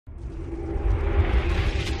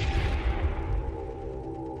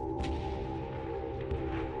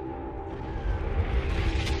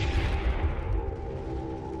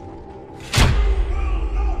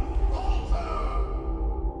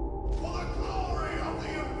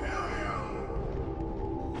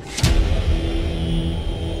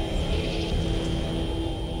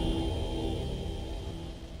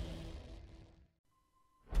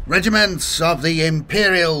Regiments of the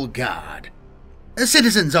Imperial Guard.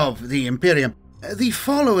 Citizens of the Imperium, the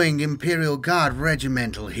following Imperial Guard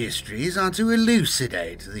regimental histories are to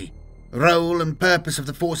elucidate the role and purpose of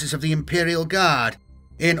the forces of the Imperial Guard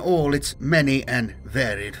in all its many and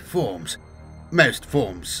varied forms. Most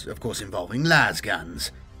forms, of course, involving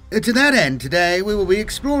lasguns. To that end, today we will be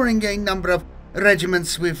exploring a number of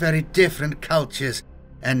regiments with very different cultures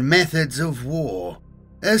and methods of war.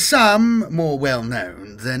 Some more well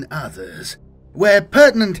known than others. Where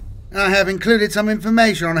pertinent, I have included some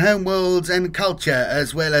information on homeworlds and culture,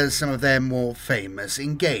 as well as some of their more famous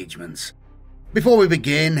engagements. Before we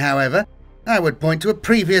begin, however, I would point to a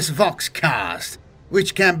previous Voxcast,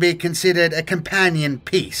 which can be considered a companion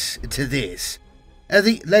piece to this.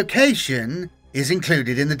 The location is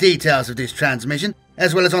included in the details of this transmission,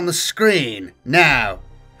 as well as on the screen, now,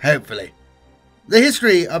 hopefully. The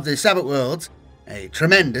history of the Sabbath Worlds, a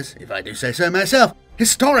tremendous, if I do say so myself,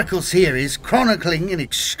 historical series chronicling in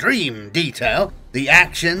extreme detail the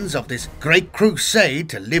actions of this great crusade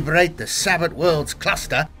to liberate the Sabbath Worlds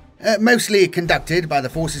cluster, mostly conducted by the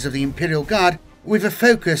forces of the Imperial Guard, with a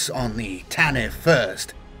focus on the Tanith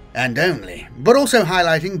first, and only, but also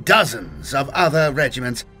highlighting dozens of other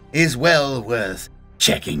regiments, is well worth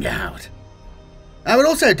checking out. I would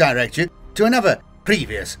also direct you to another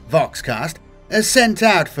previous Voxcast, sent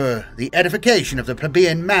out for the edification of the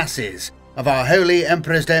plebeian masses of our Holy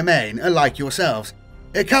Emperor's domain, like yourselves,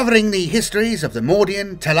 covering the histories of the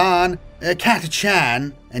Mordian, Tallarn,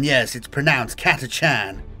 Catachan, and yes, it's pronounced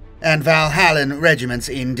Catachan, and Valhallan regiments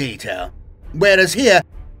in detail. Whereas here,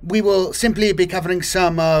 we will simply be covering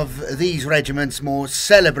some of these regiments' more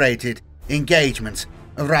celebrated engagements,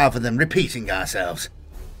 rather than repeating ourselves.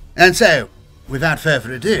 And so, without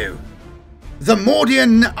further ado, the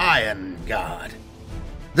Mordian Iron Guard.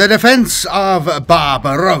 The defense of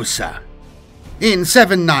Barbarossa. In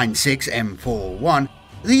 796 M41,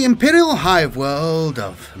 the Imperial hive world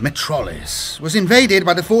of Metropolis was invaded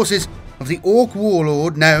by the forces of the Orc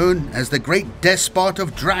warlord known as the Great Despot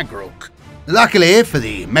of Dragruk. Luckily for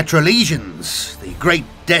the Metrolesians, the Great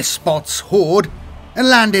Despot's horde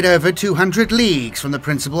landed over 200 leagues from the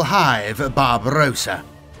principal hive, Barbarossa.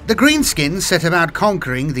 The Greenskins set about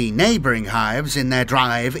conquering the neighbouring hives in their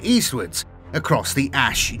drive eastwards, across the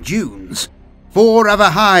Ash Dunes. 4 other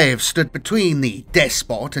hives stood between the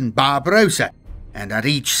Despot and Barbarossa, and at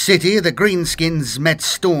each city the Greenskins met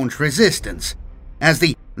staunch resistance, as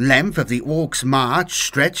the length of the Orcs' march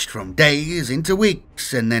stretched from days into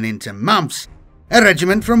weeks and then into months. A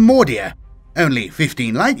regiment from Mordia, only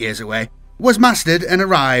 15 light years away, was mustered and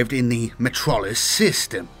arrived in the Metropolis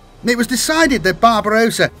system. It was decided that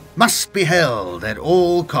Barbarossa must be held at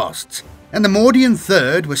all costs, and the Mordian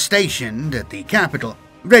Third was stationed at the capital,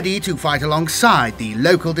 ready to fight alongside the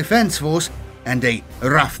local defence force and a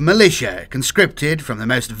rough militia conscripted from the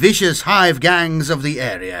most vicious hive gangs of the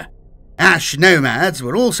area. Ash nomads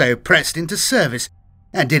were also pressed into service,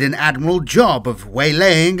 and did an admirable job of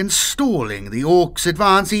waylaying and stalling the Orcs'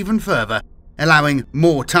 advance even further, allowing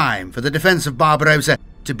more time for the defence of Barbarossa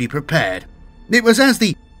to be prepared. It was as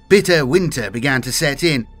the bitter winter began to set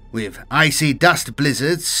in, with icy dust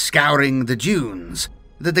blizzards scouring the dunes,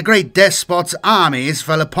 that the Great Despot's armies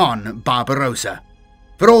fell upon Barbarossa.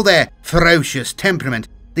 For all their ferocious temperament,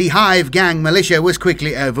 the Hive Gang militia was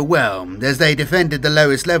quickly overwhelmed as they defended the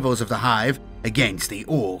lowest levels of the Hive against the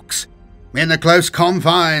Orcs. In the close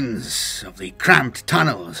confines of the cramped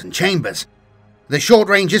tunnels and chambers, the short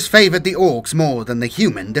rangers favoured the Orcs more than the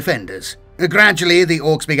human defenders. Gradually, the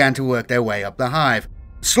Orcs began to work their way up the Hive,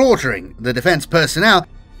 slaughtering the defence personnel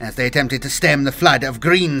as they attempted to stem the flood of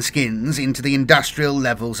greenskins into the industrial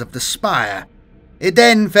levels of the spire. It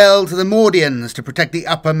then fell to the Mordians to protect the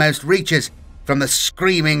uppermost reaches from the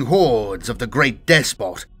screaming hordes of the Great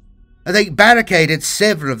Despot. They barricaded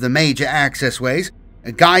several of the major accessways,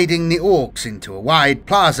 guiding the Orcs into a wide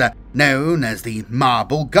plaza known as the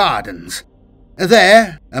Marble Gardens.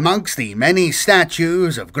 There, amongst the many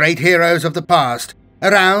statues of great heroes of the past,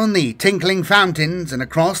 around the tinkling fountains and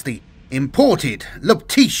across the imported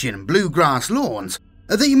Luptetian bluegrass lawns,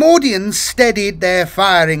 the Mordians steadied their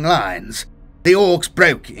firing lines. The Orcs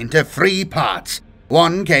broke into 3 parts.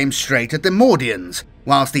 One came straight at the Mordians,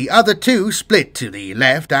 whilst the other 2 split to the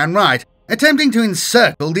left and right, attempting to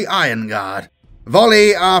encircle the Iron Guard.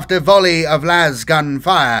 Volley after volley of lasgun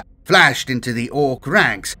fire flashed into the Orc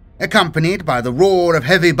ranks, accompanied by the roar of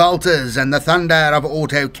heavy bolters and the thunder of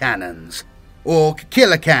autocannons. Orc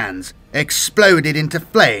killer cans exploded into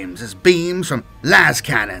flames as beams from las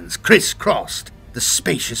cannons crisscrossed the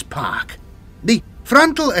spacious park. The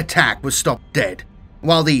frontal attack was stopped dead,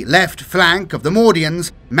 while the left flank of the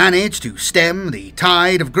Mordians managed to stem the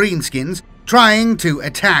tide of greenskins trying to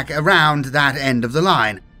attack around that end of the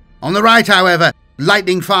line. On the right, however,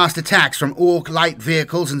 lightning-fast attacks from Orc light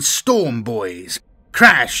vehicles and Storm Boys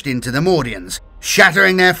crashed into the Mordians,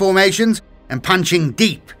 shattering their formations and punching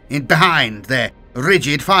deep in behind their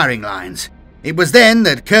rigid firing lines. It was then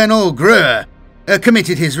that Colonel Gruer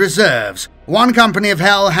committed his reserves, one company of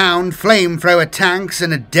Hellhound flamethrower tanks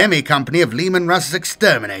and a demi-company of Leman Russ's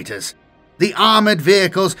exterminators. The armoured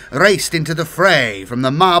vehicles raced into the fray from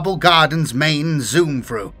the Marble Garden's main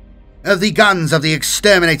zoom-through, the guns of the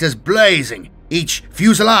exterminators blazing, each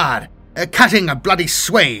fusillade cutting a bloody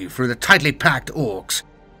swathe through the tightly packed Orcs.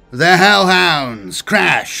 The Hellhounds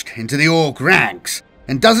crashed into the Orc ranks,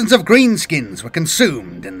 and dozens of greenskins were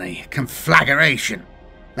consumed in the conflagration.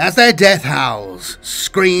 As their death howls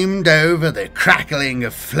screamed over the crackling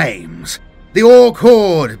of flames, the Orc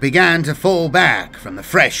horde began to fall back from the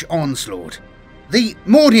fresh onslaught. The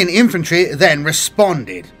Mordian infantry then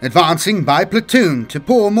responded, advancing by platoon to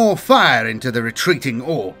pour more fire into the retreating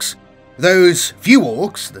Orcs. Those few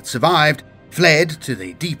Orcs that survived fled to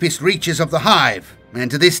the deepest reaches of the hive,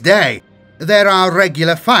 and to this day there are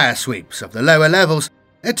regular fire sweeps of the lower levels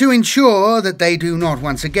to ensure that they do not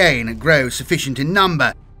once again grow sufficient in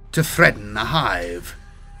number to threaten the hive.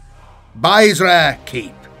 Baizra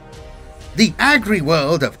Keep. The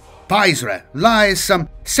agri-world of Baizra lies some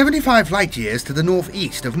 75 light-years to the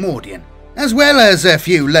northeast of Mordian. As well as a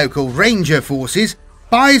few local ranger forces,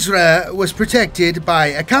 Baizra was protected by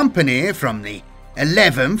a company from the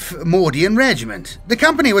 11th Mordian Regiment. The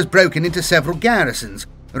company was broken into several garrisons,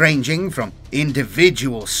 ranging from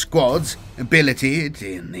individual squads billeted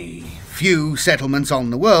in the few settlements on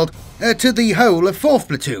the world to the whole of 4th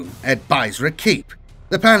Platoon at Baizra Keep,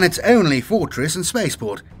 the planet's only fortress and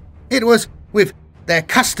spaceport. It was with their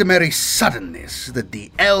customary suddenness that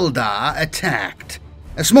the Eldar attacked,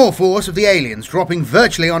 a small force of the aliens dropping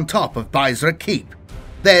virtually on top of Baizra Keep.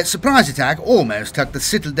 Their surprise attack almost took the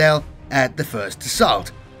citadel at the first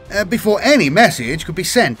assault, before any message could be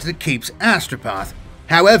sent to the Keep's astropath.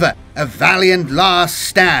 However, a valiant last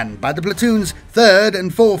stand by the platoon's 3rd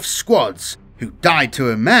and 4th squads, who died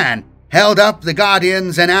to a man, held up the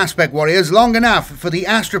Guardians and Aspect Warriors long enough for the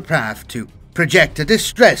astropath to project a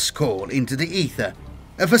distress call into the ether.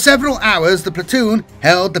 For several hours the platoon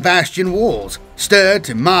held the bastion walls, stirred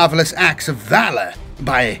to marvellous acts of valour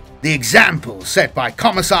by the example set by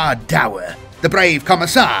Commissar Dower, the brave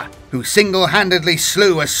Commissar who single-handedly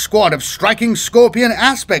slew a squad of striking Scorpion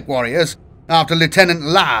Aspect Warriors after Lieutenant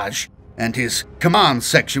Lage and his command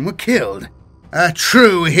section were killed. A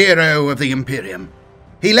true hero of the Imperium.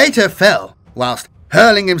 He later fell whilst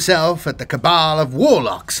hurling himself at the cabal of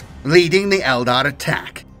warlocks leading the Eldar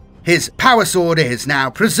attack. His power sword is now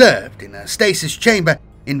preserved in a stasis chamber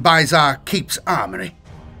in Baizra Keep's armory.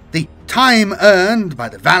 The time earned by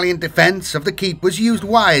the valiant defence of the keep was used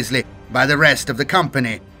wisely by the rest of the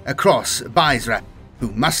company across Baizra,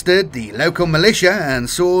 who mustered the local militia and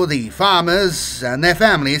saw the farmers and their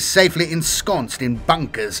families safely ensconced in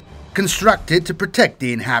bunkers constructed to protect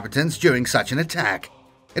the inhabitants during such an attack.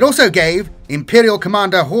 It also gave Imperial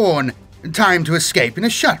Commander Horn time to escape in a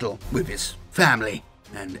shuttle with his family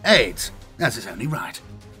and aides, as is only right.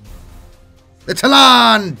 The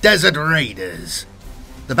Tallarn Desert Raiders.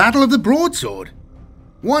 The Battle of the Broadsword.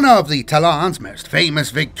 One of the Tallarn's most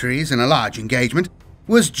famous victories in a large engagement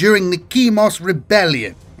was during the Chemos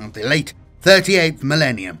Rebellion of the late 38th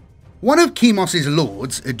millennium. One of Chemos's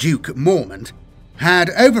lords, Duke Mormont, had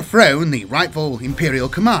overthrown the rightful Imperial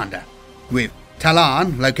commander. With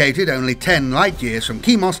Tallarn located only 10 light-years from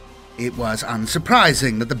Chemos, it was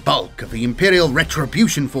unsurprising that the bulk of the Imperial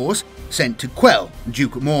Retribution Force sent to quell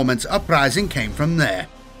Duke Mormont's uprising came from there.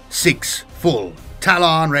 6 full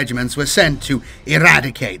Tallarn regiments were sent to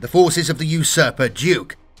eradicate the forces of the usurper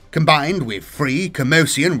Duke, combined with 3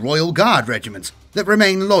 Chemosian Royal Guard regiments that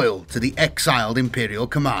remained loyal to the exiled Imperial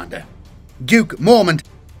commander. Duke Mormont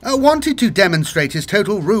wanted to demonstrate his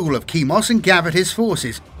total rule of Chemos and gathered his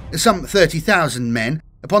forces, some 30,000 men,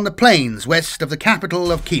 upon the plains west of the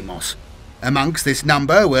capital of Chemos. Amongst this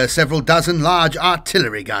number were several dozen large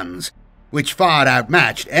artillery guns, which far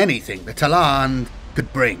outmatched anything the Tallarn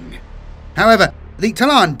could bring. However, the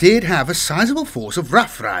Tallarn did have a sizable force of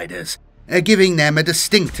Rough Riders, giving them a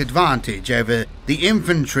distinct advantage over the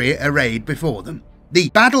infantry arrayed before them. The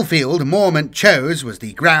battlefield Mormont chose was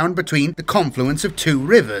the ground between the confluence of 2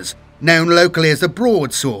 rivers, known locally as the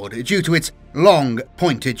Broadsword due to its long,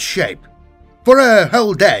 pointed shape. For a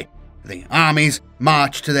whole day, the armies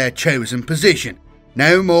marched to their chosen position,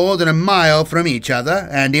 no more than a mile from each other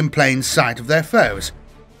and in plain sight of their foes.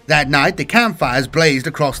 That night the campfires blazed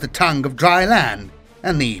across the tongue of dry land,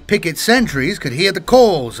 and the picket sentries could hear the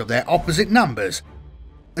calls of their opposite numbers.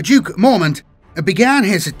 Duke Mormont began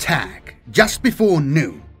his attack just before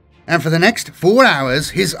noon, and for the next 4 hours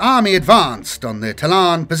his army advanced on the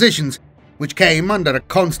Tallarn positions, which came under a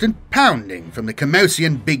constant pounding from the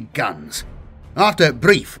Commosian big guns. After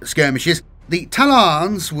brief skirmishes, the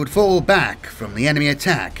Tallarns would fall back from the enemy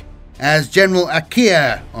attack. As General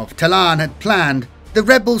Akir of Tallarn had planned, the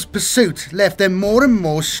rebels' pursuit left them more and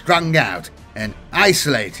more strung out and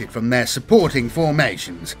isolated from their supporting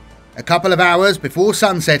formations. A couple of hours before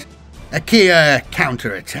sunset, Akir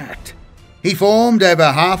counterattacked. He formed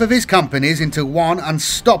over half of his companies into one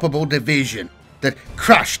unstoppable division that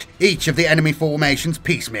crushed each of the enemy formations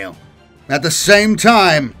piecemeal. At the same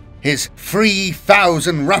time, his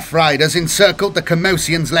 3,000 Rough Riders encircled the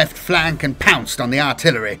Commosians' left flank and pounced on the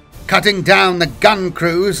artillery, cutting down the gun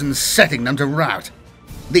crews and setting them to rout.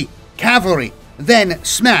 The cavalry then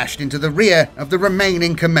smashed into the rear of the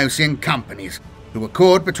remaining Commosian companies, who were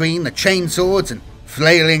caught between the chainswords and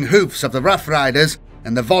flailing hoofs of the Rough Riders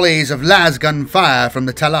and the volleys of lasgun fire from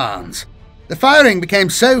the Tallarns. The firing became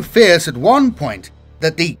so fierce at one point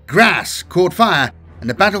that the grass caught fire and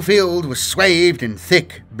the battlefield was swathed in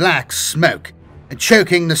thick black smoke,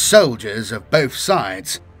 choking the soldiers of both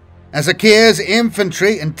sides. As Akir's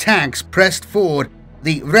infantry and tanks pressed forward,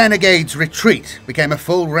 the renegades' retreat became a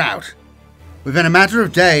full rout. Within a matter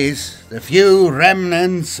of days, the few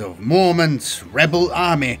remnants of Mormont's rebel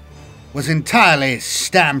army was entirely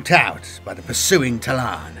stamped out by the pursuing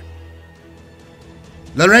Tallarn.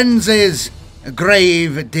 Lorenz's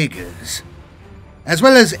grave diggers. As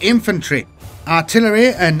well as infantry, artillery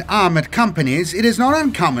and armoured companies, it is not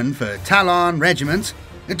uncommon for Tallarn regiments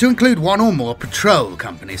to include one or more patrol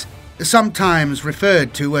companies, sometimes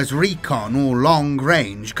referred to as recon or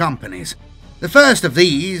long-range companies. The first of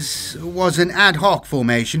these was an ad hoc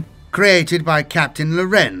formation created by Captain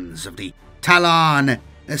Lorenz of the Tallarn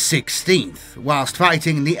 16th whilst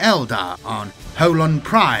fighting the Eldar on Holon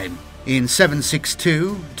Prime in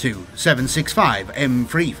 762 to 765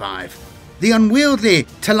 M35. The unwieldy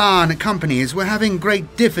Tallarn companies were having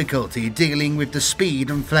great difficulty dealing with the speed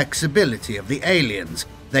and flexibility of the aliens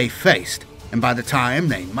they faced, and by the time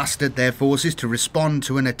they mustered their forces to respond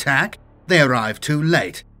to an attack, they arrived too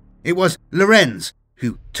late. It was Lorenz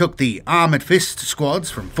who took the armoured fist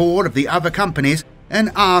squads from 4 of the other companies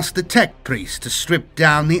and asked the tech priests to strip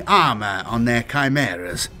down the armour on their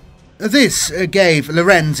chimeras. This gave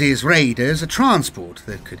Lorenz's raiders a transport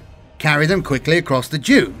that could carry them quickly across the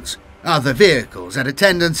dunes. Other vehicles had a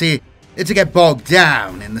tendency to get bogged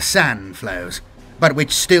down in the sand flows, but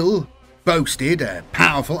which still boasted a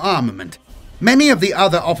powerful armament. Many of the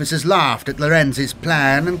other officers laughed at Lorenz's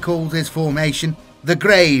plan and called his formation the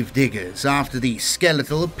Grave Diggers after the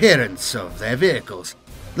skeletal appearance of their vehicles.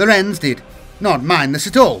 Lorenz did not mind this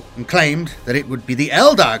at all and claimed that it would be the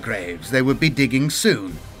Eldar graves they would be digging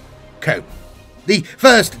soon. Cope. The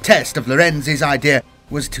first test of Lorenz's idea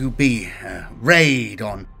was to be a raid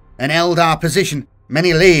on an Eldar position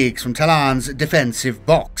many leagues from Tallarn's defensive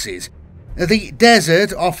boxes. The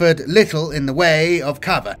desert offered little in the way of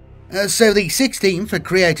cover, so the 16th had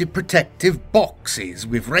created protective boxes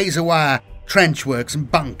with razor wire trenchworks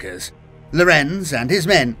and bunkers. Lorenz and his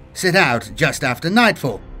men set out just after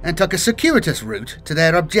nightfall and took a circuitous route to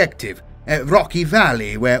their objective, a rocky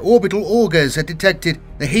valley where orbital augers had detected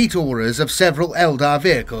the heat auras of several Eldar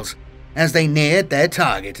vehicles. As they neared their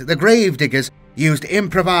target, the gravediggers used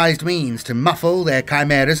improvised means to muffle their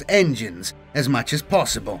chimeras' engines as much as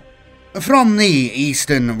possible. From the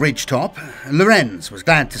eastern ridgetop, Lorenz was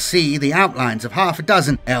glad to see the outlines of half a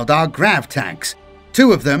dozen Eldar grav tanks,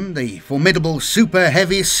 2 of them the formidable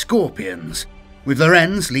super-heavy Scorpions, with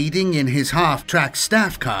Lorenz leading in his half-track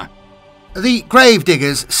staff car. The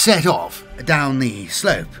gravediggers set off down the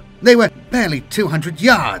slope. They were barely 200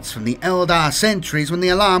 yards from the Eldar sentries when the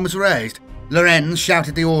alarm was raised. Lorenz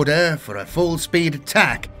shouted the order for a full-speed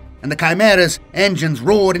attack, and the Chimera's engines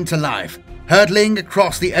roared into life, hurtling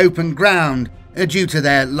across the open ground due to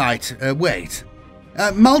their light weight.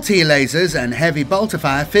 Multi-lasers and heavy bolter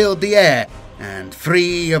fire filled the air, and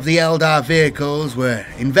 3 of the Eldar vehicles were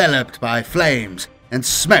enveloped by flames and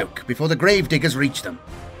smoke before the gravediggers reached them.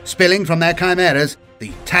 Spilling from their chimeras,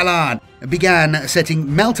 the Tallarn began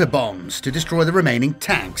setting melter bombs to destroy the remaining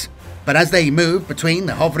tanks. But as they moved between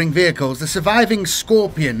the hovering vehicles, the surviving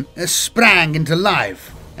Scorpion sprang into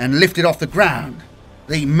life and lifted off the ground.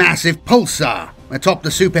 The massive pulsar atop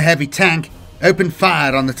the super-heavy tank opened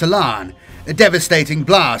fire on the Tallarn, a devastating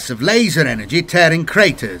blast of laser energy tearing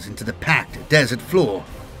craters into the packed desert floor.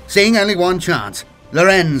 Seeing only one chance,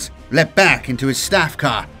 Lorenz leapt back into his staff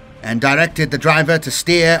car and directed the driver to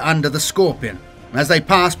steer under the Scorpion. As they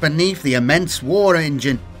passed beneath the immense war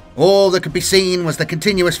engine, all that could be seen was the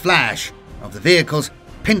continuous flash of the vehicle's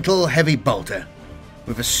pintle heavy bolter.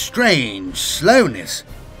 With a strange slowness,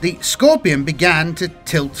 the Scorpion began to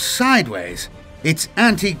tilt sideways, its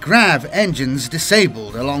anti-grav engines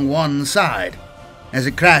disabled along one side. As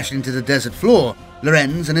it crashed into the desert floor,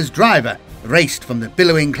 Lorenz and his driver raced from the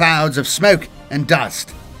billowing clouds of smoke and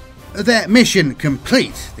dust. Their mission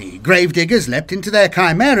complete, the gravediggers leapt into their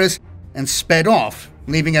chimeras and sped off,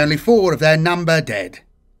 leaving only 4 of their number dead.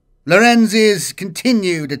 Lorenz's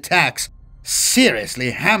continued attacks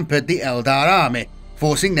seriously hampered the Eldar army,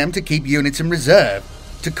 forcing them to keep units in reserve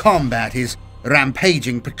to combat his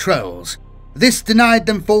rampaging patrols. This denied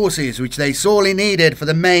them forces which they sorely needed for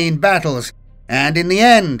the main battles, and in the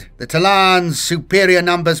end, the Tallarn's superior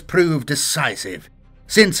numbers proved decisive.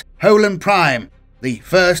 Since Holan Prime, the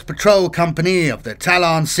first patrol company of the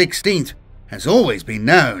Tallarn 16th has always been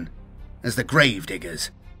known as the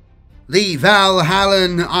Gravediggers. The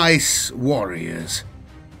Valhallan Ice Warriors.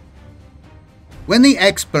 When the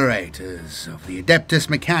explorators of the Adeptus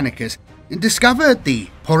Mechanicus discovered the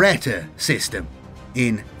Porretta system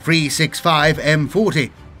in 365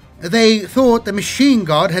 M40, they thought the machine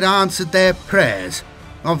god had answered their prayers.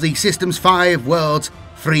 Of the system's 5 worlds,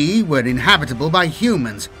 3 were inhabitable by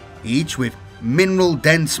humans, each with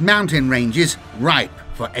mineral-dense mountain ranges ripe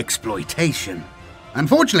for exploitation.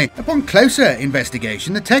 Unfortunately, upon closer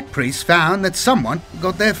investigation, the tech priests found that someone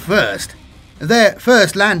got there first. Their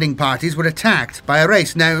first landing parties were attacked by a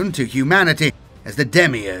race known to humanity as the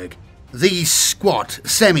Demiurge. These squat,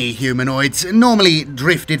 semi-humanoids normally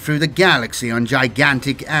drifted through the galaxy on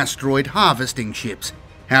gigantic asteroid harvesting ships.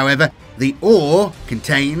 However, the ore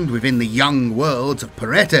contained within the young worlds of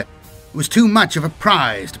Porretta was too much of a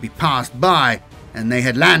prize to be passed by, and they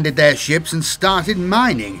had landed their ships and started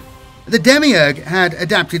mining. The Demiurge had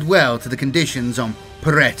adapted well to the conditions on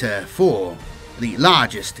Porretta 4, the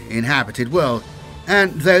largest inhabited world,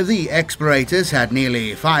 and though the explorators had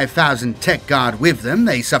nearly 5,000 tech guard with them,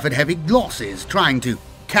 they suffered heavy losses trying to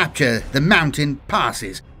capture the mountain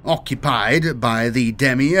passes occupied by the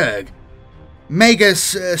Demiurge.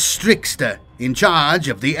 Magus Strixter, in charge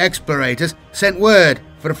of the explorators, sent word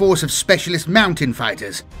for a force of specialist mountain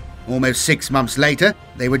fighters. Almost 6 months later,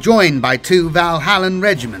 they were joined by 2 Valhallan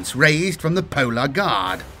regiments raised from the Polar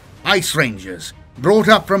Guard, Ice Rangers, brought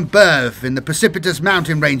up from birth in the precipitous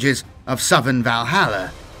mountain ranges of southern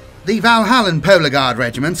Valhalla. The Valhallan Polar Guard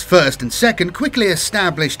regiments, 1st and 2nd, quickly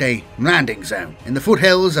established a landing zone in the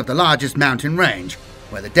foothills of the largest mountain range,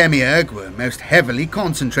 where the Demiurge were most heavily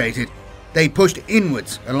concentrated. They pushed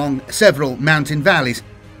inwards along several mountain valleys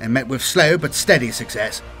and met with slow but steady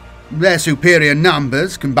success. Their superior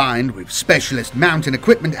numbers, combined with specialist mountain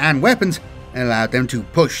equipment and weapons, allowed them to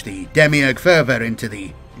push the Demiurge further into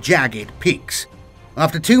the jagged peaks.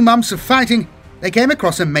 After 2 months of fighting, they came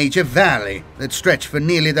across a major valley that stretched for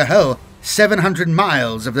nearly the whole 700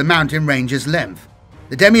 miles of the mountain range's length.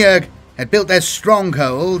 The Demiurge had built their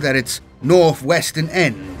stronghold at its northwestern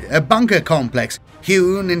end, a bunker complex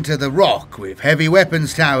hewn into the rock with heavy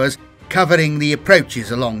weapons towers covering the approaches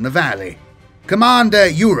along the valley. Commander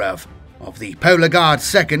Yurov of the Polar Guard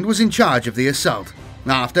 2nd was in charge of the assault.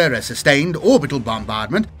 After a sustained orbital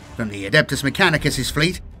bombardment from the Adeptus Mechanicus'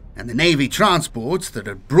 fleet and the navy transports that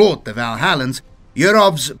had brought the Valhallans,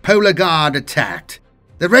 Yurov's Polar Guard attacked.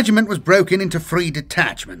 The regiment was broken into 3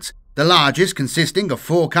 detachments, the largest, consisting of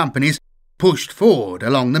 4 companies, pushed forward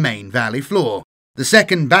along the main valley floor. The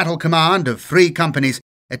 2nd battle command of 3 companies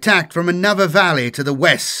attacked from another valley to the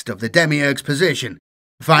west of the Demiurge's position.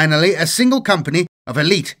 Finally, a single company of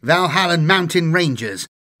elite Valhallan mountain rangers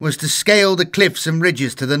was to scale the cliffs and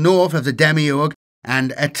ridges to the north of the Demiurge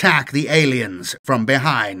and attack the aliens from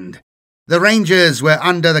behind. The Rangers were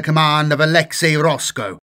under the command of Alexei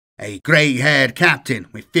Roscoe, a grey-haired captain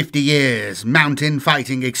with 50 years mountain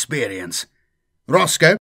fighting experience.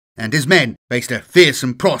 Roscoe and his men faced a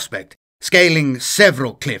fearsome prospect, scaling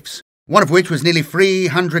several cliffs, one of which was nearly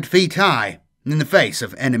 300 feet high, in the face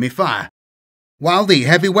of enemy fire. While the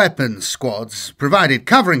heavy weapons squads provided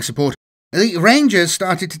covering support, the Rangers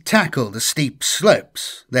started to tackle the steep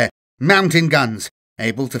slopes, their mountain guns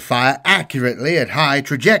able to fire accurately at high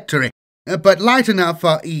trajectory, but light enough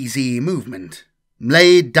for easy movement,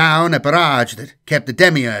 laid down a barrage that kept the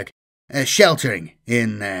Demiurge sheltering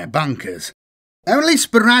in their bunkers. Only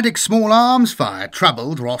sporadic small arms fire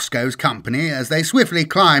troubled Roscoe's company as they swiftly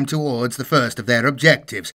climbed towards the first of their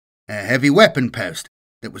objectives, a heavy weapon post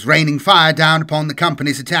that was raining fire down upon the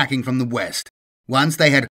companies attacking from the west. Once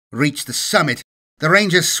they had reached the summit, the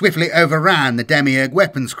Rangers swiftly overran the Demiurge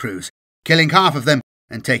weapons crews, killing half of them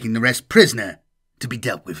and taking the rest prisoner, to be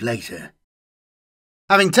dealt with later.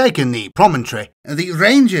 Having taken the promontory, the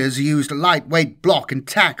Rangers used lightweight block and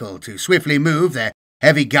tackle to swiftly move their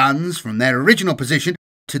heavy guns from their original position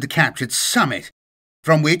to the captured summit,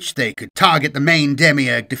 from which they could target the main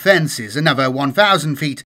Demiurge defences another 1,000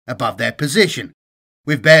 feet above their position.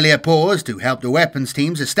 With barely a pause to help the weapons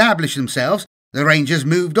teams establish themselves, the Rangers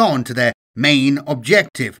moved on to their main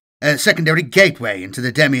objective, a secondary gateway into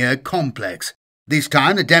the Demiurge complex. This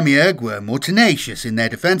time the Demiurge were more tenacious in their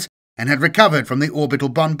defence and had recovered from the orbital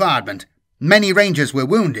bombardment. Many Rangers were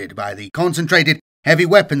wounded by the concentrated heavy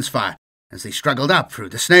weapons fire as they struggled up through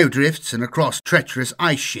the snowdrifts and across treacherous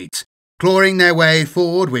ice sheets, clawing their way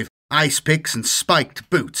forward with ice picks and spiked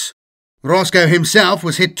boots. Roscoe himself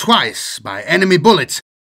was hit twice by enemy bullets,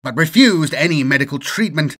 but refused any medical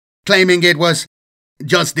treatment, claiming it was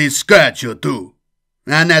just this scratch or two,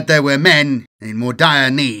 and that there were men in more dire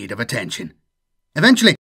need of attention.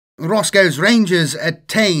 Eventually, Roscoe's Rangers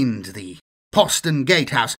attained the postern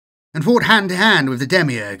gatehouse and fought hand-to-hand with the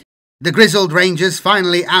Demiurge. The grizzled Rangers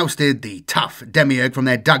finally ousted the tough Demiurge from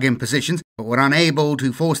their dug-in positions, but were unable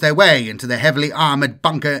to force their way into the heavily armoured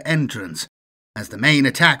bunker entrance. As the main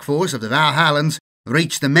attack force of the Valhallans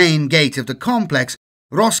reached the main gate of the complex,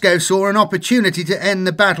 Roscoe saw an opportunity to end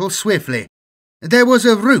the battle swiftly. There was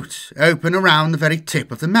a route open around the very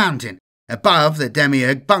tip of the mountain, above the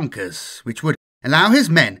Demiurge bunkers, which would allow his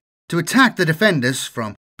men to attack the defenders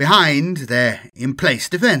from behind their in-place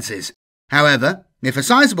defences. However, if a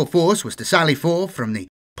sizable force was to sally forth from the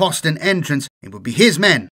postern entrance, it would be his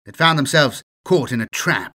men that found themselves caught in a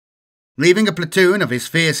trap. Leaving a platoon of his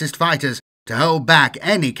fiercest fighters to hold back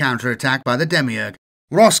any counterattack by the Demiurge,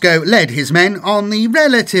 Roscoe led his men on the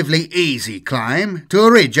relatively easy climb to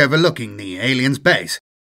a ridge overlooking the aliens' base.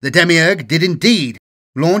 The Demiurge did indeed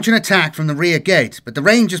launch an attack from the rear gate, but the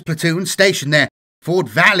Rangers platoon stationed there fought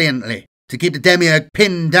valiantly to keep the Demiurge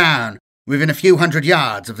pinned down within a few hundred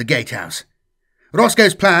yards of the gatehouse.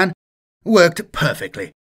 Roscoe's plan worked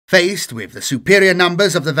perfectly. Faced with the superior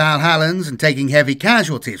numbers of the Valhallans and taking heavy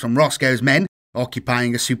casualties from Roscoe's men,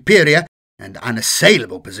 occupying a superior and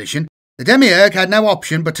unassailable position, the Demiurge had no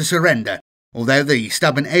option but to surrender, although the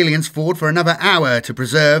stubborn aliens fought for another hour to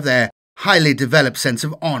preserve their highly developed sense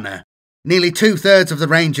of honour. Nearly 2/3 of the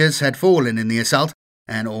Rangers had fallen in the assault,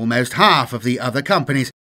 and almost half of the other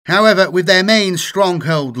companies. However, with their main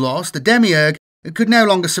stronghold lost, the Demiurge could no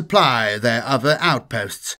longer supply their other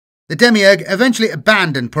outposts. The Demiurge eventually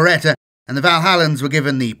abandoned Poretta, and the Valhallans were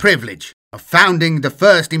given the privilege of founding the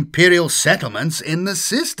first Imperial settlements in the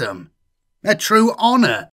system. A true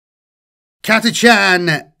honour.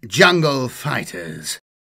 Catachan Jungle Fighters.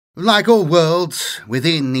 Like all worlds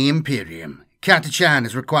within the Imperium, Catachan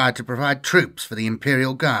is required to provide troops for the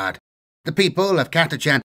Imperial Guard. The people of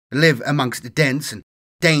Catachan live amongst dense and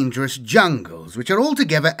dangerous jungles, which are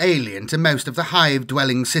altogether alien to most of the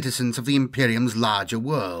hive-dwelling citizens of the Imperium's larger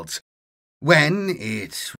worlds. When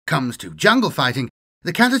it comes to jungle fighting,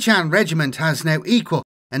 the Catachan Regiment has no equal,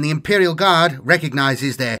 and the Imperial Guard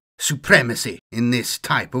recognises their supremacy in this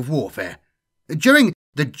type of warfare. During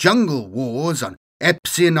the Jungle Wars on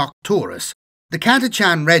Epsilon Octorus, the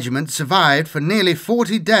Catachan Regiment survived for nearly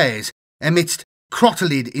 40 days amidst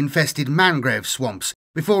crotolid-infested mangrove swamps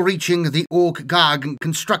before reaching the Ork Gargant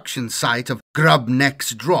construction site of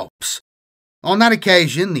Grubneck's Drops. On that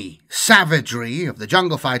occasion, the savagery of the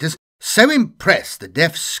jungle fighters so impressed the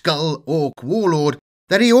deaf-skull Ork warlord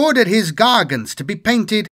that he ordered his gargants to be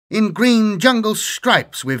painted in green jungle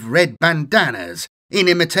stripes with red bandanas, in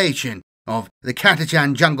imitation of the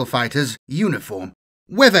Catachan jungle fighters' uniform.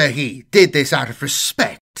 Whether he did this out of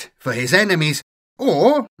respect for his enemies,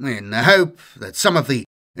 or in the hope that some of the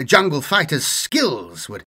jungle fighters' skills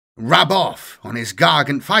would rub off on his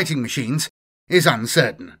gargant fighting machines, is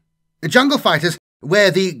uncertain. The jungle fighters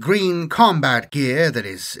wear the green combat gear that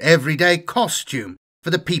is everyday costume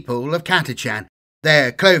for the people of Catachan.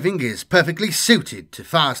 Their clothing is perfectly suited to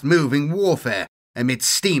fast-moving warfare amid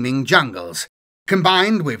steaming jungles.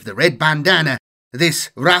 Combined with the red bandana,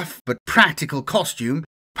 this rough but practical costume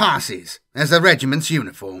passes as the regiment's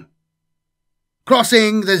uniform.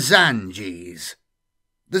 Crossing the Zanges.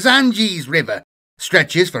 The Zanges River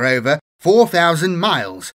stretches for over 4,000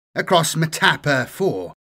 miles across Matapa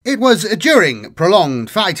 4. It was during prolonged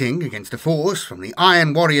fighting against a force from the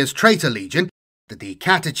Iron Warriors Traitor Legion that the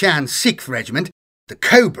Catachan 6th Regiment, the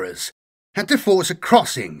Cobras, had to force a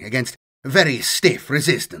crossing against very stiff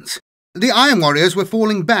resistance. The Iron Warriors were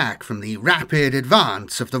falling back from the rapid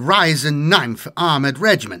advance of the Ryzen 9th Armoured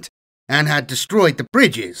Regiment and had destroyed the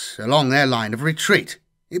bridges along their line of retreat.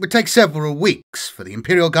 It would take several weeks for the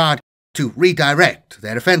Imperial Guard to redirect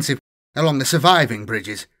their offensive along the surviving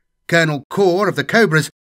bridges. Colonel Kor of the Cobras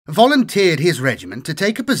volunteered his regiment to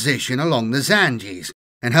take a position along the Zanjis,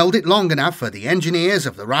 and held it long enough for the engineers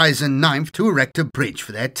of the Ryzen 9th to erect a bridge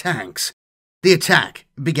for their tanks. The attack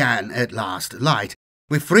began at last light,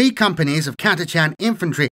 with 3 companies of Catachan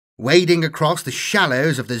infantry wading across the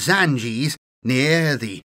shallows of the Zanjis near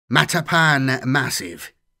the Matapan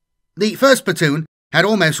Massif. The first platoon had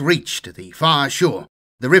almost reached the far shore.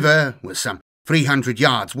 The river was some 300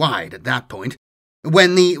 yards wide at that point,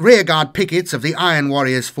 when the rearguard pickets of the Iron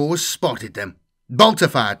Warriors force spotted them. Bolter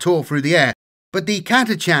fire tore through the air, but the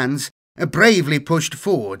Catachans bravely pushed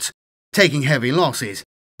forwards, taking heavy losses.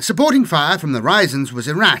 Supporting fire from the Ryzens was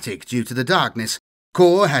erratic due to the darkness.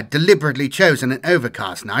 Kor had deliberately chosen an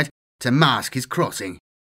overcast night to mask his crossing.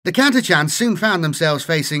 The Catachans soon found themselves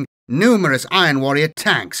facing numerous Iron Warrior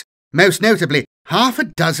tanks, most notably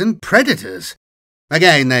 6 Predators.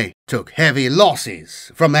 Again they took heavy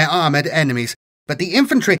losses from their armoured enemies, but the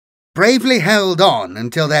infantry bravely held on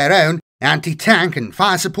until their own anti-tank and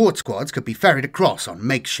fire support squads could be ferried across on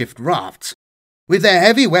makeshift rafts. With their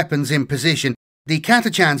heavy weapons in position, the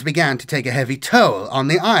Catachans began to take a heavy toll on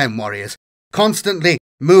the Iron Warriors, constantly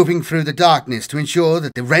moving through the darkness to ensure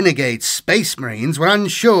that the renegade Space Marines were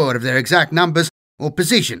unsure of their exact numbers or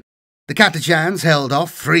position. The Catachans held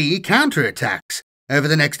off 3 counterattacks over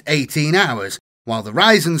the next 18 hours, while the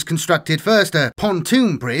Ryzens constructed first a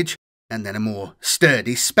pontoon bridge and then a more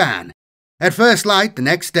sturdy span. At first light the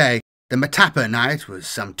next day, the Matapa night was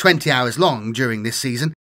some 20 hours long during this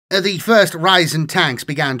season, the first Ryzen tanks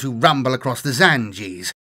began to rumble across the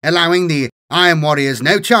Zanjis, allowing the Iron Warriors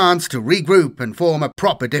no chance to regroup and form a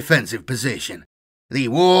proper defensive position. The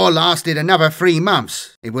war lasted another 3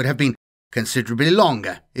 months. It would have been considerably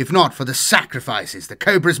longer, if not for the sacrifices the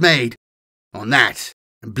Cobras made on that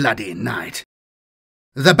bloody night.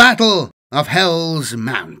 The Battle of Hell's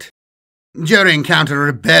Mount. During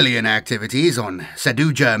counter-rebellion activities on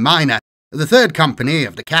Saduja Minor, the 3rd Company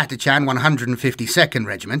of the Catachan 152nd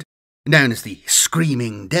Regiment, known as the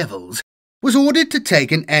Screaming Devils, was ordered to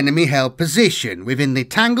take an enemy-held position within the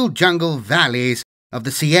tangled jungle valleys of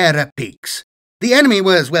the Sierra Peaks. The enemy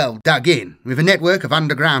was well dug in, with a network of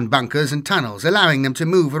underground bunkers and tunnels allowing them to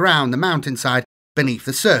move around the mountainside beneath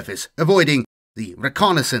the surface, avoiding the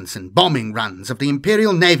reconnaissance and bombing runs of the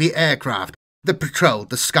Imperial Navy aircraft that patrolled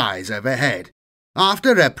the skies overhead.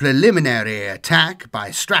 After a preliminary attack by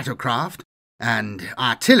stratocraft and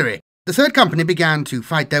artillery, the 3rd Company began to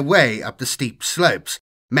fight their way up the steep slopes,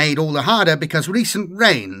 made all the harder because recent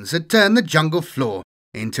rains had turned the jungle floor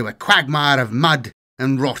into a quagmire of mud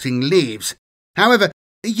and rotting leaves. However,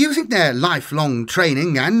 using their lifelong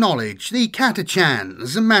training and knowledge, the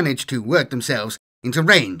Catachans managed to work themselves into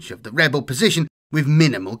range of the rebel position with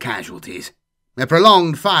minimal casualties. A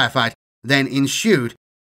prolonged firefight then ensued,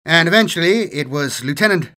 and eventually it was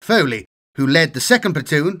Lieutenant Foley who led the 2nd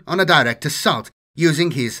Platoon on a direct assault,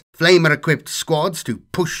 using his flamer-equipped squads to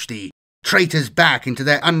push the traitors back into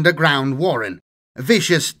their underground warren.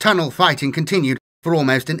 Vicious tunnel fighting continued for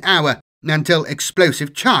almost an hour, until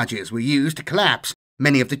explosive charges were used to collapse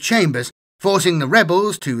many of the chambers, forcing the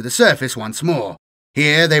rebels to the surface once more.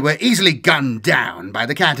 Here they were easily gunned down by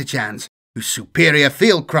the Catachans, whose superior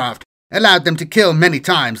fieldcraft allowed them to kill many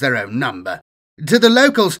times their own number. To the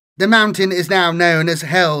locals, the mountain is now known as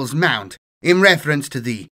Hell's Mount, in reference to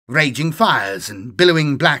the raging fires and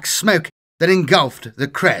billowing black smoke that engulfed the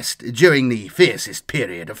crest during the fiercest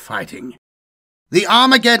period of fighting. The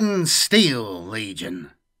Armageddon Steel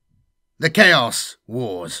Legion. The Chaos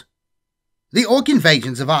Wars. The Orc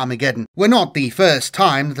invasions of Armageddon were not the first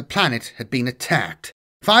time that the planet had been attacked.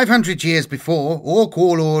 500 years before Orc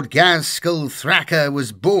warlord Gaz-Skull Thraka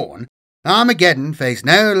was born, Armageddon faced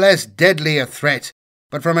no less deadly a threat,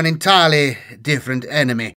 but from an entirely different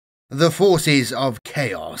enemy, the forces of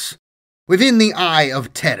Chaos. Within the Eye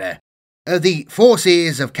of Terror, the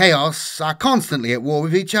forces of Chaos are constantly at war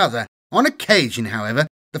with each other. On occasion, however,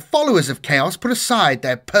 the followers of Chaos put aside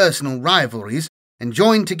their personal rivalries and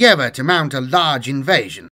join together to mount a large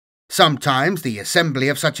invasion. Sometimes the assembly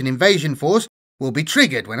of such an invasion force will be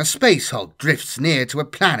triggered when a space hulk drifts near to a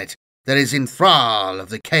planet that is in thrall of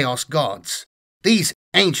the Chaos gods. These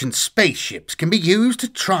ancient spaceships can be used to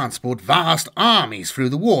transport vast armies through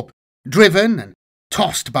the warp. Driven and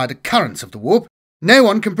tossed by the currents of the warp, no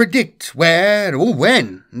one can predict where or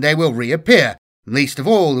when they will reappear, least of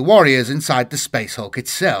all the warriors inside the space hulk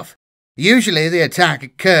itself. Usually the attack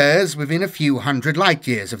occurs within a few hundred light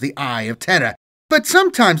years of the Eye of Terror, but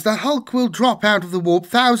sometimes the hulk will drop out of the warp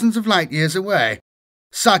thousands of light years away.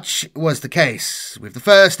 Such was the case with the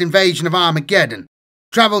first invasion of Armageddon.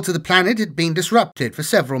 Travel to the planet had been disrupted for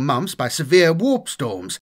several months by severe warp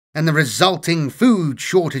storms, and the resulting food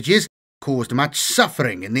shortages caused much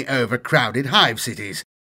suffering in the overcrowded hive cities.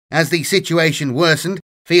 As the situation worsened,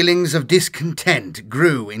 feelings of discontent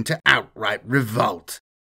grew into outright revolt.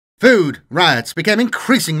 Food riots became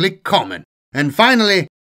increasingly common, and finally,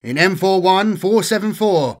 in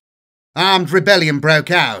M41474, armed rebellion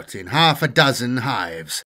broke out in half a dozen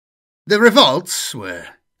hives. The revolts were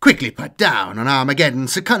quickly put down on Armageddon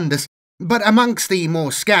Secundus, but amongst the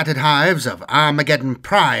more scattered hives of Armageddon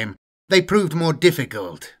Prime, they proved more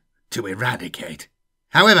difficult to eradicate.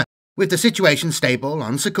 However, with the situation stable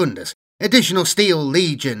on Secundus, additional Steel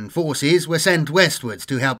Legion forces were sent westwards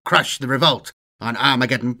to help crush the revolt on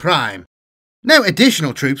Armageddon Prime. No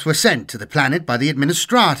additional troops were sent to the planet by the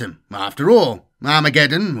Administratum. After all,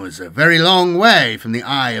 Armageddon was a very long way from the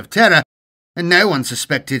Eye of Terror, and no one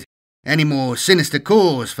suspected any more sinister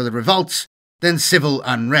cause for the revolts than civil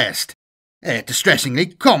unrest, a distressingly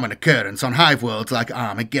common occurrence on hive worlds like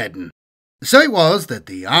Armageddon. So it was that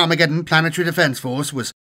the Armageddon Planetary Defense Force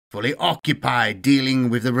was fully occupied dealing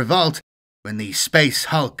with the revolt when the space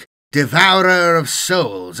hulk Devourer of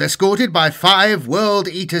Souls, escorted by 5 World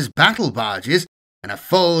Eaters battle barges and a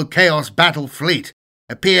full Chaos battle fleet,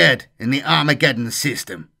 appeared in the Armageddon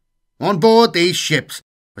system. On board these ships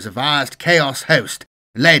was a vast Chaos host,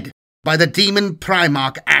 led by the demon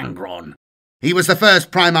Primarch Angron. He was the first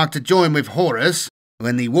Primarch to join with Horus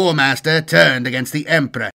when the War Master turned against the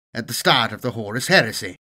Emperor at the start of the Horus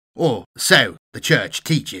heresy, or so the Church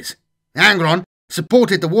teaches. Angron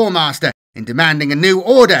supported the War Master in demanding a new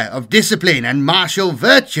order of discipline and martial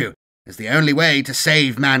virtue as the only way to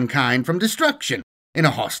save mankind from destruction in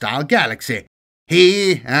a hostile galaxy.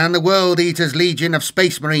 He and the World Eaters Legion of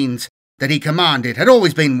Space Marines that he commanded had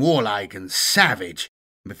always been warlike and savage.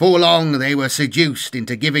 Before long they were seduced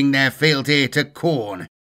into giving their fealty to Khorne,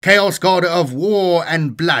 Chaos God of war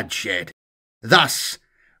and bloodshed. Thus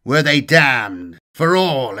were they damned for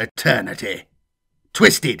all eternity.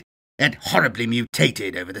 Twisted and horribly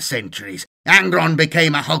mutated over the centuries, Angron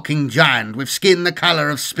became a hulking giant with skin the colour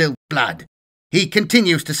of spilt blood. He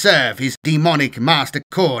continues to serve his demonic master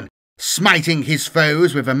Khorne, smiting his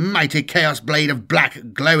foes with a mighty chaos blade of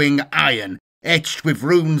black glowing iron, etched with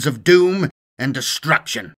runes of doom and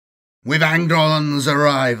destruction. With Angron's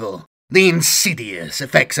arrival, the insidious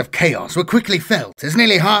effects of chaos were quickly felt as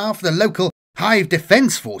nearly half the local hive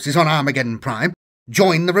defence forces on Armageddon Prime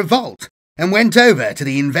joined the revolt and went over to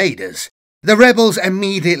the invaders. The rebels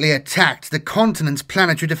immediately attacked the continent's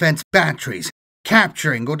planetary defence batteries,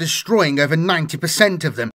 capturing or destroying over 90%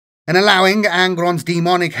 of them, and allowing Angron's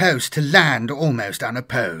demonic host to land almost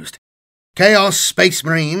unopposed. Chaos Space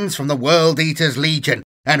Marines from the World Eaters Legion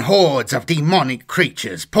and hordes of demonic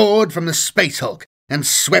creatures poured from the Space Hulk and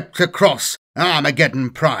swept across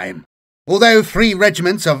Armageddon Prime. Although 3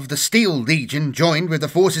 regiments of the Steel Legion joined with the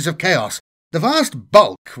forces of Chaos, the vast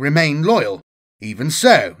bulk remained loyal. Even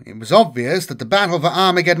so, it was obvious that the battle for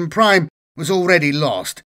Armageddon Prime was already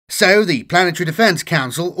lost. So the Planetary Defense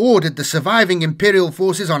Council ordered the surviving Imperial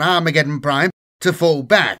forces on Armageddon Prime to fall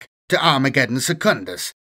back to Armageddon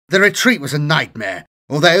Secundus. The retreat was a nightmare.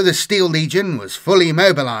 Although the Steel Legion was fully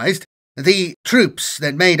mobilized, the troops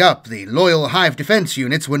that made up the loyal hive defense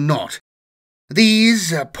units were not.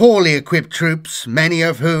 These poorly equipped troops, many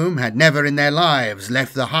of whom had never in their lives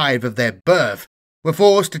left the hive of their birth, were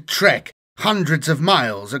forced to trek hundreds of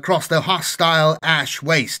miles across the hostile ash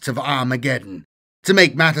wastes of Armageddon. To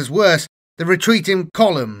make matters worse, the retreating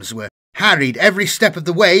columns were harried every step of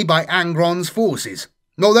the way by Angron's forces.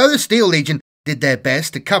 Although the Steel Legion did their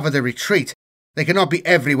best to cover the retreat, they could not be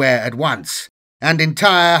everywhere at once, and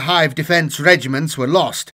entire hive defense regiments were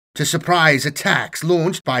lost to surprise attacks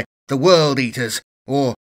launched by the World Eaters,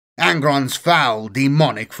 or Angron's foul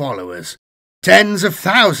demonic followers. Tens of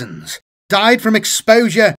thousands died from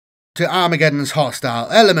exposure to Armageddon's hostile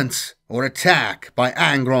elements, or attack by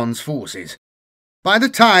Angron's forces. By the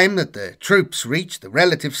time that the troops reached the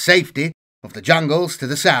relative safety of the jungles to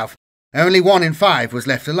the south, only 1 in 5 was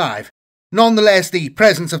left alive. Nonetheless, the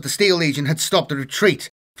presence of the Steel Legion had stopped the retreat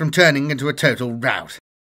from turning into a total rout.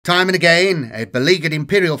 Time and again, a beleaguered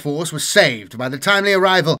Imperial force was saved by the timely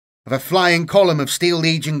arrival of a flying column of Steel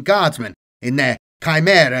Legion guardsmen in their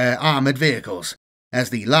Chimera armoured vehicles.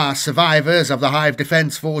 As the last survivors of the hive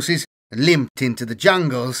defence forces limped into the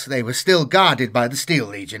jungles, they were still guarded by the Steel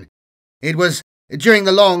Legion. It was during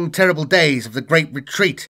the long, terrible days of the Great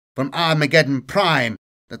Retreat from Armageddon Prime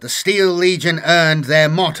that the Steel Legion earned their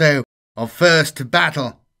motto of first to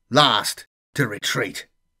battle, last to retreat.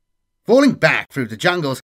 Falling back through the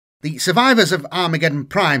jungles, the survivors of Armageddon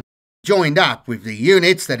Prime joined up with the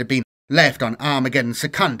units that had been left on Armageddon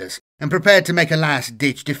Secundus and prepared to make a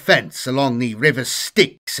last-ditch defence along the rivers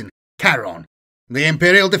Styx and Charon. The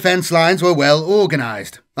Imperial defence lines were well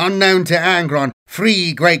organised. Unknown to Angron,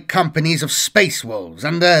 3 great companies of space wolves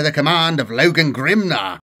under the command of Logan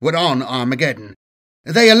Grimnar were on Armageddon.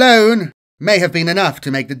 They alone may have been enough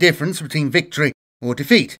to make the difference between victory or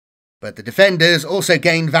defeat, but the defenders also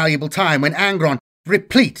gained valuable time when Angron,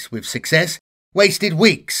 replete with success, wasted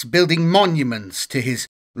weeks building monuments to his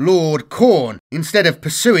Lord Khorne instead of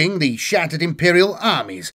pursuing the shattered Imperial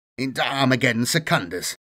armies into Armageddon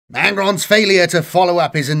Secundus. Angron's failure to follow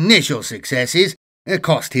up his initial successes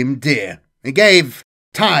cost him dear. It gave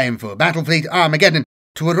time for Battlefleet Armageddon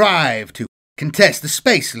to arrive to contest the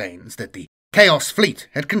space lanes that the Chaos Fleet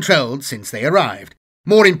had controlled since they arrived.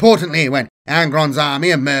 More importantly, when Angron's army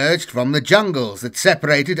emerged from the jungles that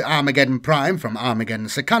separated Armageddon Prime from Armageddon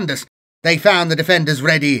Secundus, they found the defenders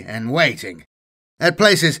ready and waiting. At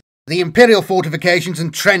places, the Imperial fortifications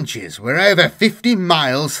and trenches were over 50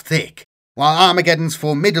 miles thick, while Armageddon's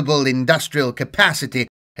formidable industrial capacity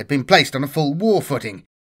had been placed on a full war footing,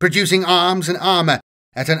 producing arms and armour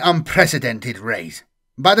at an unprecedented rate.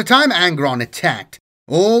 By the time Angron attacked,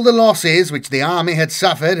 all the losses which the army had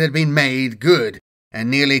suffered had been made good, and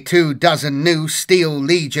nearly 24 new Steel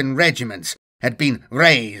Legion regiments had been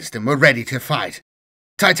raised and were ready to fight.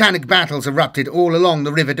 Titanic battles erupted all along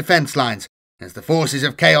the river defence lines as the forces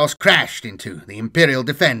of Chaos crashed into the Imperial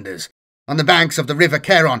defenders. On the banks of the River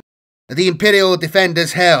Charon, the Imperial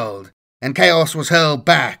defenders held, and Chaos was hurled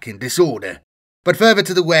back in disorder. But further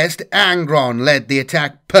to the west, Angron led the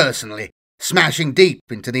attack personally, smashing deep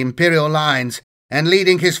into the Imperial lines and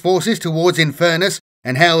leading his forces towards Infernus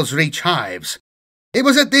and Hell's Reach hives. It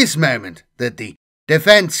was at this moment that the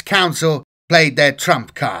Defence Council played their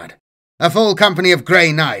trump card. A full company of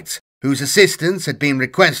Grey Knights, whose assistance had been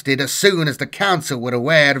requested as soon as the Council were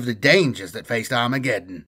aware of the dangers that faced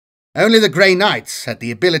Armageddon. Only the Grey Knights had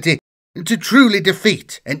the ability to truly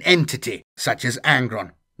defeat an entity such as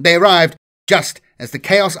Angron. They arrived just as the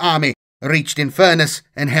Chaos Army reached Infernus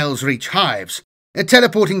and Hell's Reach hives,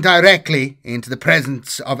 teleporting directly into the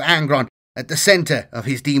presence of Angron at the centre of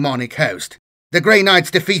his demonic host. The Grey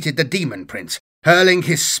Knights defeated the Demon Prince, hurling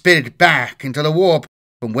his spirit back into the warp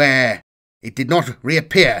from where it did not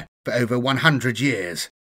reappear for over 100 years.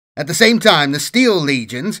 At the same time, the Steel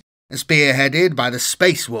Legions, spearheaded by the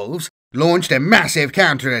Space Wolves, launched a massive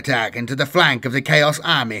counterattack into the flank of the Chaos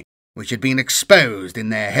Army, which had been exposed in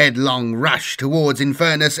their headlong rush towards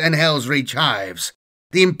Infernus and Hell's Reach hives.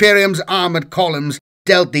 The Imperium's armoured columns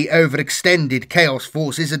dealt the overextended Chaos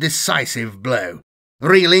forces a decisive blow.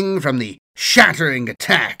 Reeling from the shattering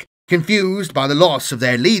attack, confused by the loss of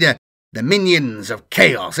their leader, the minions of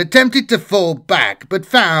Chaos attempted to fall back, but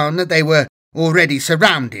found that they were already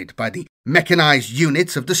surrounded by the mechanized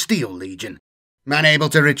units of the Steel Legion. Unable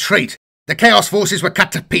to retreat, the Chaos forces were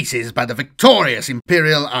cut to pieces by the victorious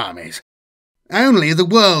Imperial armies. Only the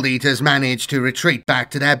World Eaters managed to retreat back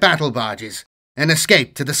to their battle barges and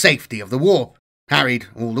escape to the safety of the warp, harried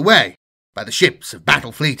all the way by the ships of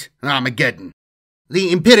Battlefleet Armageddon.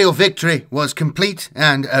 The Imperial victory was complete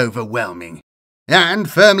and overwhelming, and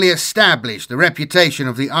firmly established the reputation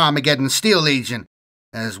of the Armageddon Steel Legion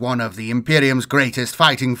as one of the Imperium's greatest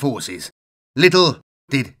fighting forces. Little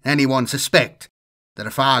did anyone suspect that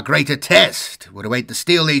a far greater test would await the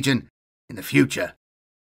Steel Legion in the future.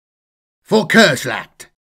 For Kerslacht.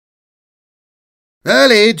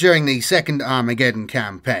 Early during the Second Armageddon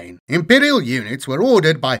campaign, Imperial units were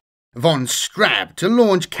ordered by von Strab to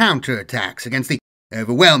launch counterattacks against the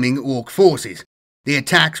overwhelming Orc forces. The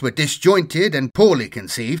attacks were disjointed and poorly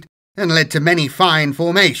conceived, and led to many fine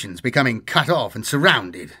formations becoming cut off and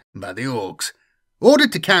surrounded by the Orcs.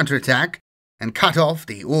 Ordered to counterattack and cut off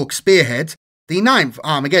the Orc spearheads, the 9th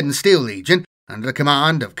Armageddon Steel Legion, under the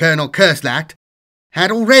command of Colonel Kerslacht,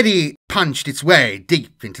 had already punched its way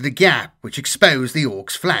deep into the gap which exposed the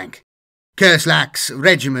Orcs' flank. Kerslacht's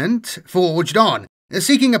regiment forged on,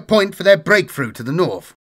 seeking a point for their breakthrough to the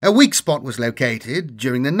north. A weak spot was located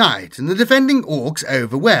during the night, and the defending Orcs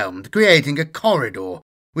overwhelmed, creating a corridor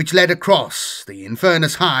which led across the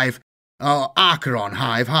Infernus Hive, or Acheron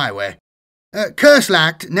Hive highway.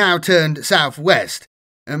 Kerslacht now turned southwest,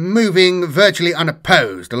 moving virtually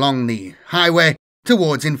unopposed along the highway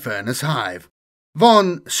towards Infernus Hive.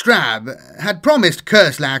 Von Strab had promised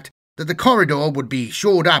Kerslacht that the corridor would be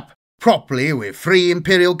shored up properly with 3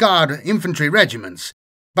 Imperial Guard infantry regiments,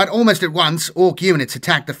 but almost at once Orc units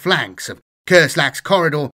attacked the flanks of Kerslacht's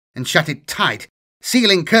corridor and shut it tight,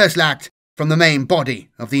 sealing Kerslacht from the main body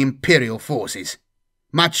of the Imperial forces.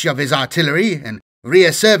 Much of his artillery and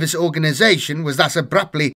rear service organisation was thus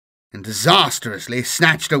abruptly and disastrously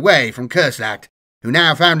snatched away from Kerslak, who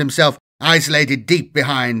now found himself isolated deep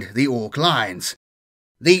behind the Ork lines.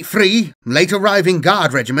 The 3 late-arriving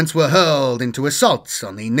Guard Regiments were hurled into assaults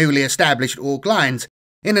on the newly established Ork lines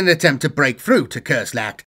in an attempt to break through to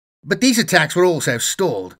Kerslak, but these attacks were also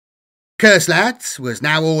stalled. Kerslak was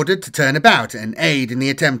now ordered to turn about and aid in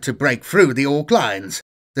the attempt to break through the Ork lines.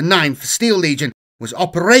 The 9th Steel Legion was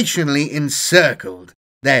operationally encircled,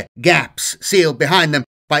 their gaps sealed behind them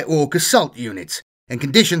by Ork assault units, and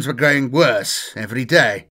conditions were growing worse every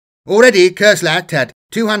day. Already, Kerslak had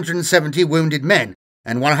 270 wounded men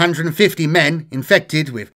and 150 men infected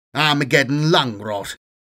with Armageddon lung rot.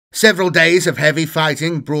 Several days of heavy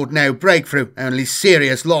fighting brought no breakthrough, only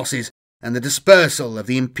serious losses and the dispersal of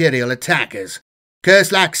the Imperial attackers.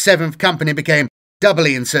 Kerslak's 7th Company became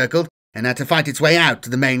doubly encircled and had to fight its way out to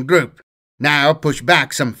the main group, now pushed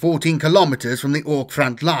back some 14 kilometres from the Ork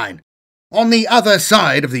front line. On the other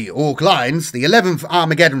side of the Ork lines, the 11th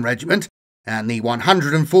Armageddon Regiment and the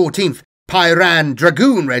 114th Jouran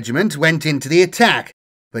Dragoon Regiment went into the attack,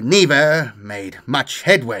 but neither made much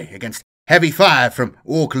headway against heavy fire from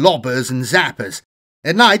Ork lobbers and zappers.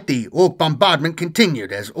 At night, the Ork bombardment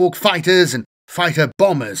continued as Ork fighters and fighter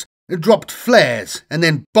bombers dropped flares and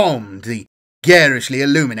then bombed the garishly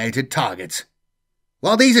illuminated targets.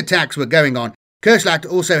 While these attacks were going on, Kerslak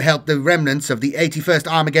also helped the remnants of the 81st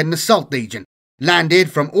Armageddon Assault Legion, landed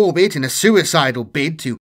from orbit in a suicidal bid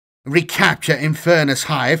to recapture Infernus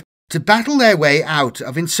Hive, to battle their way out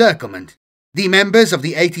of encirclement. The members of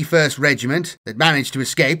the 81st Regiment that managed to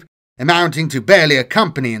escape, amounting to barely a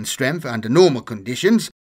company in strength under normal conditions,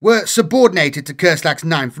 were subordinated to Kerslak's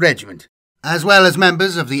 9th Regiment. As well as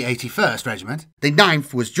members of the 81st Regiment, the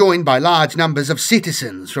 9th was joined by large numbers of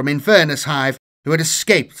citizens from Infernus Hive who had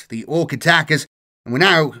escaped the Ork attackers and were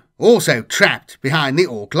now also trapped behind the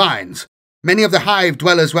Ork lines. Many of the Hive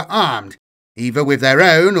dwellers were armed, either with their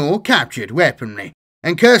own or captured weaponry,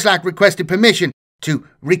 and Kerslak requested permission to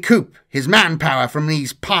recoup his manpower from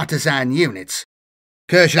these partisan units.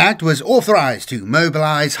 Kerslak was authorized to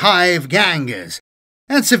mobilize Hive gangers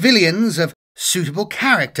and civilians of suitable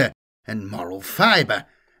character and moral fibre,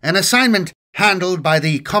 an assignment handled by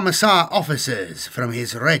the commissar officers from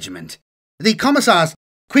his regiment. The commissars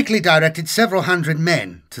quickly directed several hundred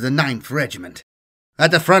men to the 9th Regiment. At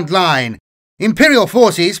the front line, Imperial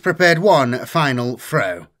forces prepared one final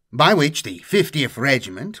throw, by which the 50th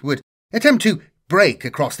Regiment would attempt to break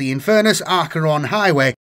across the Infernus Archeron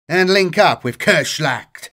highway and link up with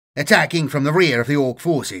Kerslak, attacking from the rear of the Ork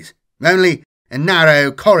forces. Only a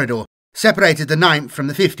narrow corridor separated the 9th from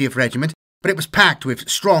the 50th Regiment, but it was packed with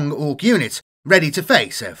strong Ork units, ready to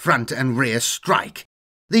face a front and rear strike.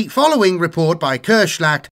 The following report by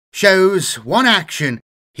Kerslak shows one action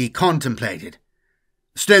he contemplated.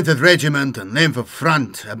 Strength of regiment and length of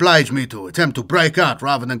front oblige me to attempt to break out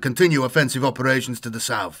rather than continue offensive operations to the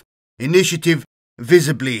south. Initiative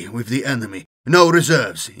visibly with the enemy. No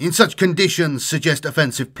reserves. In such conditions suggest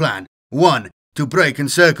offensive plan. 1. To break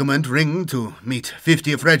encirclement ring to meet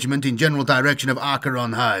 50th Regiment in general direction of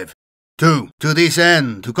Archeron Hive. 2. To this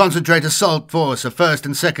end, to concentrate assault force of 1st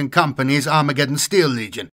and 2nd Companies Armageddon Steel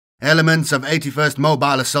Legion, elements of 81st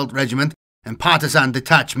Mobile Assault Regiment, and Partisan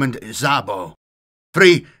Detachment Zabo.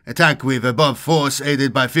 3. Attack with above force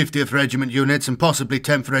aided by 50th Regiment units and possibly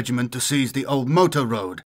 10th Regiment to seize the old motor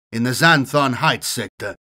road in the Xanthon Heights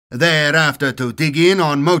sector. Thereafter to dig in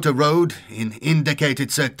on motor road in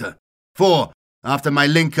indicated sector. 4. After my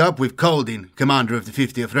link-up with Coldin, commander of the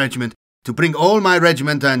 50th Regiment, to bring all my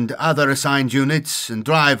regiment and other assigned units and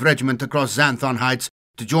drive regiment across Xanthon Heights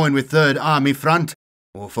to join with 3rd Army Front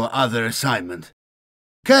or for other assignment.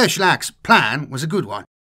 Kerslak's plan was a good one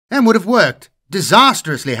and would have worked.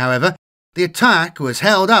 Disastrously, however, the attack was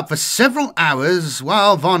held up for several hours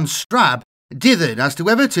while von Straub dithered as to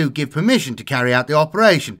whether to give permission to carry out the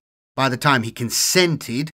operation. By the time he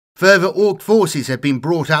consented, further Ork forces had been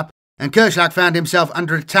brought up and Kerslak found himself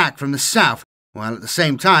under attack from the south, while at the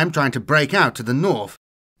same time trying to break out to the north.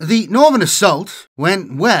 The northern assault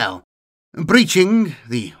went well, breaching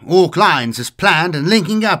the Ork lines as planned and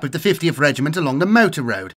linking up with the 50th Regiment along the motor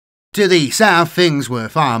road. To the south, things were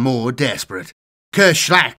far more desperate.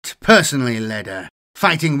 Kerslak personally led a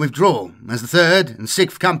fighting withdrawal, as the 3rd and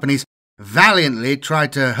 6th Companies valiantly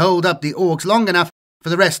tried to hold up the Orks long enough for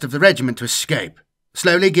the rest of the regiment to escape.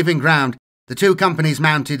 Slowly giving ground, the 2 companies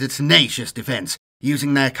mounted a tenacious defence,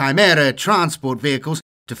 using their Chimera transport vehicles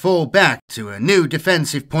to fall back to a new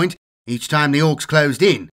defensive point each time the Orks closed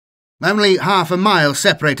in. Only half a mile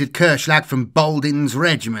separated Kerslak from Boldin's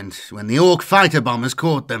regiment when the Ork fighter bombers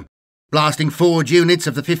caught them, blasting forward units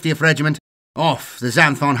of the 50th Regiment off the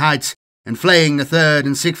Xanthon Heights and flaying the 3rd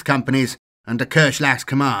and 6th Companies under Kerschlach's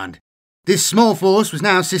command. This small force was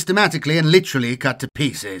now systematically and literally cut to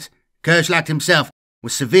pieces. Kerschlach himself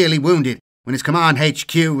was severely wounded when his command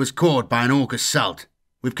HQ was caught by an Ork assault.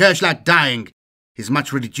 With Kerschlach dying, his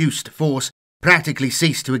much reduced force practically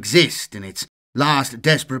ceased to exist in its last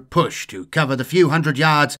desperate push to cover the few hundred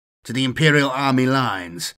yards to the Imperial army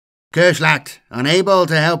lines. Kerschlach, unable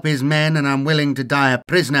to help his men and unwilling to die a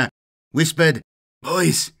prisoner, whispered,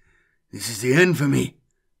 "Boys, this is the end for me.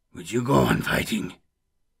 Would you go on fighting?"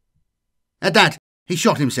 At that, he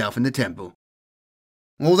shot himself in the temple.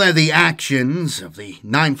 Although the actions of the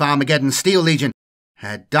 9th Armageddon Steel Legion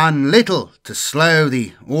had done little to slow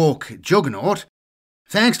the Ork juggernaut,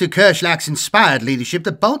 thanks to Kerschlach's inspired leadership,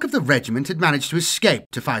 the bulk of the regiment had managed to escape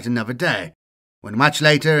to fight another day. When much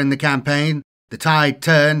later in the campaign, the tide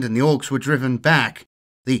turned and the Orks were driven back,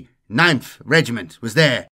 the 9th Regiment was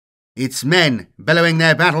there, its men bellowing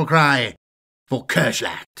their battle cry for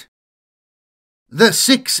Kerschlach. The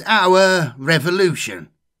 6-Hour Revolution.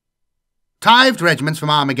 Tithed regiments from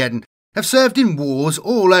Armageddon have served in wars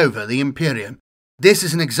all over the Imperium. This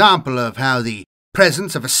is an example of how the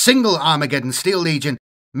presence of a single Armageddon Steel Legion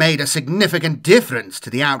made a significant difference to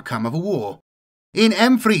the outcome of a war. In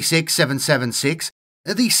M36776,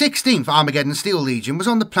 the 16th Armageddon Steel Legion was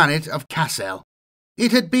on the planet of Cassel.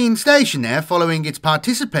 It had been stationed there following its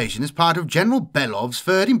participation as part of General Belov's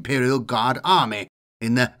 3rd Imperial Guard Army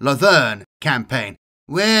in the Lothern campaign,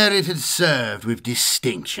 where it had served with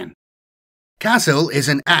distinction. Cassel is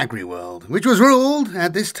an agri-world, which was ruled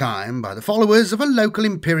at this time by the followers of a local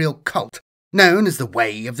imperial cult, known as the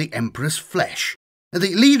Way of the Emperor's Flesh. The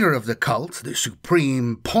leader of the cult, the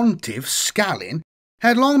Supreme Pontiff Scalin,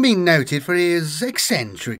 had long been noted for his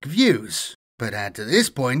eccentric views, but had to this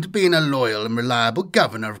point been a loyal and reliable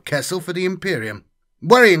governor of Kessel for the Imperium.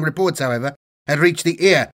 Worrying reports, however, had reached the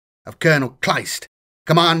ear of Colonel Kleist,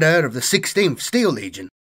 commander of the 16th Steel Legion.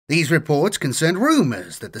 These reports concerned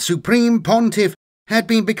rumours that the Supreme Pontiff had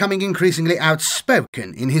been becoming increasingly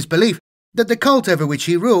outspoken in his belief that the cult over which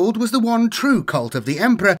he ruled was the one true cult of the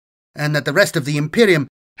Emperor, and that the rest of the Imperium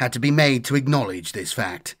had to be made to acknowledge this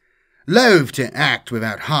fact. Loath to act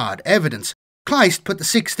without hard evidence, Kleist put the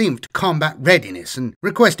 16th to combat readiness and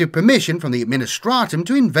requested permission from the Administratum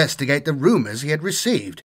to investigate the rumours he had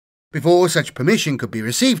received. Before such permission could be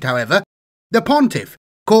received, however, the Pontiff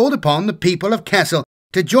called upon the people of Kessel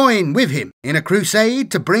to join with him in a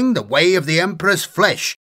crusade to bring the Way of the Emperor's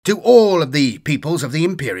Flesh to all of the peoples of the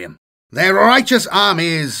Imperium. Their righteous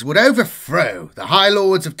armies would overthrow the High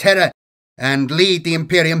Lords of Terror and lead the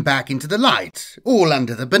Imperium back into the light, all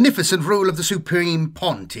under the beneficent rule of the Supreme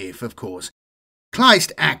Pontiff, of course.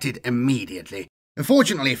 Kleist acted immediately.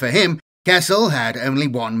 Fortunately for him, Kessel had only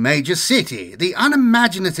one major city, the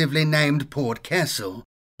unimaginatively named Port Kessel.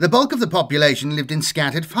 The bulk of the population lived in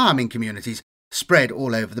scattered farming communities, spread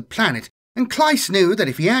all over the planet, and Kleist knew that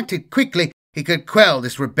if he acted quickly, he could quell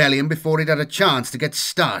this rebellion before it had a chance to get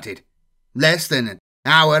started. Less than an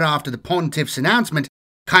hour after the Pontiff's announcement,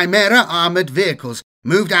 Chimera armoured vehicles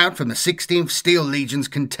moved out from the 16th Steel Legion's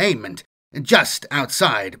containment, just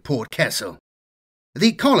outside Port Kessel.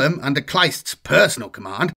 The column, under Kleist's personal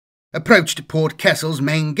command, approached Port Kessel's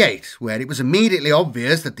main gate, where it was immediately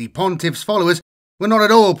obvious that the Pontiff's followers were not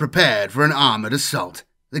at all prepared for an armoured assault.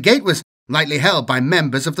 The gate was lightly held by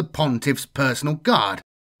members of the Pontiff's personal guard,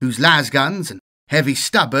 whose lasguns and heavy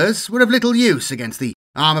stubbers were of little use against the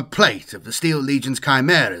armour plate of the Steel Legion's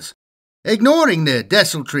chimeras. Ignoring the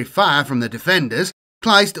desultory fire from the defenders,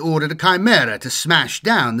 Kleist ordered a chimera to smash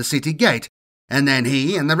down the city gate, and then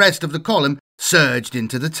he and the rest of the column surged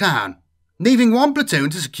into the town. Leaving one platoon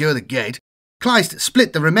to secure the gate, Kleist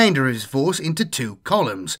split the remainder of his force into 2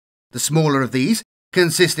 columns. The smaller of these,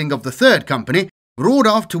 consisting of the 3rd Company, roared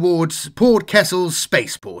off towards Port Kessel's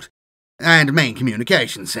spaceport and main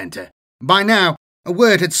communications centre. By now, a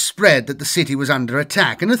word had spread that the city was under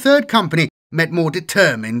attack, and the 3rd Company met more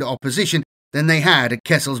determined opposition than they had at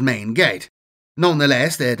Kessel's main gate.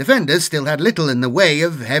 Nonetheless, their defenders still had little in the way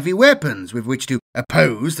of heavy weapons with which to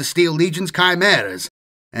oppose the Steel Legion's chimeras,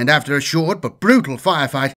 and after a short but brutal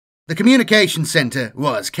firefight, the communications centre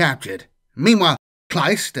was captured. Meanwhile,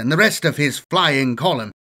 Kleist and the rest of his flying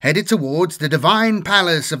column headed towards the divine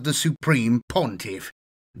palace of the Supreme Pontiff.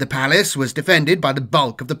 The palace was defended by the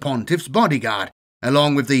bulk of the Pontiff's bodyguard,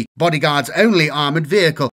 along with the bodyguard's only armoured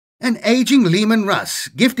vehicle, an aging Lehman Russ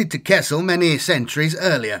gifted to Kessel many centuries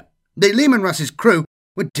earlier. The Lehman Russ's crew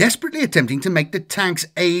were desperately attempting to make the tank's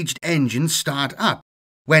aged engines start up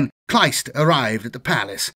when Kleist arrived at the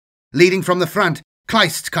palace. Leading from the front,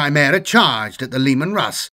 Kleist's chimera charged at the Lehman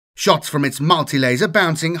Russ, shots from its multi-laser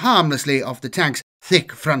bouncing harmlessly off the tank's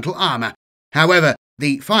thick frontal armour. However,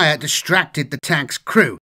 the fire distracted the tank's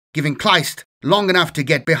crew, giving Kleist long enough to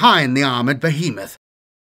get behind the armoured behemoth.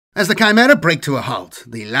 As the Chimera braked to a halt,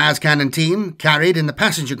 the las cannon team, carried in the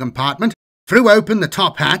passenger compartment, threw open the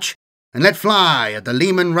top hatch and let fly at the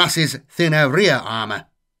Leman Russ's thinner rear armour.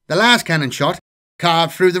 The las cannon shot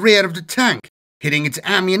carved through the rear of the tank, hitting its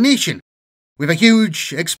ammunition. With a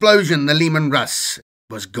huge explosion, the Leman Russ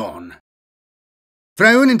was gone.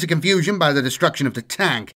 Thrown into confusion by the destruction of the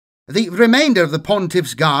tank, the remainder of the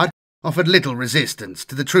Pontiff's Guard offered little resistance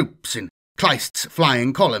to the troops in Kleist's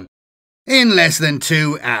flying column. In less than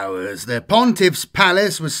 2 hours, the Pontiff's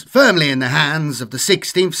palace was firmly in the hands of the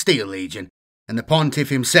 16th Steel Legion, and the Pontiff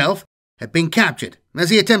himself had been captured as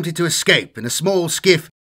he attempted to escape in a small skiff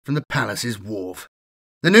from the palace's wharf.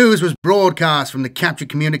 The news was broadcast from the captured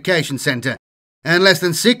communication centre, and less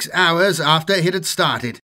than 6 hours after it had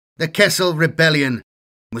started, the Kessel Rebellion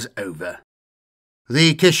was over.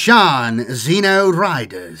 The Kashann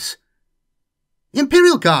Xeno-Riders.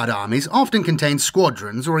 Imperial Guard armies often contain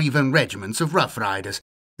squadrons or even regiments of Rough Riders.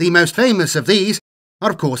 The most famous of these are,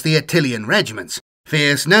 of course, the Elysian regiments,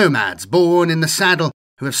 fierce nomads born in the saddle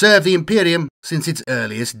who have served the Imperium since its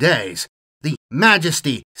earliest days. The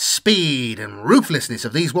majesty, speed, and ruthlessness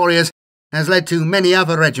of these warriors has led to many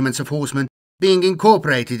other regiments of horsemen being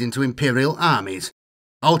incorporated into Imperial armies.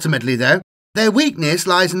 Ultimately, though, their weakness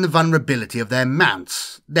lies in the vulnerability of their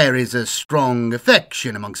mounts. There is a strong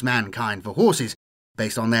affection amongst mankind for horses,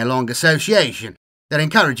 based on their long association, that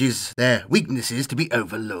encourages their weaknesses to be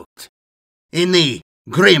overlooked. In the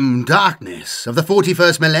grim darkness of the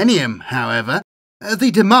 41st millennium, however,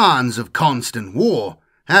 the demands of constant war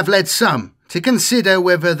have led some to consider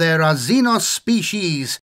whether there are Xenos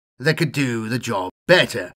species that could do the job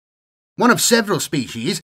better. One of several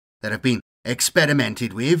species that have been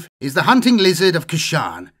experimented with is the hunting lizard of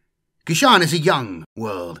Kashann. Kashann is a young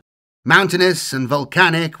world, mountainous and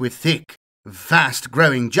volcanic, with thick,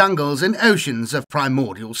 fast-growing jungles and oceans of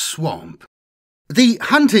primordial swamp. The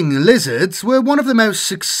hunting lizards were one of the most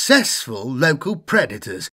successful local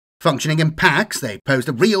predators. Functioning in packs, they posed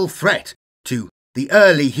a real threat to the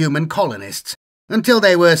early human colonists until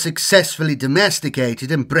they were successfully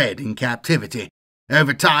domesticated and bred in captivity.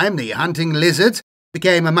 Over time, the hunting lizards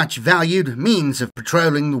became a much-valued means of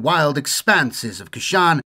patrolling the wild expanses of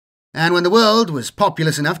Kashann, and when the world was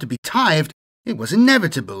populous enough to be tithed, it was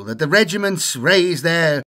inevitable that the regiments raised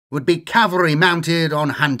there would be cavalry mounted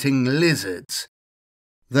on hunting lizards.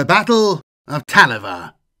 The Battle of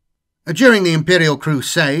Tallarn. During the Imperial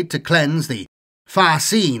Crusade to cleanse the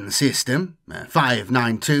Farcine system,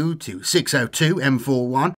 592 to 602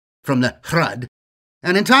 M41, from the Hrud,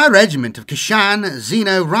 an entire regiment of Kashann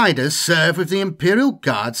Xeno-Riders served with the Imperial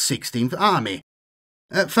Guard's 16th Army.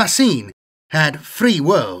 Farcine had 3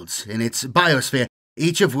 worlds in its biosphere,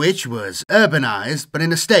 each of which was urbanized but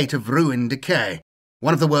in a state of ruined decay.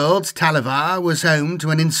 One of the worlds, Tallarn, was home to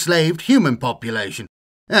an enslaved human population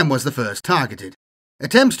and was the first targeted.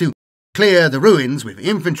 Attempts to clear the ruins with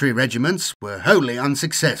infantry regiments were wholly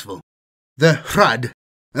unsuccessful. The Hrud,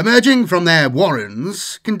 emerging from their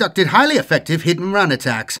warrens, conducted highly effective hit-and-run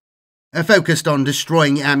attacks, focused on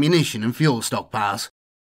destroying ammunition and fuel stockpiles.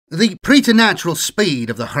 The preternatural speed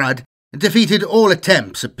of the Hrud defeated all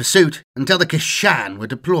attempts at pursuit until the Kashann were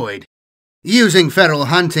deployed. Using feral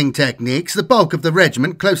hunting techniques, the bulk of the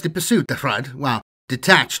regiment closely pursued the Hrud, while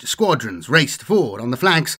detached squadrons raced forward on the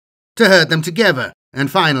flanks to herd them together and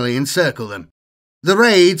finally encircle them. The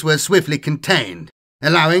raids were swiftly contained,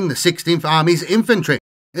 allowing the 16th Army's infantry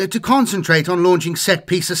to concentrate on launching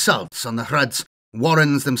set-piece assaults on the Hrud's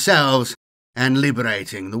warrens themselves and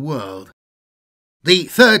liberating the world. The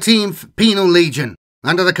 13th Penal Legion,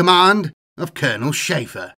 under the command of Colonel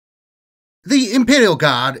Schaefer. The Imperial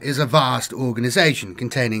Guard is a vast organisation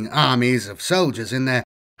containing armies of soldiers in their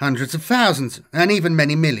hundreds of thousands and even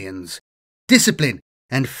many millions. Discipline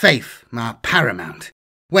and faith are paramount,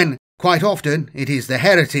 when quite often it is the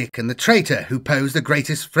heretic and the traitor who pose the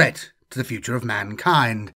greatest threat to the future of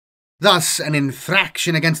mankind. Thus, an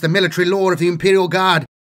infraction against the military law of the Imperial Guard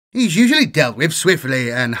is usually dealt with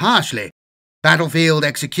swiftly and harshly. Battlefield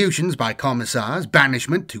executions by commissars,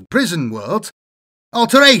 banishment to prison worlds,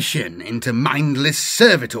 alteration into mindless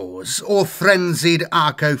servitors, or frenzied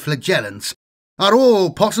arco-flagellants are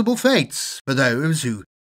all possible fates for those who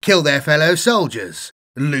kill their fellow soldiers,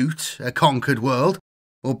 loot a conquered world,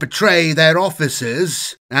 or betray their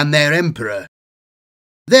officers and their emperor.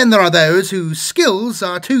 Then there are those whose skills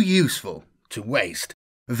are too useful to waste.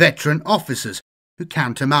 Veteran officers who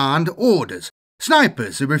countermand orders,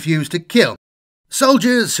 snipers who refuse to kill,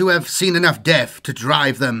 Soldiers who have seen enough death to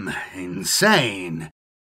drive them insane.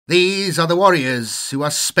 These are the warriors who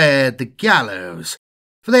are spared the gallows,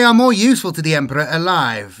 for they are more useful to the Emperor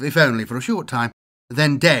alive, if only for a short time,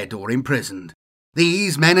 than dead or imprisoned.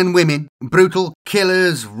 These men and women, brutal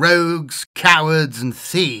killers, rogues, cowards, and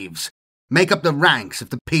thieves, make up the ranks of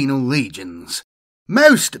the Penal Legions.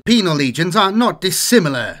 Most Penal Legions are not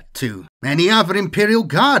dissimilar to any other Imperial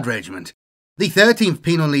Guard regiment. The 13th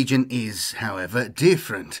Penal Legion is, however,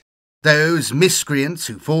 different. Those miscreants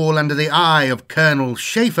who fall under the eye of Colonel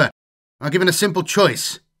Schaefer are given a simple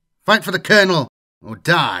choice: fight for the Colonel or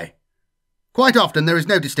die. Quite often there is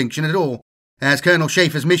no distinction at all, as Colonel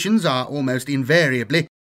Schaefer's missions are almost invariably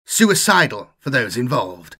suicidal for those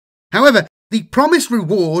involved. However, the promised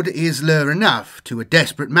reward is lure enough to a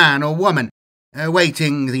desperate man or woman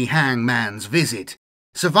awaiting the hangman's visit.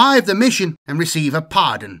 Survive the mission and receive a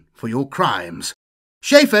pardon for your crimes.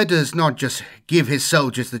 Schaefer does not just give his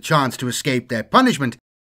soldiers the chance to escape their punishment,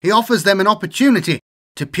 he offers them an opportunity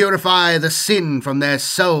to purify the sin from their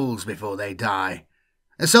souls before they die.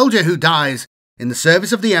 A soldier who dies in the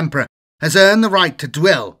service of the Emperor has earned the right to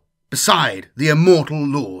dwell beside the immortal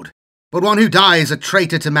Lord, but one who dies a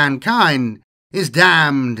traitor to mankind is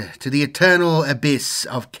damned to the eternal abyss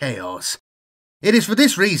of chaos. It is for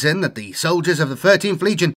this reason that the soldiers of the 13th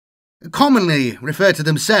Legion commonly refer to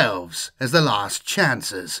themselves as the Last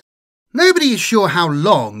Chancers. Nobody is sure how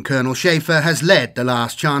long Colonel Schaefer has led the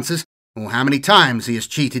Last Chancers, or how many times he has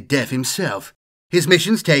cheated death himself. His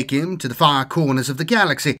missions take him to the far corners of the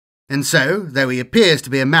galaxy, and so, though he appears to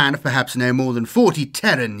be a man of perhaps no more than 40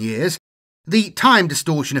 Terran years, the time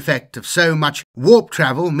distortion effect of so much warp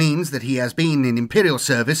travel means that he has been in Imperial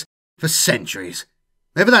service for centuries.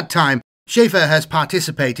 Over that time, Schaefer has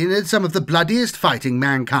participated in some of the bloodiest fighting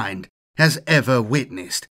mankind has ever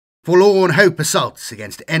witnessed. Forlorn hope assaults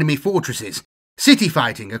against enemy fortresses, city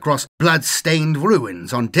fighting across blood-stained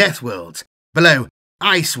ruins on death worlds, below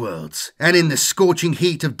ice worlds, and in the scorching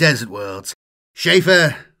heat of desert worlds.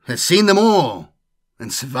 Schaefer has seen them all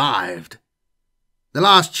and survived. The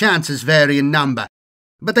Last Chancers vary in number,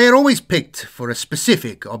 but they are always picked for a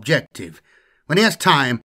specific objective. When he has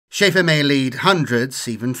time, Schaefer may lead hundreds,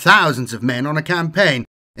 even thousands of men on a campaign,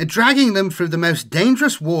 dragging them through the most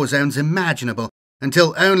dangerous war zones imaginable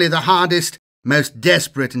until only the hardest, most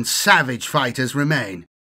desperate and savage fighters remain.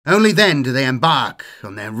 Only then do they embark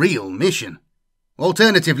on their real mission.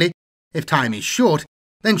 Alternatively, if time is short,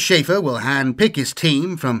 then Schaefer will hand-pick his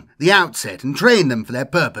team from the outset and train them for their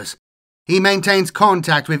purpose. He maintains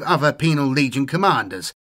contact with other Penal Legion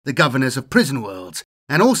commanders, the governors of prison worlds,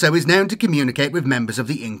 and also is known to communicate with members of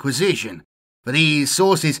the Inquisition. For these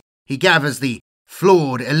sources, he gathers the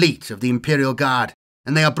flawed elite of the Imperial Guard,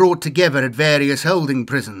 and they are brought together at various holding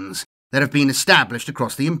prisons that have been established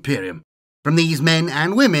across the Imperium. From these men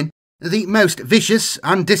and women, the most vicious,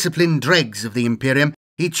 undisciplined dregs of the Imperium,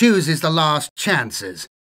 he chooses the Last Chancers.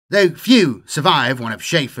 Though few survive one of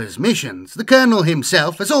Schaefer's missions, the Colonel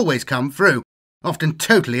himself has always come through, often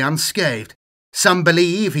totally unscathed. Some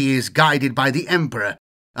believe he is guided by the Emperor,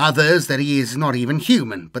 others that he is not even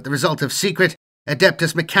human, but the result of secret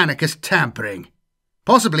Adeptus Mechanicus tampering.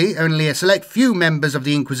 Possibly only a select few members of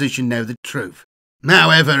the Inquisition know the truth.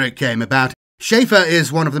 However it came about, Schaefer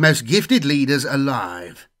is one of the most gifted leaders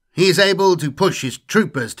alive. He is able to push his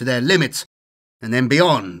troopers to their limits, and then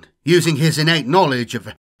beyond, using his innate knowledge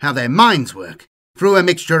of how their minds work, through a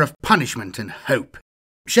mixture of punishment and hope.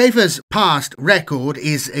 Schaefer's past record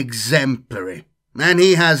is exemplary, and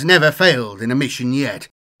he has never failed in a mission yet,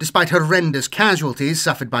 despite horrendous casualties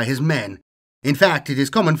suffered by his men. In fact, it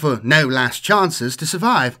is common for no Last Chancers to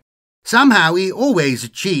survive. Somehow he always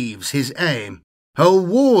achieves his aim. Whole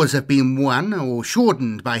wars have been won or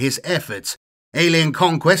shortened by his efforts. Alien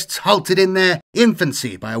conquests halted in their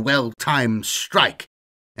infancy by a well-timed strike,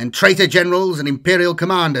 and traitor generals and Imperial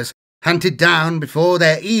commanders hunted down before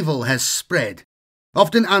their evil has spread.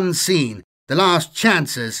 Often unseen, the Last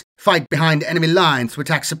Chancers fight behind enemy lines to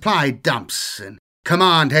attack supply dumps and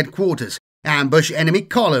command headquarters, ambush enemy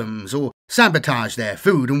columns, or sabotage their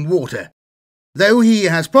food and water. Though he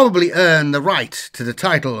has probably earned the right to the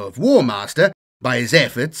title of War Master by his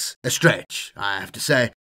efforts, a stretch, I have to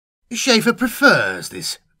say, Schaefer prefers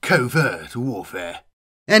this covert warfare,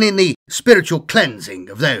 and in the spiritual cleansing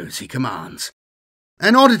of those he commands.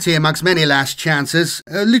 An oddity amongst many Last Chancers,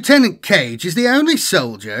 Lieutenant Cage is the only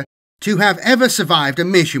soldier to have ever survived a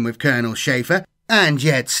mission with Colonel Schaefer and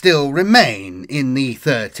yet still remain in the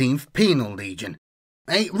 13th Penal Legion.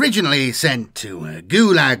 Originally sent to a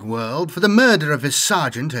gulag world for the murder of his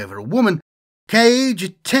sergeant over a woman, Cage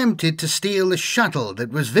attempted to steal a shuttle that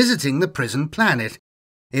was visiting the prison planet.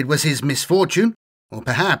 It was his misfortune or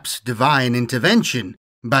perhaps divine intervention,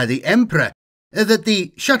 by the Emperor, that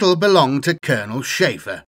the shuttle belonged to Colonel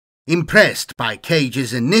Schaefer. Impressed by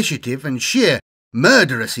Cage's initiative and sheer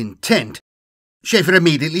murderous intent, Schaefer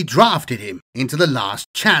immediately drafted him into the last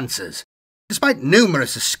chances. Despite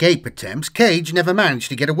numerous escape attempts, Cage never managed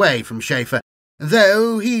to get away from Schaefer,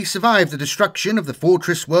 though he survived the destruction of the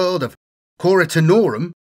fortress world of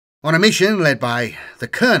Coratanorum. On a mission led by the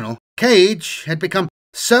Colonel, Cage had become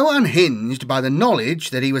so unhinged by the knowledge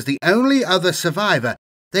that he was the only other survivor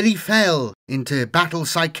that he fell into battle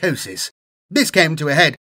psychosis. This came to a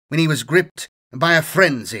head when he was gripped by a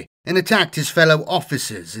frenzy and attacked his fellow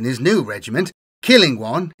officers in his new regiment, killing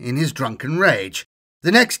one in his drunken rage.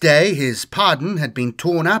 The next day his pardon had been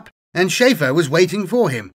torn up and Schaefer was waiting for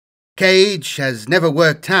him. Cage has never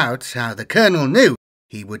worked out how the Colonel knew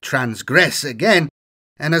he would transgress again,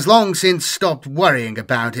 and has long since stopped worrying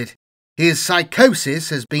about it. His psychosis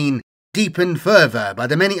has been deepened further by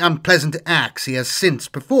the many unpleasant acts he has since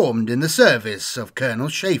performed in the service of Colonel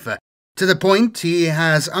Schaefer, to the point he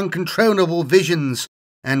has uncontrollable visions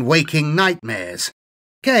and waking nightmares.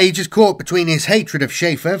 Cage is caught between his hatred of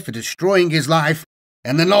Schaefer for destroying his life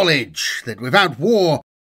and the knowledge that without war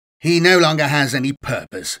he no longer has any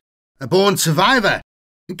purpose. A born survivor,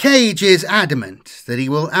 Cage is adamant that he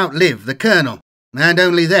will outlive the Colonel, and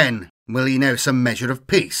only then will he know some measure of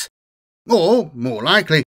peace. Or, more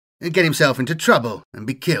likely, get himself into trouble and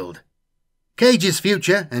be killed. Cage's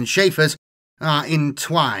future and Schaefer's are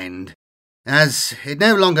entwined, as it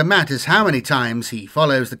no longer matters how many times he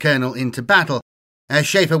follows the Colonel into battle. As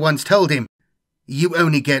Schaefer once told him, "You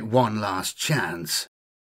only get one last chance."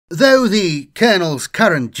 Though the Colonel's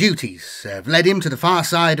current duties have led him to the far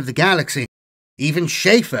side of the galaxy, even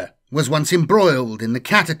Schaefer was once embroiled in the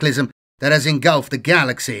cataclysm that has engulfed the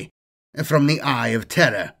galaxy from the Eye of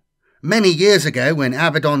Terror. Many years ago, when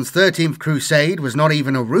Abaddon's 13th Crusade was not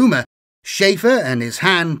even a rumour, Schaefer and his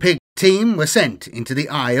hand-picked team were sent into the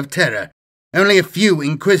Eye of Terror. Only a few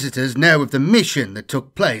Inquisitors know of the mission that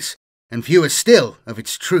took place, and fewer still of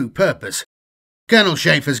its true purpose. Colonel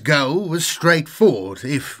Schaefer's goal was straightforward,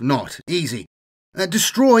 if not easy.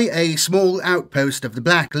 Destroy a small outpost of the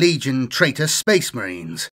Black Legion traitor Space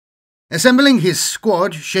Marines. Assembling his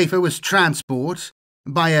squad, Schaefer was transported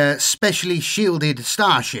by a specially shielded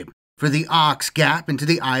starship through the Ark's gap into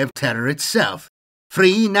the Eye of Terror itself.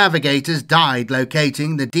 3 navigators died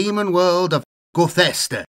locating the demon world of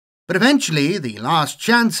Gothester, but eventually the last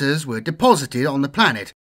chances were deposited on the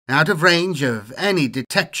planet, out of range of any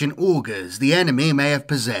detection augurs the enemy may have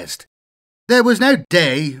possessed. There was no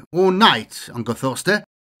day or night on Gothester,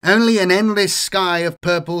 only an endless sky of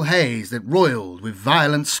purple haze that roiled with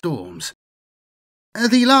violent storms.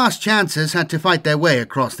 The last chances had to fight their way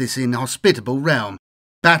across this inhospitable realm,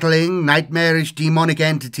 battling nightmarish demonic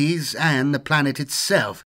entities and the planet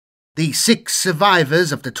itself. The 6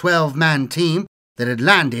 survivors of the 12-man team that had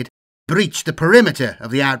landed breached the perimeter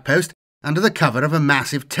of the outpost under the cover of a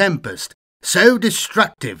massive tempest, so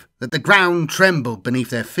destructive that the ground trembled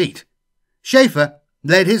beneath their feet. Schaefer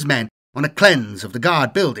led his men on a cleanse of the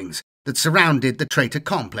guard buildings that surrounded the traitor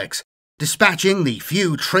complex, dispatching the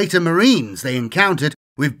few traitor marines they encountered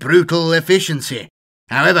with brutal efficiency.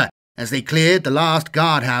 However, as they cleared the last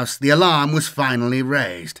guardhouse, the alarm was finally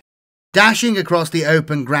raised. Dashing across the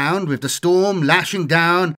open ground with the storm lashing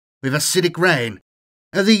down with acidic rain,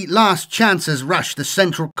 the last chancers rushed the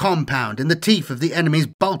central compound in the teeth of the enemy's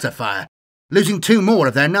bolter fire, losing 2 more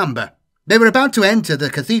of their number. They were about to enter the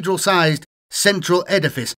cathedral-sized central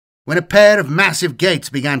edifice when a pair of massive gates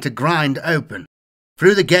began to grind open.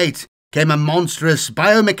 Through the gate came a monstrous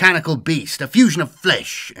biomechanical beast, a fusion of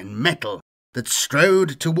flesh and metal, that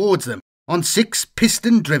strode towards them on 6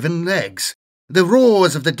 piston-driven legs. The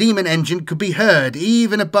roars of the demon engine could be heard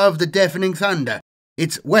even above the deafening thunder,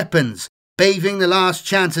 its weapons bathing the last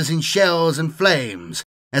chances in shells and flames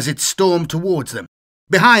as it stormed towards them.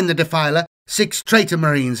 Behind the defiler, 6 traitor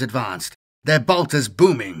marines advanced, their bolters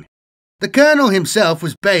booming. The colonel himself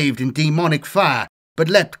was bathed in demonic fire, but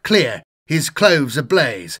leapt clear, his clothes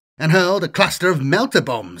ablaze, and hurled a cluster of melter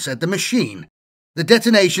bombs at the machine. The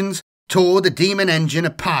detonations tore the demon engine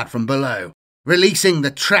apart from below, releasing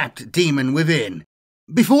the trapped demon within.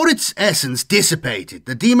 Before its essence dissipated,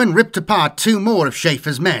 the demon ripped apart 2 more of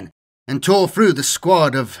Schaefer's men, and tore through the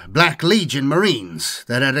squad of Black Legion Marines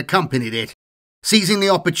that had accompanied it. Seizing the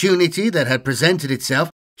opportunity that had presented itself,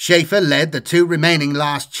 Schaefer led the 2 remaining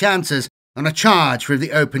last chancers on a charge through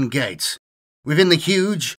the open gates. Within the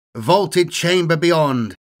huge, vaulted chamber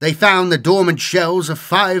beyond, they found the dormant shells of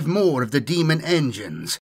 5 more of the demon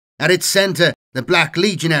engines. At its centre, the Black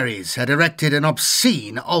Legionaries had erected an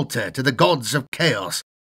obscene altar to the gods of chaos,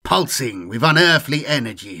 pulsing with unearthly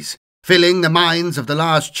energies, filling the minds of the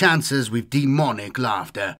last chancers with demonic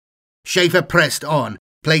laughter. Schaefer pressed on,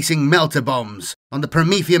 placing melter bombs on the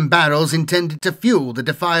Promethean barrels intended to fuel the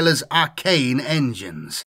Defiler's arcane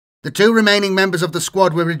engines. The two remaining members of the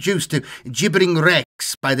squad were reduced to gibbering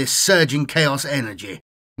wrecks by this surging chaos energy.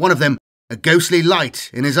 One of them, a ghostly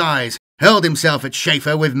light in his eyes, hurled himself at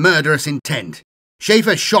Schaefer with murderous intent.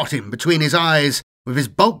 Schaefer shot him between his eyes with his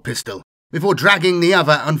bolt pistol before dragging the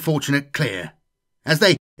other unfortunate clear. As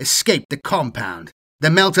they escaped the compound,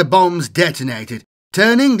 the melter bombs detonated,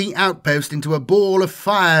 turning the outpost into a ball of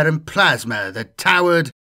fire and plasma that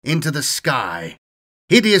towered into the sky.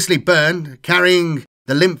 Hideously burned, carrying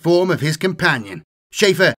the limp form of his companion,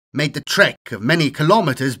 Schaefer made the trek of many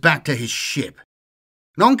kilometres back to his ship.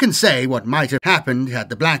 None can say what might have happened had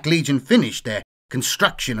the Black Legion finished their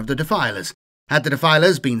construction of the Defilers. Had the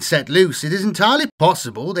Defilers been set loose, it is entirely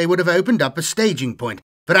possible they would have opened up a staging point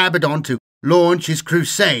for Abaddon to launch his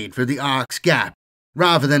crusade through the Ark's Gap,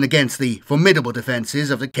 rather than against the formidable defences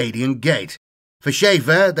of the Cadian Gate. For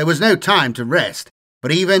Schaefer, there was no time to rest,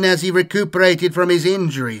 but even as he recuperated from his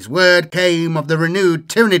injuries, word came of the renewed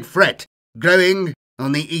Tyranid threat growing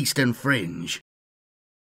on the eastern fringe.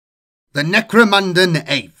 The Necromundan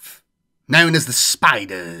Eighth, known as the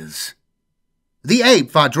Spiders. The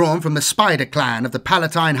Eighth are drawn from the Spider clan of the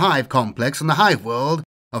Palatine Hive complex on the hive world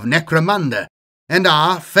of Necromunda, and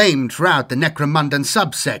are famed throughout the Necromundan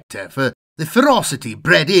subsector for the ferocity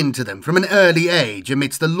bred into them from an early age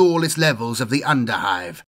amidst the lawless levels of the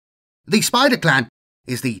Underhive. The Spider clan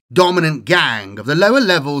is the dominant gang of the lower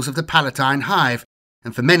levels of the Palatine Hive,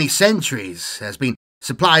 and for many centuries has been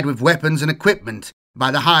supplied with weapons and equipment by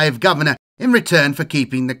the Hive governor in return for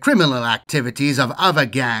keeping the criminal activities of other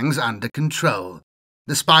gangs under control.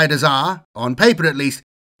 The Spiders are, on paper at least,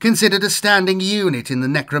 considered a standing unit in the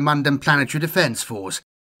Necromundan Planetary Defence Force,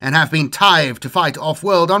 and have been tithed to fight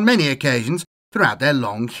off-world on many occasions throughout their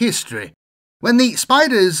long history. When the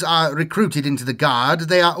Spiders are recruited into the Guard,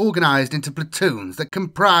 they are organised into platoons that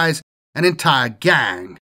comprise an entire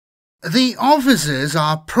gang. The officers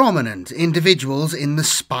are prominent individuals in the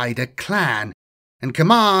Spider clan, and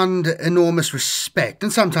command enormous respect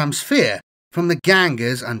and sometimes fear from the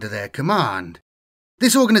gangers under their command.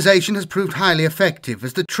 This organisation has proved highly effective,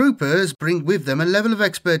 as the troopers bring with them a level of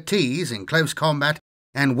expertise in close combat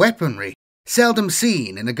and weaponry seldom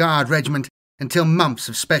seen in a Guard regiment until months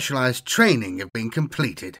of specialised training have been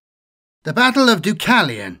completed. The Battle of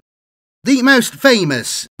Deucalion. The most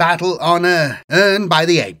famous battle honour earned by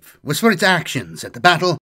the Eighth was for its actions at the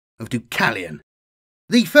Battle of Deucalion.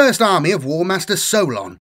 The First Army of War Master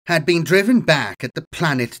Solon had been driven back at the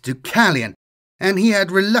planet Deucalion, and he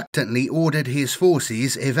had reluctantly ordered his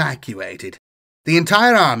forces evacuated. The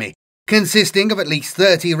entire army, consisting of at least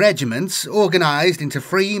 30 regiments organised into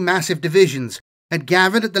 3 massive divisions, had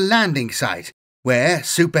gathered at the landing site, where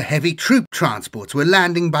super-heavy troop transports were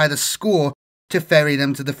landing by the score to ferry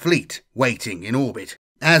them to the fleet waiting in orbit.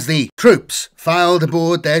 As the troops filed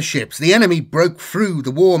aboard their ships, the enemy broke through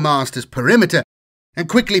the War Master's perimeter and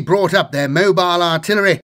quickly brought up their mobile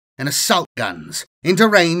artillery and assault guns into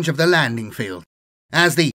range of the landing field.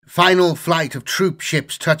 As the final flight of troop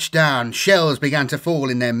ships touched down, shells began to fall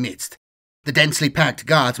in their midst. The densely packed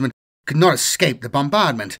guardsmen could not escape the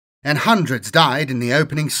bombardment, and hundreds died in the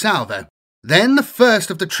opening salvo. Then the first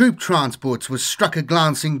of the troop transports was struck a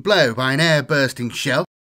glancing blow by an air-bursting shell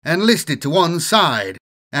and listed to one side,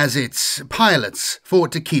 as its pilots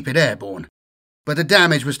fought to keep it airborne. But the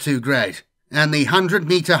damage was too great, and the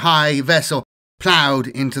 100-metre-high vessel ploughed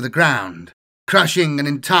into the ground, crushing an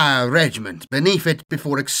entire regiment beneath it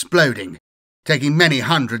before exploding, taking many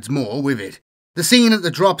hundreds more with it. The scene at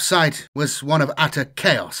the drop site was one of utter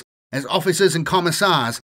chaos, as officers and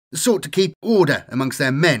commissars sought to keep order amongst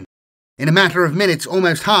their men. In a matter of minutes,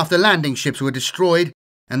 almost half the landing ships were destroyed,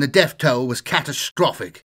 and the death toll was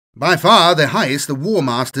catastrophic. By far the highest the War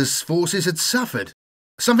Master's forces had suffered.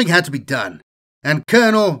 Something had to be done, and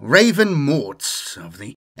Colonel Raven Mortz of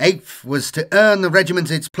the 8th was to earn the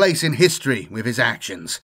regiment its place in history with his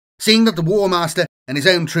actions. Seeing that the War Master and his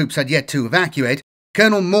own troops had yet to evacuate,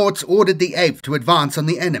 Colonel Mortz ordered the 8th to advance on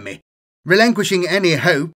the enemy. Relinquishing any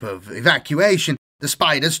hope of evacuation, the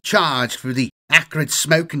Spiders charged through the acrid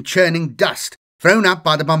smoke and churning dust thrown up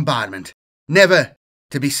by the bombardment, never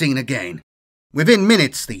to be seen again. Within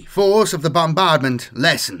minutes, the force of the bombardment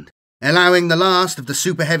lessened, allowing the last of the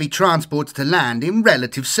super-heavy transports to land in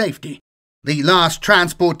relative safety. The last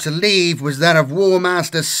transport to leave was that of War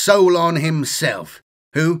Master Solon himself,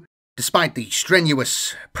 who, despite the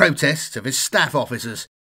strenuous protests of his staff officers,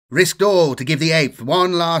 risked all to give the 8th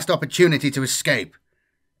one last opportunity to escape.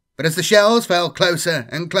 But as the shells fell closer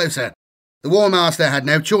and closer, the War Master had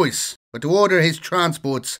no choice but to order his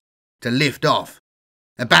transports to lift off,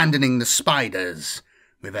 abandoning the spiders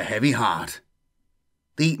with a heavy heart.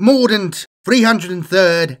 The Mordant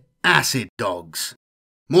 303rd Acid Dogs.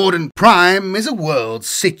 Mordant Prime is a world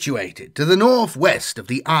situated to the northwest of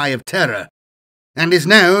the Eye of Terror, and is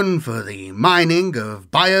known for the mining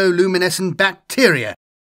of bioluminescent bacteria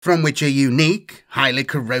from which a unique, highly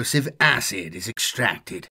corrosive acid is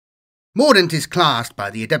extracted. Mordant is classed by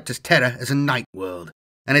the Adeptus Terra as a night world,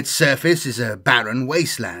 and its surface is a barren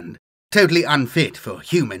wasteland, totally unfit for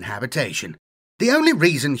human habitation. The only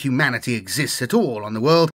reason humanity exists at all on the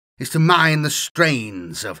world is to mine the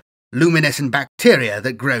strains of luminescent bacteria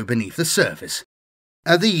that grow beneath the surface.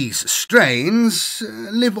 These strains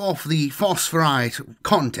live off the phosphorite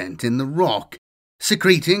content in the rock,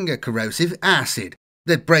 secreting a corrosive acid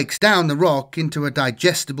that breaks down the rock into a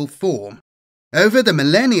digestible form. Over the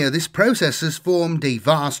millennia, this process has formed a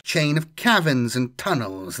vast chain of caverns and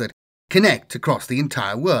tunnels that connect across the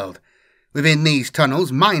entire world. Within these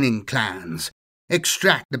tunnels, mining clans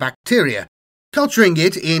extract the bacteria, culturing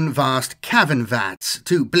it in vast cavern vats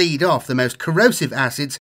to bleed off the most corrosive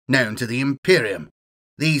acids known to the Imperium.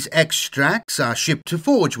 These extracts are shipped to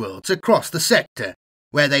Forge Worlds across the sector,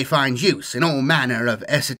 where they find use in all manner of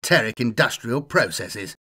esoteric industrial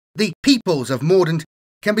processes. The peoples of Mordant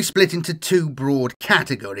can be split into two broad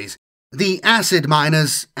categories: the acid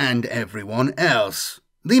miners and everyone else.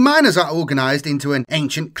 The miners are organised into an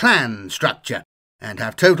ancient clan structure and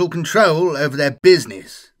have total control over their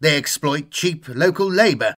business. They exploit cheap local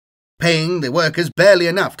labour, paying the workers barely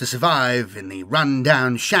enough to survive in the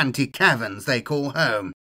run-down shanty caverns they call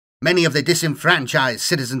home. Many of the disenfranchised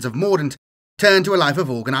citizens of Mordant turn to a life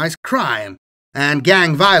of organised crime, and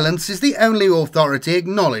gang violence is the only authority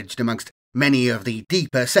acknowledged amongst many of the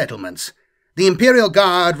deeper settlements. The Imperial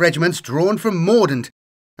Guard Regiments drawn from Mordant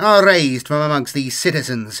are raised from amongst these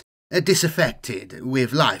citizens, disaffected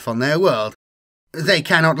with life on their world. They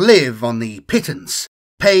cannot live on the pittance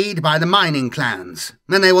paid by the mining clans,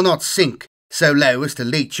 and they will not sink so low as to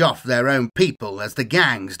leech off their own people as the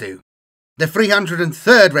gangs do. The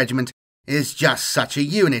 303rd Regiment is just such a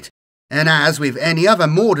unit, and as with any other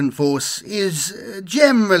Mordant force, is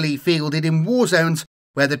generally fielded in war zones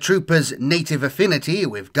where the troopers' native affinity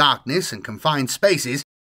with darkness and confined spaces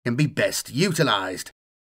can be best utilised.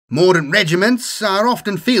 Mordant regiments are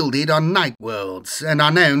often fielded on night worlds, and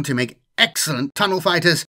are known to make excellent tunnel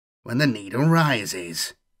fighters when the need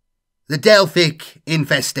arises. The Delphic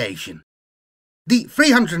Infestation. The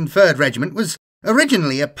 303rd Regiment was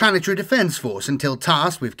originally a planetary defence force until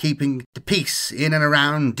tasked with keeping the peace in and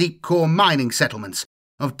around deep-core mining settlements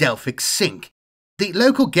of Delphic Sink. The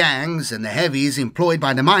local gangs and the heavies employed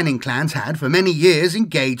by the mining clans had for many years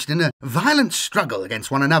engaged in a violent struggle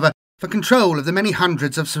against one another for control of the many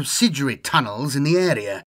hundreds of subsidiary tunnels in the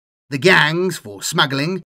area. The gangs for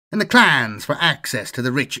smuggling and the clans for access to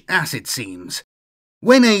the rich acid seams.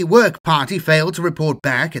 When a work party failed to report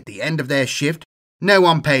back at the end of their shift, no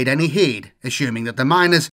one paid any heed, assuming that the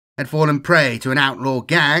miners had fallen prey to an outlaw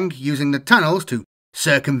gang using the tunnels to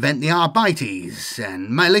circumvent the Arbites and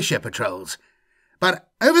militia patrols. But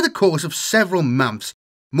over the course of several months,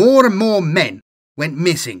 more and more men went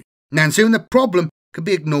missing, and soon the problem could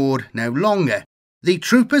be ignored no longer. The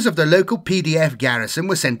troopers of the local PDF garrison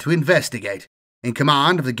were sent to investigate. In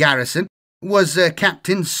command of the garrison was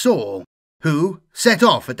Captain Saul, who set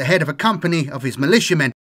off at the head of a company of his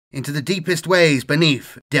militiamen into the deepest ways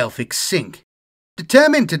beneath Delphic Sink,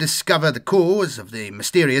 determined to discover the cause of the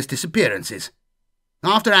mysterious disappearances.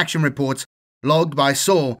 After-action reports logged by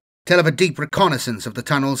Saul tell of a deep reconnaissance of the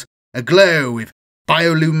tunnels, aglow with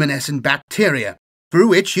bioluminescent bacteria, through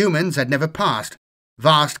which humans had never passed.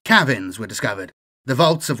 Vast caverns were discovered, the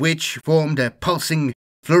vaults of which formed a pulsing,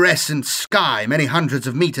 fluorescent sky many hundreds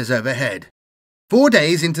of meters overhead. 4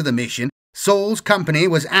 days into the mission, Saul's company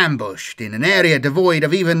was ambushed in an area devoid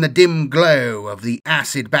of even the dim glow of the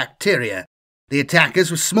acid bacteria. The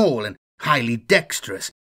attackers were small and highly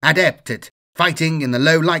dexterous, adept at fighting in the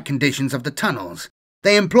low light conditions of the tunnels.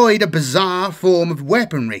 They employed a bizarre form of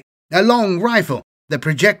weaponry, a long rifle that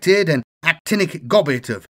projected an actinic gobbet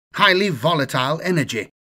of highly volatile energy.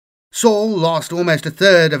 Saul lost almost a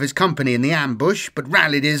third of his company in the ambush, but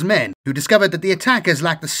rallied his men, who discovered that the attackers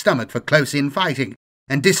lacked the stomach for close-in fighting,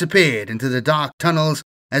 and disappeared into the dark tunnels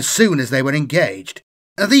as soon as they were engaged.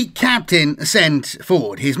 The captain sent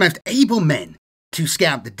forward his most able men to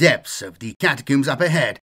scout the depths of the catacombs up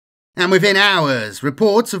ahead, and within hours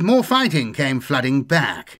reports of more fighting came flooding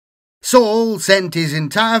back. Saul sent his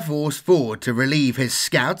entire force forward to relieve his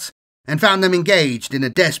scouts, and found them engaged in a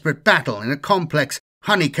desperate battle in a complex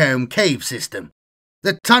honeycomb cave system.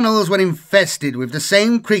 The tunnels were infested with the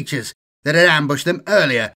same creatures that had ambushed them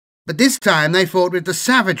earlier, but this time they fought with the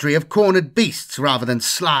savagery of cornered beasts rather than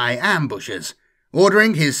sly ambushers.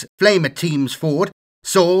 Ordering his flamer teams forward,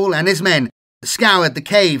 Saul and his men scoured the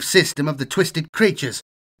cave system of the twisted creatures,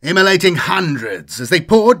 immolating hundreds as they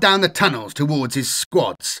poured down the tunnels towards his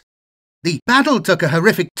squads. The battle took a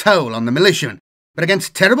horrific toll on the militiamen, but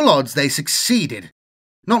against terrible odds they succeeded.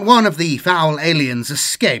 Not one of the foul aliens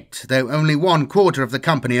escaped, though only 1/4 of the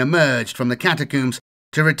company emerged from the catacombs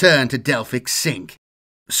to return to Delphic Sink.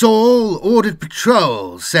 Saul ordered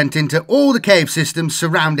patrols sent into all the cave systems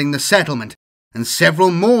surrounding the settlement, and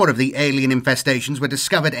several more of the alien infestations were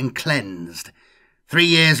discovered and cleansed. 3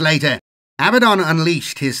 years later, Abaddon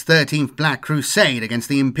unleashed his 13th Black Crusade against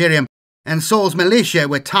the Imperium, and Saul's militia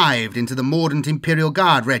were tithed into the Mordant Imperial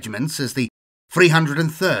Guard Regiments as the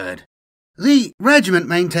 303rd. The regiment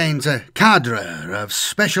maintains a cadre of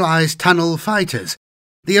specialised tunnel fighters,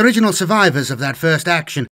 the original survivors of that first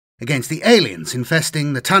action against the aliens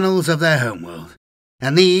infesting the tunnels of their homeworld.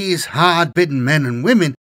 And these hard-bitten men and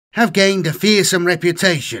women have gained a fearsome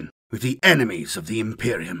reputation with the enemies of the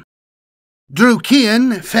Imperium.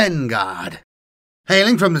 Drookian Fen Guard.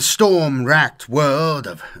 Hailing from the storm-racked world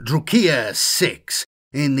of Drookia 6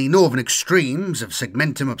 in the northern extremes of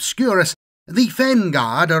Segmentum Obscurus, the Fen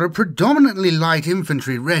Guard are a predominantly light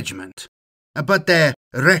infantry regiment, but their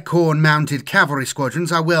Rekhorn-mounted cavalry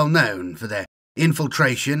squadrons are well known for their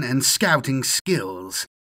infiltration and scouting skills.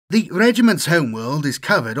 The regiment's homeworld is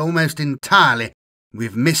covered almost entirely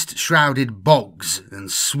with mist-shrouded bogs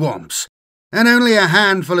and swamps, and only a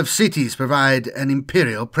handful of cities provide an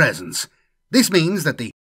imperial presence. This means that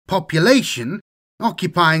the population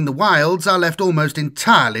occupying the wilds are left almost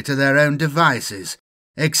entirely to their own devices,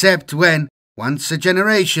 except when, once a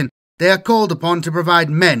generation, they are called upon to provide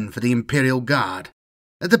men for the Imperial Guard.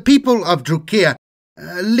 The people of Drookia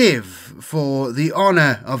live for the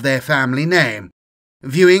honour of their family name,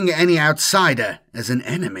 viewing any outsider as an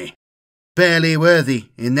enemy, barely worthy,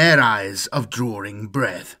 in their eyes, of drawing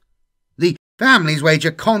breath. The families wage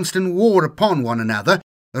a constant war upon one another,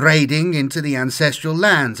 raiding into the ancestral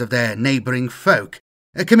lands of their neighbouring folk,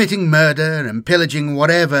 committing murder and pillaging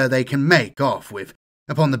whatever they can make off with,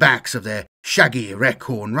 upon the backs of their shaggy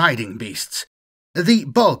Rekhorn riding beasts. The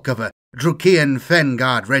bulk of a Drookian Fen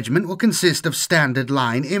Guard regiment will consist of standard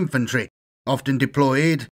line infantry, often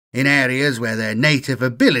deployed in areas where their native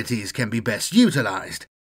abilities can be best utilised.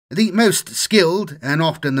 The most skilled and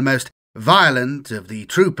often the most violent of the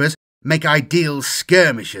troopers make ideal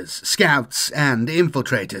skirmishers, scouts and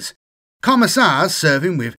infiltrators. Commissars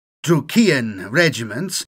serving with Drookian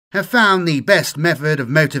regiments have found the best method of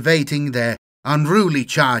motivating their unruly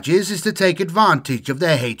charges is to take advantage of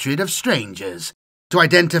their hatred of strangers, to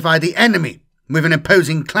identify the enemy with an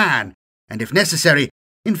opposing clan, and if necessary,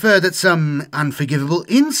 infer that some unforgivable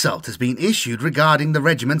insult has been issued regarding the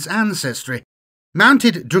regiment's ancestry.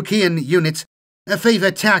 Mounted Drookian units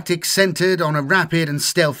favour tactics centred on a rapid and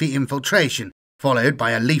stealthy infiltration, followed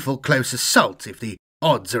by a lethal close assault if the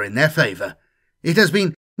odds are in their favour. It has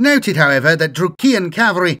been noted, however, that Drookian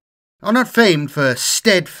cavalry are not famed for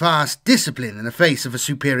steadfast discipline in the face of a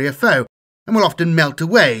superior foe, and will often melt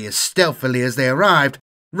away as stealthily as they arrived,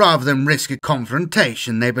 rather than risk a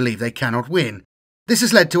confrontation they believe they cannot win. This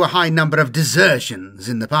has led to a high number of desertions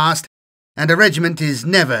in the past, and a regiment is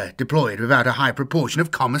never deployed without a high proportion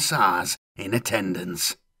of commissars in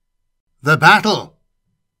attendance. The Battle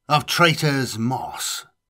of Traitor's Moss.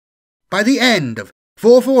 By the end of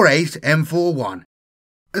 448 M41,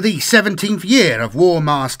 the 17th year of War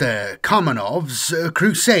Master Kamenov's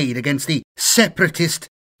crusade against the separatist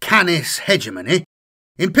Canis hegemony,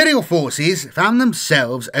 Imperial forces found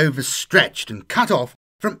themselves overstretched and cut off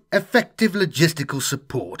from effective logistical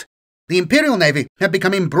support. The Imperial Navy had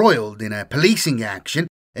become embroiled in a policing action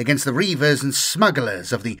against the reavers and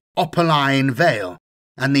smugglers of the Opaline Vale,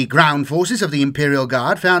 and the ground forces of the Imperial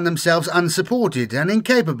Guard found themselves unsupported and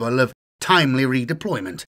incapable of timely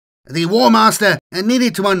redeployment. The War Master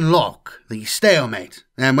needed to unlock the stalemate,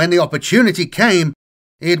 and when the opportunity came,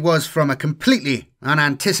 it was from a completely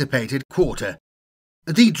unanticipated quarter.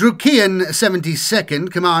 The Drookian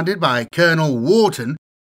 72nd, commanded by Colonel Wharton,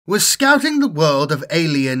 was scouting the world of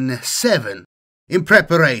Alien 7 in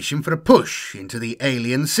preparation for a push into the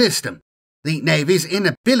alien system. The Navy's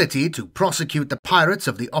inability to prosecute the pirates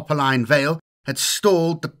of the Opaline Vale had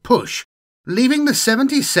stalled the push, leaving the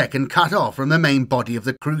 72nd cut off from the main body of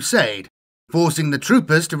the crusade, forcing the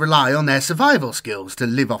troopers to rely on their survival skills to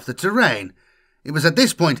live off the terrain. It was at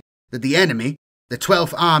this point that the enemy, the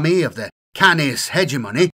 12th Army of the Canis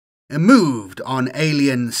hegemony, moved on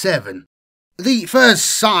Alien 7. The first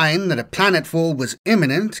sign that a planetfall was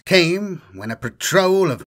imminent came when a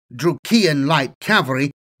patrol of Drookian light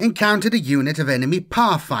cavalry encountered a unit of enemy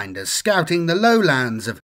pathfinders scouting the lowlands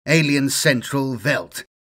of alien central Velt.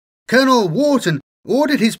 Colonel Wharton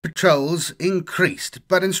ordered his patrols increased,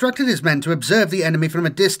 but instructed his men to observe the enemy from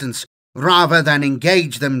a distance rather than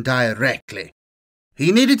engage them directly.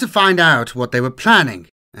 He needed to find out what they were planning,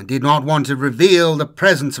 and did not want to reveal the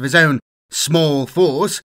presence of his own small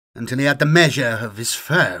force until he had the measure of his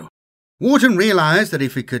foe. Wharton realized that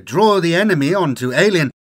if he could draw the enemy onto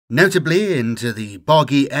alien, notably into the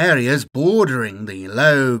boggy areas bordering the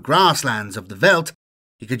low grasslands of the Veld,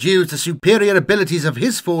 he could use the superior abilities of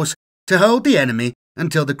his force to hold the enemy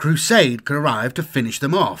until the crusade could arrive to finish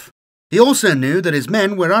them off. He also knew that his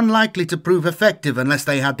men were unlikely to prove effective unless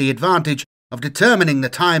they had the advantage of determining the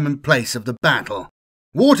time and place of the battle.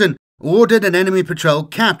 Wharton ordered an enemy patrol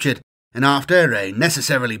captured, and after a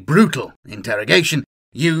necessarily brutal interrogation,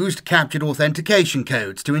 used captured authentication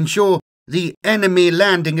codes to ensure the enemy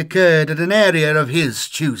landing occurred at an area of his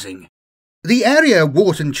choosing. The area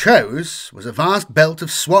Wharton chose was a vast belt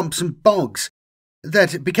of swamps and bogs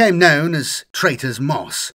that became known as Traitor's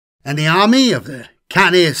Moss, and the army of the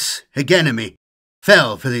Canis Hegemony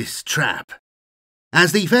fell for this trap.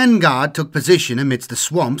 As the Fen Guard took position amidst the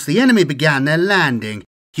swamps, the enemy began their landing.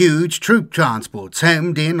 Huge troop transports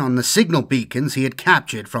homed in on the signal beacons he had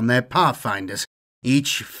captured from their pathfinders,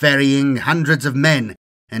 each ferrying hundreds of men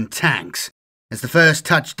and tanks. As the first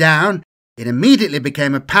touched down, it immediately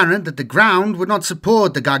became apparent that the ground would not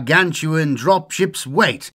support the gargantuan dropship's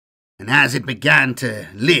weight, and as it began to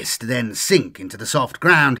list, then sink into the soft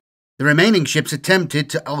ground, the remaining ships attempted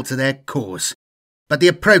to alter their course. But the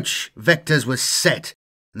approach vectors were set,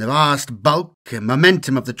 and the vast bulk and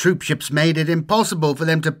momentum of the troopships made it impossible for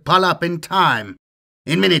them to pull up in time.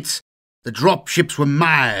 In minutes, the dropships were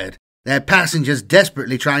mired, their passengers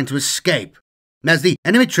desperately trying to escape. As the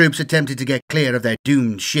enemy troops attempted to get clear of their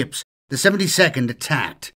doomed ships, the 72nd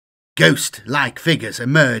attacked. Ghost-like figures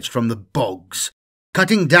emerged from the bogs,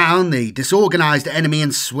 cutting down the disorganized enemy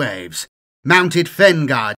in swaves. Mounted Fen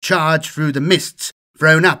Guard charged through the mists,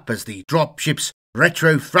 thrown up as the dropships'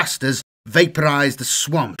 retro-thrusters vaporized the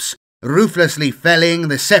swamps, ruthlessly felling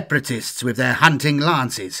the separatists with their hunting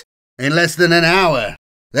lances. In less than an hour,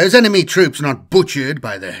 those enemy troops not butchered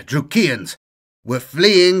by the Drookians were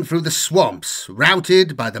fleeing through the swamps,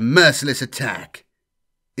 routed by the merciless attack.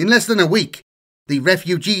 In less than a week, the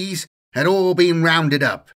refugees had all been rounded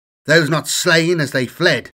up, those not slain as they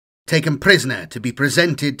fled, taken prisoner to be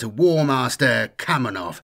presented to War Master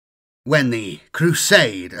Kamenov, when the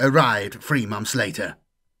crusade arrived 3 months later.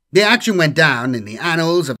 The action went down in the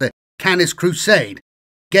annals of the Canis Crusade,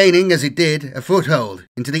 gaining as it did a foothold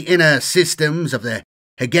into the inner systems of the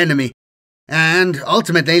hegemony, and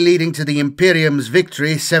ultimately leading to the Imperium's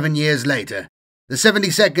victory 7 years later. The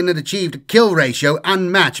 72nd had achieved a kill ratio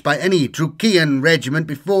unmatched by any Drookian regiment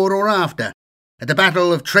before or after. At the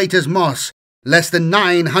Battle of Traitor's Moss, less than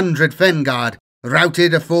 900 Fen Guard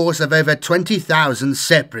routed a force of over 20,000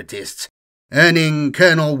 separatists, earning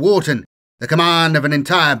Colonel Wharton the command of an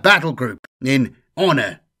entire battle group in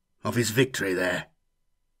honour of his victory there.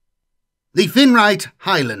 The Finreht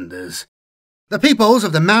Highlanders. The peoples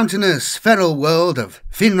of the mountainous feral world of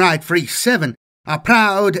Finreht 37 are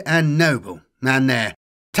proud and noble, and their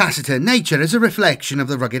taciturn nature is a reflection of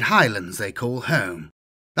the rugged highlands they call home.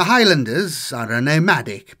 The Highlanders are a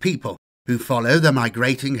nomadic people who follow the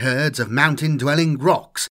migrating herds of mountain-dwelling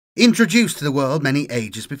rocks, introduced to the world many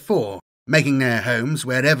ages before, making their homes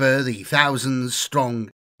wherever the thousands-strong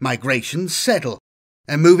migrations settle,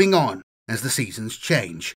 and moving on as the seasons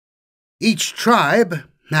change. Each tribe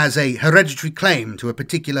has a hereditary claim to a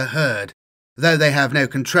particular herd, though they have no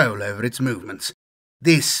control over its movements.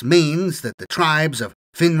 This means that the tribes of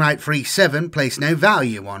Finreht 37 place no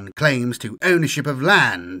value on claims to ownership of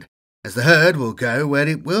land, as the herd will go where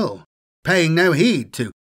it will, paying no heed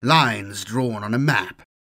to lines drawn on a map.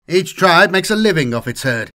 Each tribe makes a living off its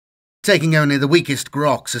herd, taking only the weakest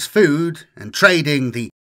groks as food and trading the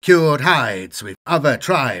cured hides with other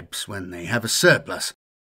tribes when they have a surplus.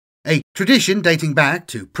 A tradition dating back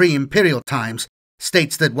to pre-imperial times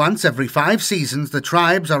states that once every 5 seasons the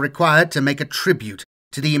tribes are required to make a tribute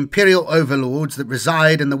to the imperial overlords that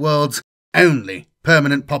reside in the world's only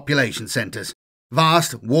permanent population centres,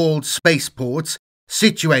 vast walled spaceports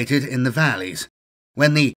situated in the valleys.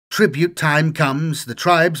 When the tribute time comes, the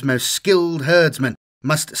tribe's most skilled herdsmen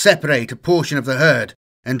must separate a portion of the herd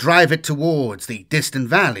and drive it towards the distant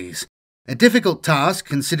valleys, a difficult task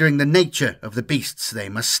considering the nature of the beasts they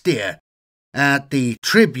must steer. At the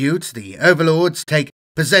tribute, the overlords take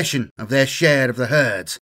possession of their share of the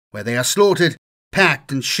herds, where they are slaughtered,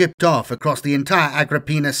 packed and shipped off across the entire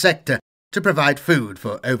Agrippina sector to provide food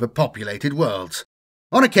for overpopulated worlds.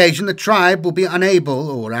 On occasion, the tribe will be unable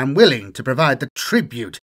or unwilling to provide the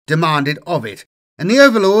tribute demanded of it, and the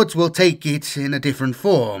overlords will take it in a different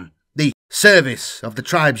form, the service of the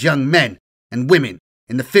tribe's young men and women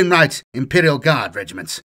in the Finreht Imperial Guard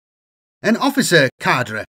Regiments. An officer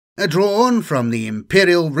cadre, drawn from the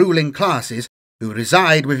Imperial ruling classes who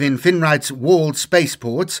reside within Finreht's walled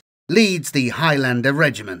spaceports, leads the Highlander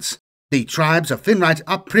regiments. The tribes of Finreht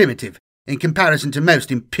are primitive in comparison to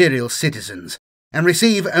most Imperial citizens, and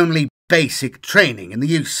receive only basic training in the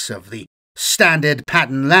use of the standard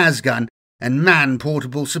pattern lasgun and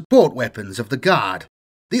man-portable support weapons of the Guard.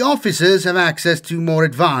 The officers have access to more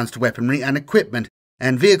advanced weaponry and equipment,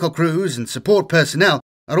 and vehicle crews and support personnel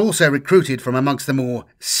are also recruited from amongst the more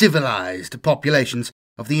civilized populations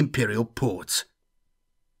of the Imperial ports.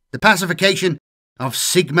 The pacification of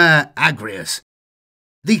Sigma Agrius.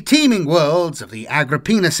 The teeming worlds of the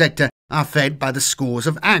Agrippina sector are fed by the scores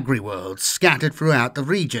of agri-worlds scattered throughout the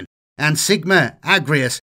region, and Sigma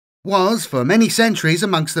Agrius was for many centuries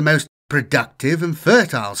amongst the most productive and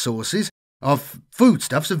fertile sources of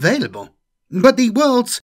foodstuffs available. But the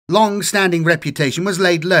world's long-standing reputation was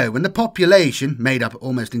laid low when the population, made up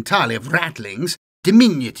almost entirely of ratlings,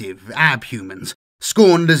 diminutive abhumans,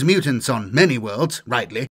 scorned as mutants on many worlds,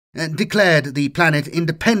 rightly, declared the planet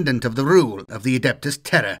independent of the rule of the Adeptus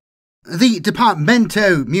Terra. The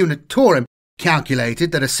Departamento Munitorum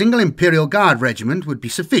calculated that a single Imperial Guard regiment would be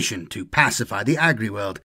sufficient to pacify the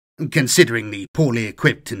agri-world, considering the poorly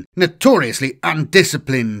equipped and notoriously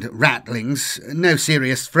undisciplined ratlings no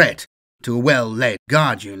serious threat to a well-led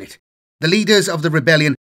guard unit. The leaders of the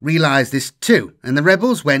rebellion realized this too, and the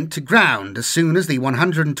rebels went to ground as soon as the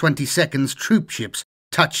 122nd's troop ships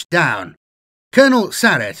touched down. Colonel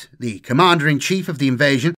Sarret, the commander-in-chief of the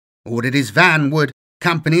invasion, ordered his vanwood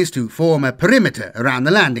companies to form a perimeter around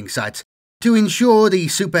the landing sites to ensure the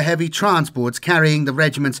super-heavy transports carrying the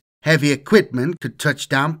regiment's heavy equipment could touch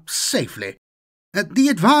down safely. The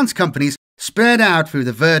advance companies spread out through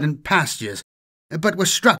the verdant pastures, but were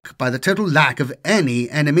struck by the total lack of any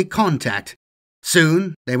enemy contact.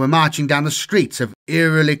 Soon they were marching down the streets of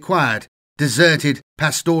eerily quiet, deserted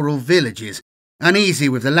pastoral villages, uneasy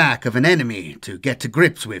with the lack of an enemy to get to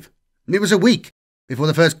grips with. It was a week before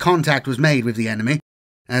the first contact was made with the enemy,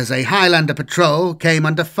 as a Highlander patrol came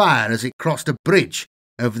under fire as it crossed a bridge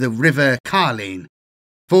over the River Carline.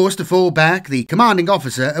 Forced to fall back, the commanding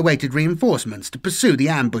officer awaited reinforcements to pursue the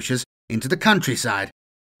ambushers into the countryside.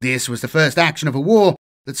 This was the first action of a war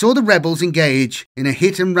that saw the rebels engage in a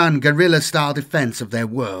hit-and-run guerrilla-style defence of their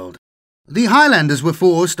world. The Highlanders were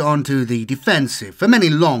forced onto the defensive for many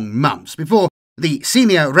long months before the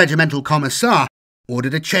senior regimental commissar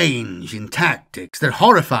ordered a change in tactics that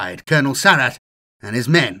horrified Colonel Sarret and his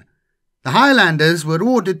men. The Highlanders were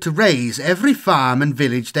ordered to raze every farm and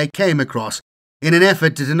village they came across in an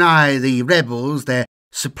effort to deny the rebels their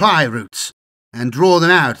supply routes and draw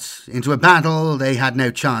them out into a battle they had no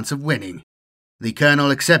chance of winning. The colonel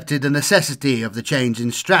accepted the necessity of the change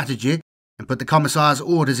in strategy and put the commissar's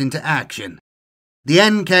orders into action. The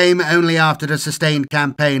end came only after a sustained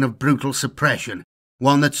campaign of brutal suppression,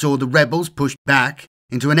 one that saw the rebels pushed back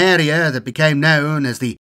into an area that became known as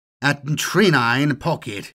the Atrinine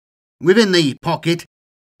Pocket. Within the pocket,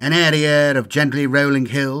 an area of gently rolling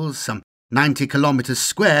hills, some 90 kilometres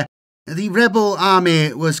square, the rebel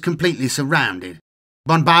army was completely surrounded,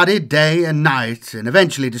 bombarded day and night, and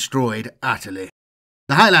eventually destroyed utterly.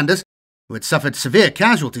 The Highlanders, who had suffered severe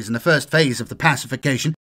casualties in the first phase of the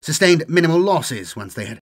pacification, sustained minimal losses once they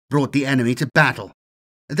had brought the enemy to battle.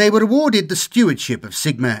 They were awarded the stewardship of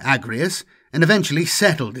Sigma Agrius and eventually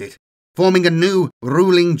settled it, forming a new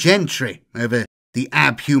ruling gentry over the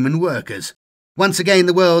abhuman workers. Once again,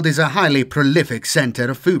 the world is a highly prolific centre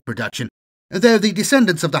of food production, though the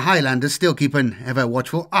descendants of the Highlanders still keep an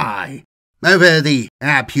ever-watchful eye over the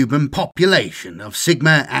abhuman population of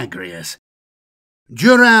Sigma Agrius.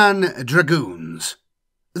 Jouran Dragoons.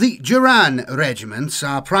 The Jouran regiments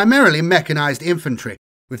are primarily mechanized infantry,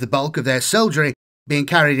 with the bulk of their soldiery being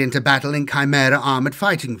carried into battle in chimera armoured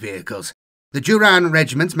fighting vehicles. The Jouran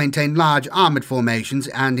regiments maintain large armoured formations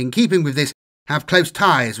and, in keeping with this, have close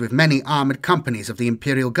ties with many armoured companies of the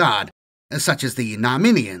Imperial Guard, such as the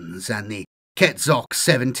Narminians and the Quetzalcoatl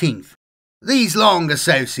 17th. These long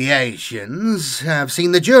associations have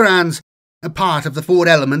seen the Jourans a part of the forward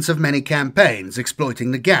elements of many campaigns,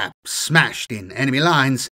 exploiting the gaps smashed in enemy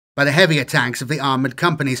lines by the heavier tanks of the armoured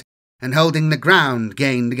companies and holding the ground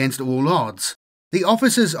gained against all odds. The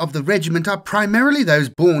officers of the regiment are primarily those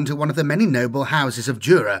born to one of the many noble houses of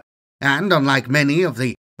Jura, and, unlike many of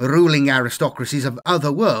the ruling aristocracies of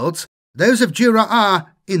other worlds, those of Jura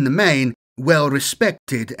are, in the main, well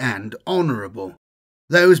respected and honourable.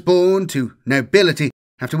 Those born to nobility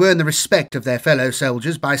have to earn the respect of their fellow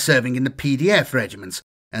soldiers by serving in the PDF regiments,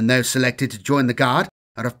 and those selected to join the Guard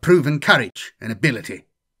are of proven courage and ability.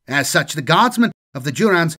 As such, the Guardsmen of the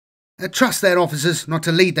Jurans trust their officers not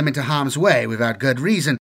to lead them into harm's way without good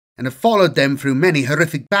reason, and have followed them through many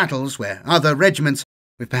horrific battles where other regiments,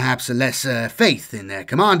 with perhaps a less faith in their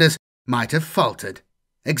commanders, might have faltered.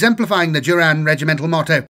 Exemplifying the Jouran regimental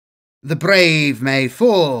motto, "The brave may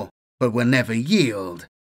fall, but will never yield."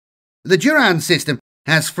 The Jouran system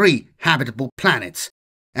has 3 habitable planets,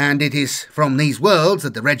 and it is from these worlds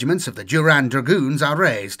that the regiments of the Jouran Dragoons are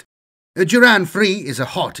raised. Jouran 3 is a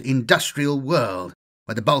hot industrial world,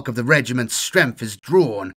 where the bulk of the regiment's strength is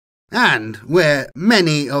drawn, and where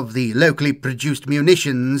many of the locally produced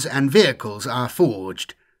munitions and vehicles are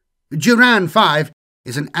forged. Jouran 5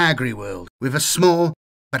 is an agri-world with a small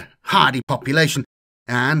but hardy population,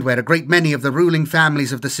 and where a great many of the ruling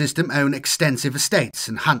families of the system own extensive estates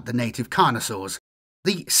and hunt the native carnosaurs.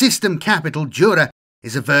 The system capital, Jura,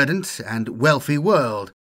 is a verdant and wealthy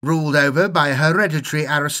world, ruled over by a hereditary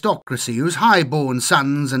aristocracy whose high-born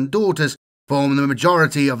sons and daughters form the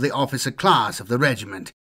majority of the officer class of the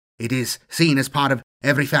regiment. It is seen as part of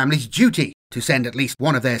every family's duty to send at least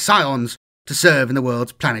one of their scions to serve in the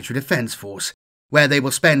world's planetary defence force, where they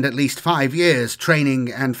will spend at least 5 years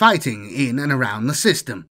training and fighting in and around the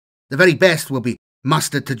system. The very best will be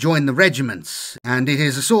mustered to join the regiments, and it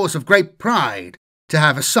is a source of great pride to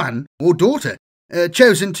have a son or daughter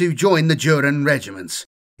chosen to join the Jouran regiments.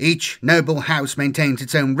 Each noble house maintains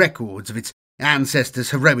its own records of its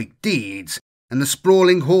ancestors' heroic deeds, and the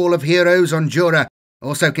sprawling Hall of Heroes on Jura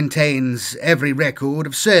also contains every record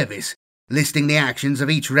of service, listing the actions of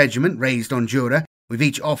each regiment raised on Jura, with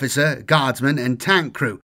each officer, guardsman and tank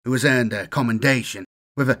crew who has earned a commendation,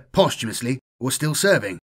 whether posthumously or still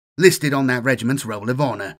serving, listed on that regiment's roll of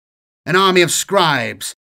honour. An army of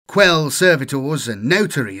scribes, quell servitors and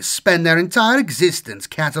notaries spend their entire existence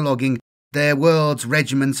cataloguing their world's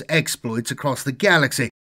regiment's exploits across the galaxy,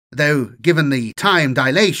 though given the time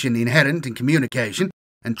dilation inherent in communication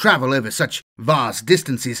and travel over such vast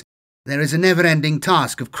distances, there is a never-ending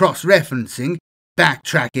task of cross-referencing,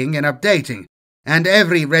 backtracking and updating, and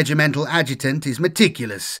every regimental adjutant is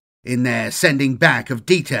meticulous in their sending back of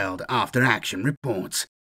detailed after-action reports.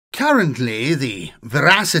 Currently, the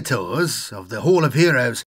veracitors of the Hall of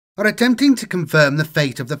Heroes are attempting to confirm the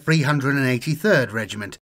fate of the 383rd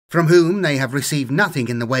Regiment, from whom they have received nothing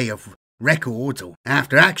in the way of records or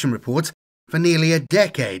after-action reports for nearly a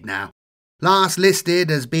decade now. Last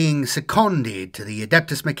listed as being seconded to the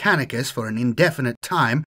Adeptus Mechanicus for an indefinite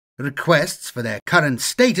time, requests for their current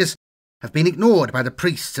status have been ignored by the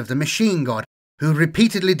priests of the Machine God, who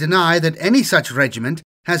repeatedly deny that any such regiment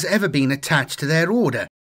has ever been attached to their order.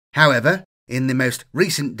 However, in the most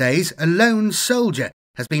recent days, a lone soldier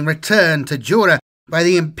has been returned to Jura by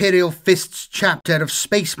the Imperial Fists chapter of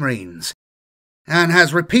Space Marines, and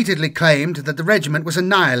has repeatedly claimed that the regiment was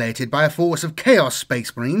annihilated by a force of Chaos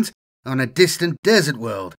Space Marines on a distant desert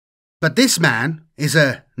world. But this man is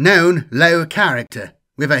a known low character,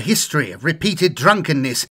 with a history of repeated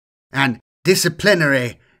drunkenness and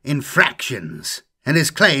disciplinary infractions, and his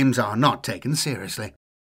claims are not taken seriously.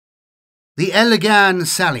 The Elysian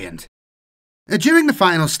Salient. During the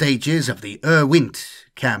final stages of the Urwint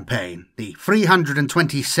campaign, the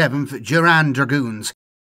 327th Jouran Dragoons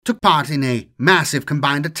took part in a massive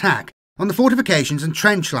combined attack on the fortifications and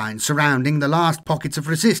trench lines surrounding the last pockets of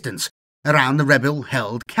resistance around the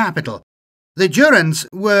rebel-held capital. The Jourans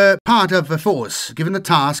were part of a force given the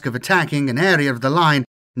task of attacking an area of the line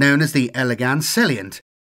known as the Elysian Salient.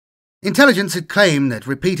 Intelligence had claimed that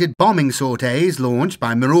repeated bombing sorties launched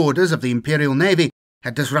by marauders of the Imperial Navy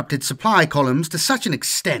had disrupted supply columns to such an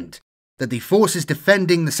extent that the forces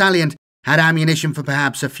defending the salient had ammunition for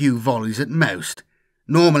perhaps a few volleys at most.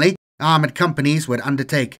 Normally, armoured companies would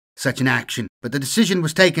undertake such an action, but the decision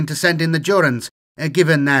was taken to send in the Jourans,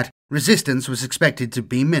 given that resistance was expected to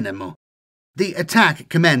be minimal. The attack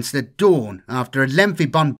commenced at dawn after a lengthy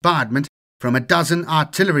bombardment from a dozen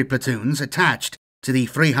artillery platoons attached to the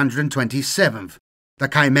 327th. The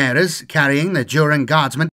chimeras, carrying the Jouran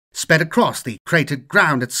guardsmen, sped across the cratered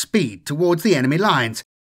ground at speed towards the enemy lines.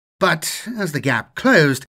 But as the gap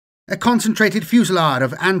closed, a concentrated fusillade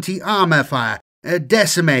of anti-armour fire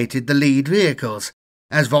decimated the lead vehicles.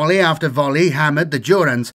 As volley after volley hammered the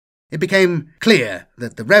Jourans, it became clear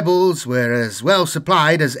that the rebels were as well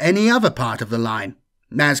supplied as any other part of the line.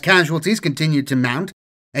 As casualties continued to mount,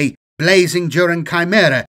 a blazing Jouran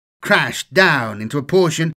chimera crashed down into a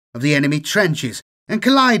portion of the enemy trenches, and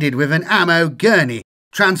collided with an ammo gurney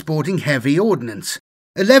transporting heavy ordnance,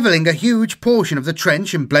 levelling a huge portion of the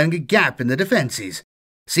trench and blowing a gap in the defences.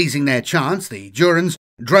 Seizing their chance, the Jourans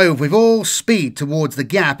drove with all speed towards the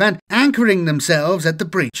gap and, anchoring themselves at the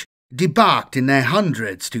breach, debarked in their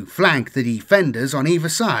hundreds to flank the defenders on either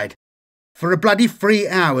side. For a bloody 3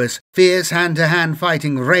 hours, fierce hand-to-hand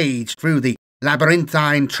fighting raged through the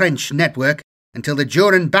labyrinthine trench network until the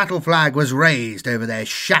Jouran battle flag was raised over their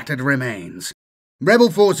shattered remains.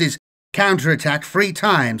 Rebel forces counterattacked 3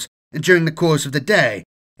 times during the course of the day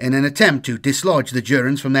in an attempt to dislodge the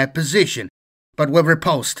Jourans from their position, but were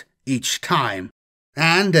repulsed each time.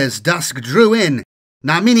 And as dusk drew in,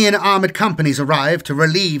 Narminian armoured companies arrived to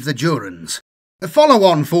relieve the Jourans. The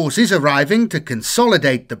follow-on forces arriving to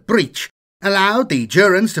consolidate the breach allowed the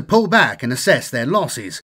Jourans to pull back and assess their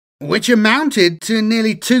losses, which amounted to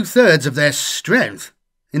nearly 2/3 of their strength.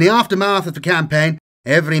 In the aftermath of the campaign,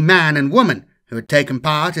 every man and woman who had taken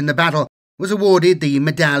part in the battle was awarded the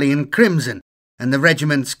Medallion Crimson, and the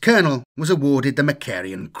regiment's colonel was awarded the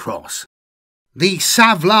Macarian Cross. The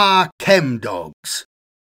Savlar Chem-Dogs.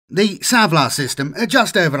 The Savlar system,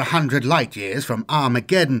 just over 100 light-years from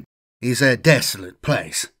Armageddon, is a desolate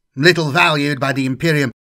place, little valued by the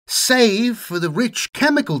Imperium, save for the rich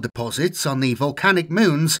chemical deposits on the volcanic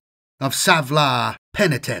moons of Savlar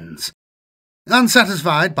Penitens.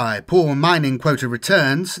 Unsatisfied by poor mining quota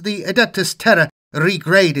returns, the Adeptus Terra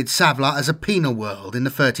regraded Savlar as a penal world in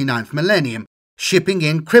the 39th millennium, shipping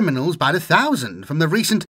in criminals by the thousand from the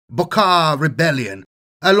recent Bokar rebellion,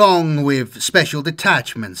 along with special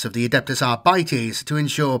detachments of the Adeptus Arbites to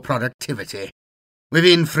ensure productivity.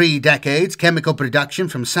 Within 3 decades, chemical production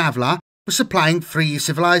from Savlar was supplying 3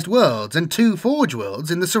 civilized worlds and 2 forge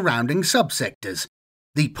worlds in the surrounding subsectors.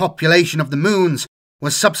 The population of the moons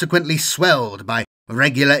was subsequently swelled by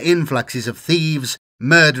regular influxes of thieves,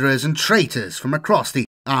 murderers and traitors from across the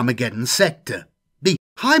Armageddon sector. The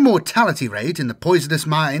high mortality rate in the poisonous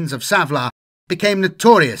mines of Savlar became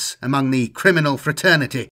notorious among the criminal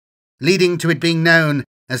fraternity, leading to it being known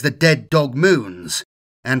as the Dead Dog Moons,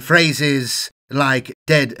 and phrases like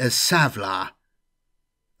Dead as Savlar.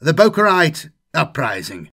 The Bokarite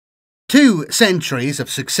Uprising. 2 centuries of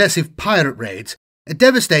successive pirate raids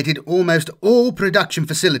devastated almost all production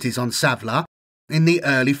facilities on Savlar in the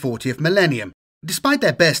early 40th millennium. Despite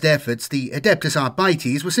their best efforts, the Adeptus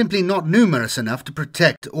Arbites were simply not numerous enough to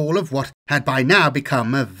protect all of what had by now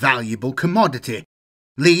become a valuable commodity.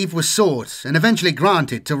 Leave was sought and eventually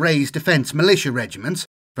granted to raise defence militia regiments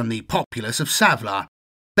from the populace of Savlar.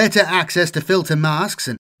 Better access to filter masks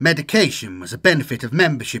and medication was a benefit of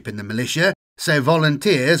membership in the militia, so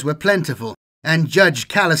volunteers were plentiful, and Judge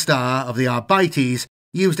Callistar of the Arbites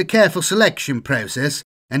used a careful selection process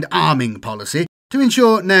and arming policy to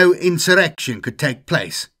ensure no insurrection could take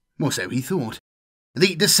place, or so he thought.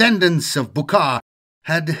 The descendants of Bukar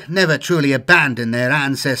had never truly abandoned their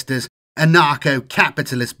ancestors'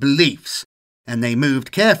 anarcho-capitalist beliefs, and they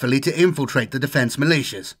moved carefully to infiltrate the defence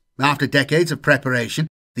militias. After decades of preparation,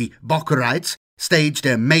 the Bokarites staged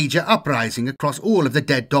a major uprising across all of the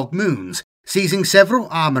Dead Dog Moons, seizing several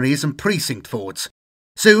armories and precinct forts.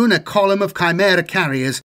 Soon a column of chimera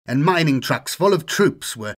carriers and mining trucks full of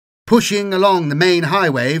troops were pushing along the main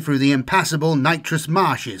highway through the impassable nitrous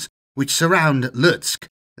marshes which surround Lutsk,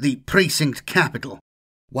 the precinct capital.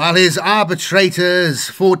 While his arbitrators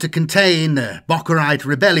fought to contain the Bokarite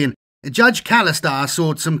rebellion, Judge Callistar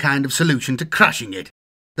sought some kind of solution to crushing it.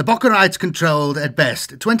 The Bokarites controlled, at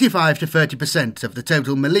best, 25 to 30% of the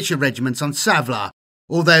total militia regiments on Savlar,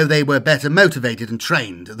 although they were better motivated and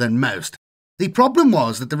trained than most. The problem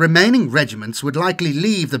was that the remaining regiments would likely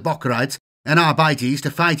leave the Bokarites and Arbites to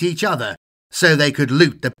fight each other, so they could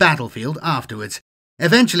loot the battlefield afterwards.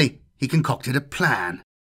 Eventually, he concocted a plan.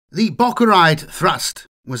 The Bokarite thrust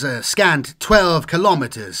was a scant 12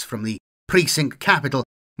 kilometres from the precinct capital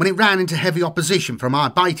when it ran into heavy opposition from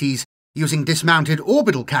Arbites using dismounted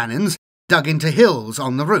orbital cannons dug into hills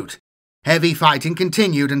on the route. Heavy fighting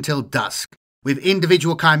continued until dusk, with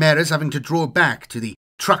individual chimeras having to draw back to the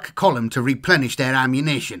truck column to replenish their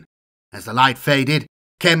ammunition. As the light faded,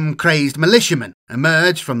 chem-crazed militiamen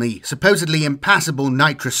emerged from the supposedly impassable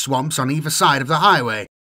nitrous swamps on either side of the highway.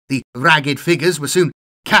 The ragged figures were soon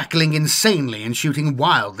cackling insanely and shooting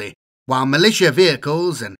wildly, while militia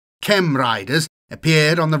vehicles and chem riders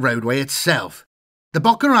appeared on the roadway itself. The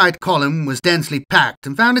Bokarite column was densely packed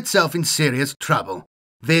and found itself in serious trouble.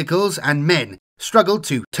 Vehicles and men struggled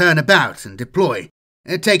to turn about and deploy,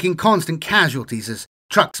 taking constant casualties as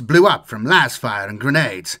trucks blew up from lasfire and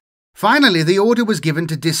grenades. Finally, the order was given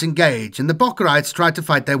to disengage, and the Bokarites tried to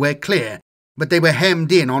fight their way clear, but they were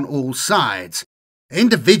hemmed in on all sides.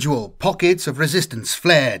 Individual pockets of resistance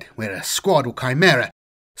flared where a squad or chimera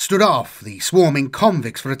stood off the swarming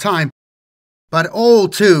convicts for a time, but all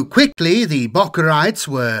too quickly the Bokkerites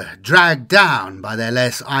were dragged down by their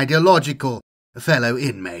less ideological fellow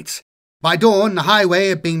inmates. By dawn, the highway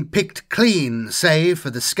had been picked clean, save for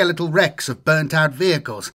the skeletal wrecks of burnt-out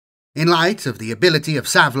vehicles. In light of the ability of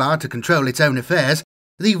Savlar to control its own affairs,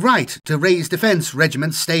 the right to raise defence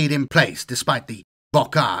regiments stayed in place despite the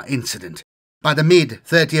Bokkar incident. By the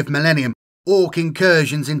mid-30th millennium, Ork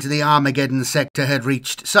incursions into the Armageddon sector had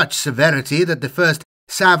reached such severity that the first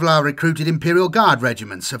Savlar-recruited Imperial Guard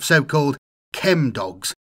Regiments of so-called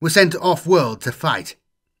Chem-Dogs were sent off-world to fight.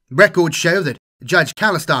 Records show that Judge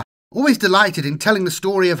Callistar always delighted in telling the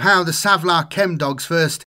story of how the Savlar Chem-Dogs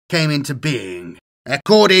first came into being.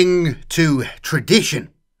 According to tradition,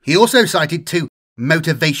 he also cited 2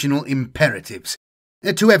 motivational imperatives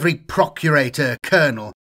to every procurator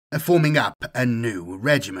colonel forming up a new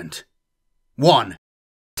regiment. 1.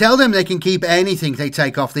 Tell them they can keep anything they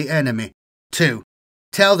take off the enemy. 2.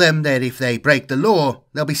 Tell them that if they break the law,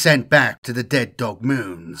 they'll be sent back to the Dead Dog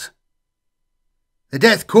Moons. The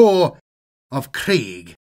Death Korps of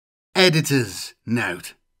Krieg. Editor's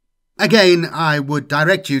note. Again, I would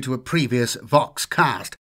direct you to a previous Vox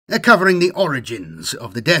cast covering the origins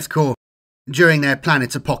of the Death Korps during their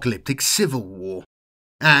planet's apocalyptic civil war.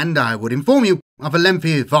 And I would inform you of a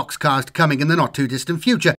lengthy Vox cast coming in the not-too-distant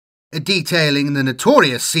future, detailing the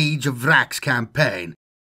notorious Siege of Vrax's campaign.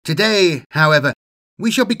 Today, however, we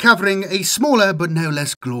shall be covering a smaller but no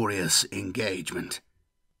less glorious engagement.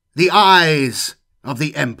 The Eyes of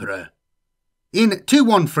the Emperor. In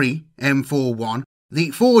 213 M41,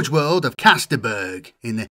 the Forge World of Casterberg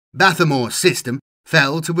in the Bathamor system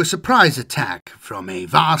fell to a surprise attack from a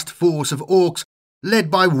vast force of orcs led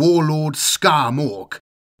by warlord Skarmork.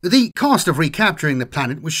 The cost of recapturing the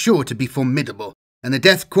planet was sure to be formidable, and the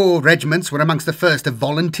Death Korps regiments were amongst the first to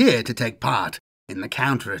volunteer to take part in the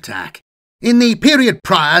counterattack. In the period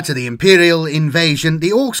prior to the Imperial invasion, the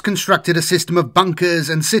orcs constructed a system of bunkers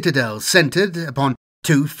and citadels centred upon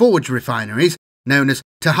 2 forge refineries known as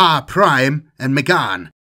Tahar Prime and Megan.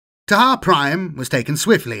 Tahar Prime was taken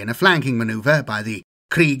swiftly in a flanking manoeuvre by the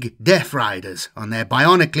Krieg Death Riders on their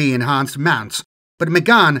bionically enhanced mounts, but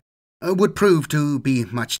Megan would prove to be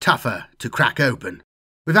much tougher to crack open.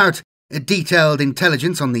 Without a detailed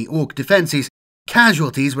intelligence on the orc defences,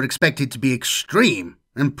 casualties were expected to be extreme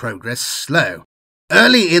and progress slow.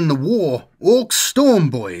 Early in the war, orc storm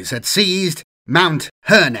boys had seized Mount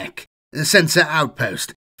Herneck, the censor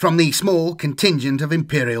outpost, from the small contingent of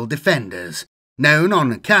Imperial defenders. Known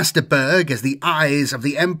on Casterberg as the Eyes of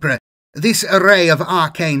the Emperor, this array of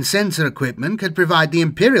arcane sensor equipment could provide the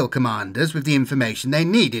Imperial commanders with the information they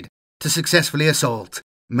needed to successfully assault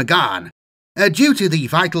Megan. Due to the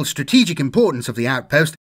vital strategic importance of the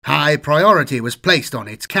outpost, high priority was placed on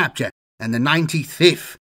its capture, and the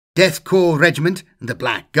 95th Death Korps Regiment, the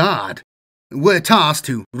Black Guard, were tasked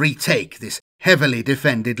to retake this heavily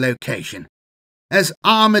defended location. As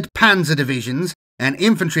armoured panzer divisions and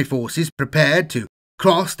infantry forces prepared to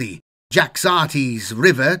cross the Jaxartes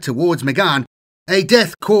River towards Megan, a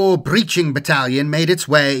Death Korps breaching battalion made its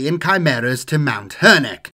way in chimeras to Mount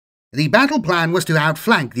Herneck. The battle plan was to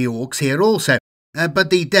outflank the orcs here also, but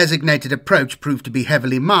the designated approach proved to be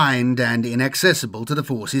heavily mined and inaccessible to the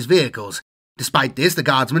force's vehicles. Despite this, the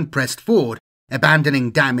guardsmen pressed forward,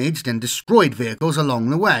 abandoning damaged and destroyed vehicles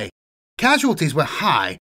along the way. Casualties were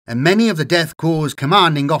high, and many of the Death Korps'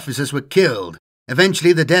 commanding officers were killed.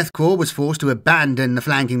 Eventually, the Death Korps was forced to abandon the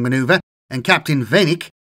flanking manoeuvre, and Captain Venik,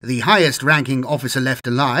 the highest-ranking officer left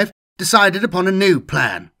alive, decided upon a new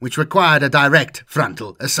plan, which required a direct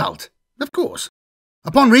frontal assault. Of course.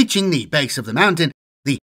 Upon reaching the base of the mountain,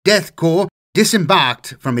 the Death Korps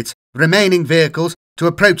disembarked from its remaining vehicles to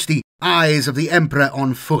approach the Eyes of the Emperor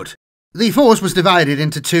on foot. The force was divided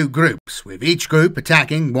into 2 groups, with each group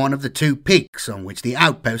attacking one of the 2 peaks on which the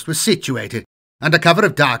outpost was situated. Under cover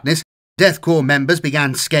of darkness, Death Korps members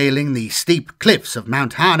began scaling the steep cliffs of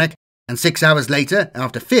Mount Harnack, and 6 hours later,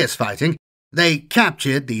 after fierce fighting, they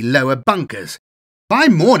captured the lower bunkers. By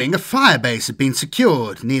morning, a firebase had been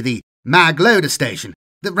secured near the Magloader station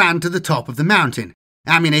that ran to the top of the mountain.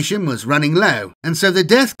 Ammunition was running low, and so the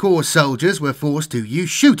Death Korps soldiers were forced to use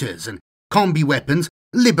shooters and combi weapons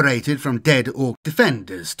liberated from dead orc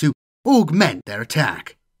defenders to augment their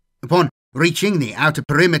attack. Upon reaching the outer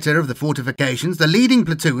perimeter of the fortifications, the leading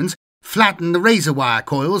platoons flattened the razor wire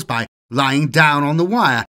coils by lying down on the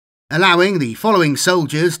wire, allowing the following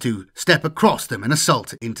soldiers to step across them and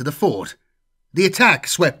assault into the fort. The attack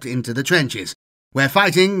swept into the trenches, where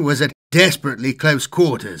fighting was at desperately close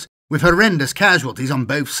quarters, with horrendous casualties on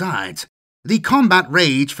both sides. The combat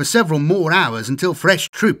raged for several more hours until fresh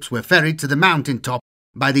troops were ferried to the mountain top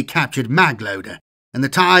by the captured magloader, and the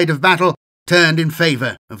tide of battle turned in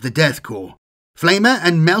favour of the Death Corps. Flamer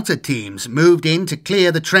and Melter teams moved in to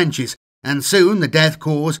clear the trenches, and soon the Death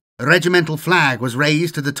Corps' regimental flag was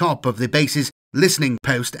raised to the top of the base's listening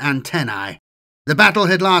post antennae. The battle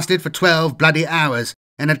had lasted for 12 bloody hours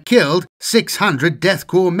and had killed 600 Death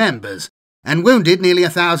Corps members and wounded nearly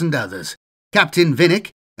 1,000 others. Captain Vinnick,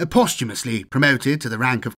 posthumously promoted to the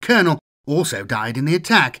rank of colonel, also died in the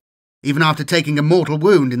attack. Even after taking a mortal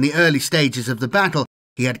wound in the early stages of the battle,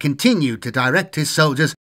 he had continued to direct his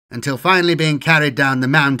soldiers until finally being carried down the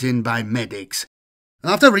mountain by medics.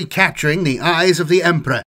 After recapturing the eyes of the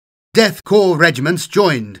Emperor, Death Corps regiments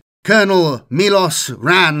joined Colonel Milos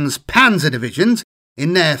Ran's panzer divisions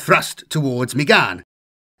in their thrust towards Migan.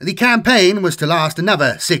 The campaign was to last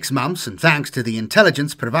another 6 months, and thanks to the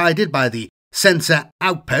intelligence provided by the Sensor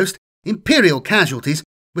Outpost, Imperial casualties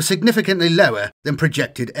were significantly lower than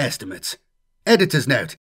projected estimates. Editor's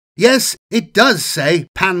note: yes, it does say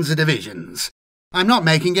panzer divisions. I'm not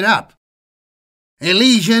making it up.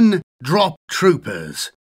 Elysian Drop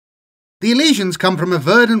Troopers. The Elysians come from a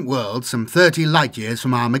verdant world some 30 light-years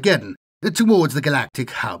from Armageddon, towards the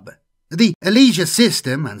galactic hub. The Elysia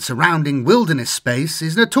system and surrounding wilderness space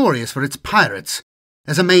is notorious for its pirates,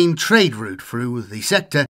 as a main trade route through the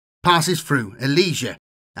sector passes through Elysia,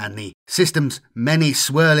 and the system's many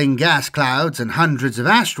swirling gas clouds and hundreds of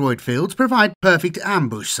asteroid fields provide perfect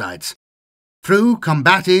ambush sites. Through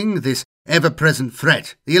combating this ever-present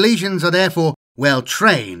threat, the Elysians are therefore well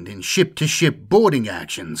trained in ship-to-ship boarding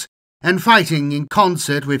actions and fighting in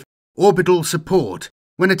concert with orbital support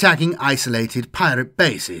when attacking isolated pirate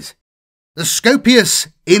bases. The Scopius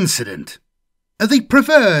Incident. The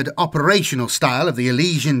preferred operational style of the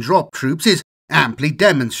Elysian drop troops is amply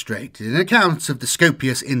demonstrated in accounts of the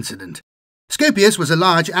Scopius Incident. Scopius was a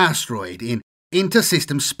large asteroid in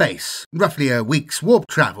intersystem space, roughly a week's warp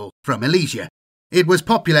travel from Elysia. It was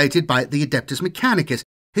populated by the Adeptus Mechanicus,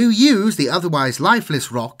 who used the otherwise lifeless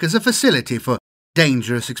rock as a facility for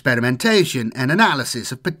dangerous experimentation and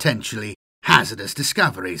analysis of potentially hazardous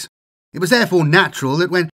discoveries. It was therefore natural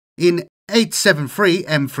that when, in 873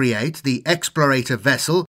 M38, the explorator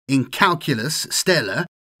vessel Incalculus Stellar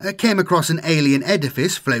came across an alien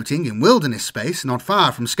edifice floating in wilderness space not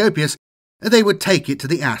far from Scopius, they would take it to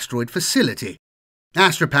the asteroid facility.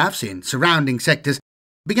 Astropaths in surrounding sectors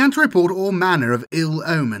began to report all manner of ill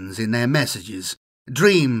omens in their messages.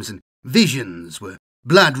 Dreams and visions were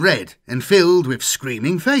blood red and filled with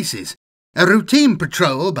screaming faces. A routine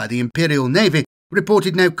patrol by the Imperial Navy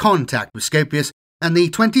reported no contact with Scopius, and the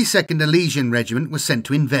 22nd Elysian Regiment was sent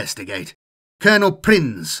to investigate. Colonel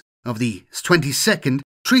Prinz of the 22nd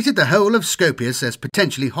treated the whole of Scopius as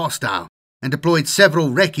potentially hostile and deployed several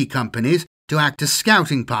recce companies to act as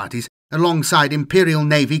scouting parties alongside Imperial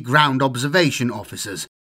Navy ground observation officers.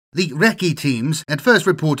 The recce teams at first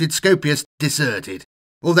reported Scopius deserted,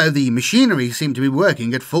 although the machinery seemed to be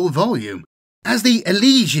working at full volume. As the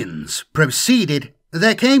Elysians proceeded,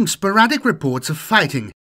 there came sporadic reports of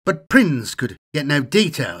fighting, but Prinz could get no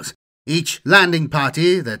details. Each landing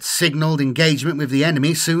party that signalled engagement with the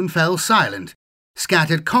enemy soon fell silent.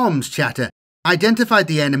 Scattered comms chatter identified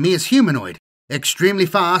the enemy as humanoid, extremely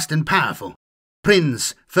fast and powerful.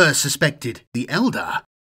 Prinz first suspected the Eldar,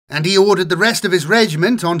 and he ordered the rest of his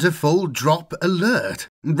regiment onto full drop alert,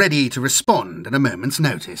 ready to respond at a moment's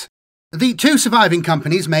notice. The 2 surviving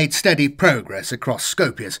companies made steady progress across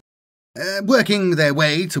Scopius, working their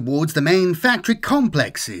way towards the main factory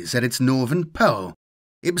complexes at its northern pole.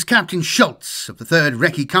 It was Captain Schultz of the 3rd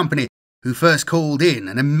Recce Company who first called in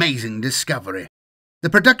an amazing discovery. The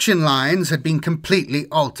production lines had been completely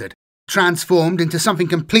altered, transformed into something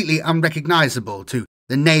completely unrecognizable to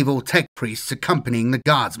the naval tech priests accompanying the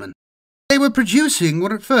guardsmen. They were producing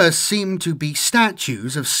what at first seemed to be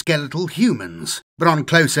statues of skeletal humans, but on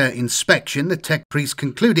closer inspection the tech priests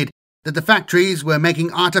concluded that the factories were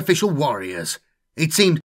making artificial warriors. It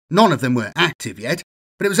seemed none of them were active yet,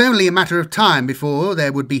 but it was only a matter of time before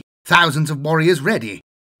there would be thousands of warriors ready.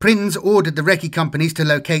 Prinz ordered the recce companies to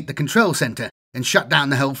locate the control centre and shut down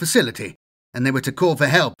the whole facility, and they were to call for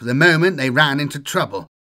help the moment they ran into trouble.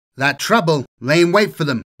 That trouble lay in wait for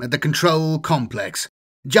them at the control complex.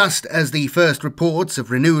 Just as the first reports of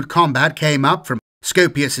renewed combat came up from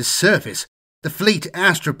Scopius' surface, the fleet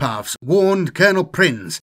astropaths warned Colonel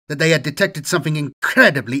Prinz that they had detected something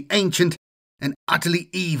incredibly ancient and utterly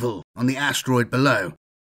evil on the asteroid below.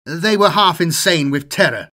 They were half insane with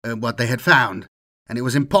terror at what they had found, and it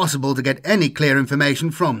was impossible to get any clear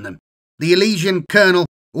information from them. The Elysian colonel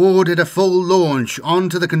ordered a full launch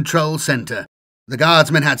onto the control centre. The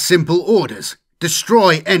guardsmen had simple orders: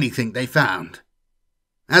 destroy anything they found.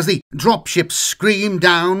 As the dropships screamed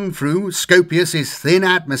down through Scopius's thin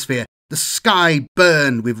atmosphere, the sky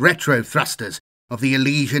burned with retro thrusters of the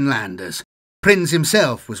Elysian landers. Prinz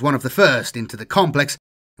himself was one of the first into the complex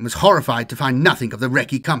and was horrified to find nothing of the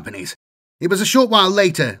wrecky companies. It was a short while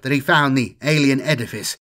later that he found the alien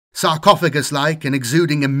edifice, sarcophagus-like and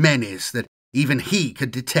exuding a menace that even he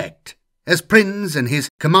could detect. As Prinz and his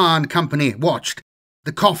command company watched,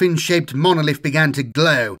 the coffin-shaped monolith began to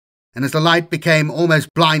glow, and as the light became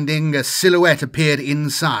almost blinding, a silhouette appeared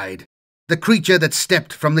inside. The creature that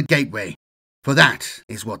stepped from the gateway, for that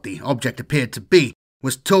is what the object appeared to be,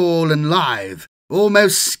 was tall and lithe,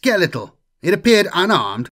 almost skeletal. It appeared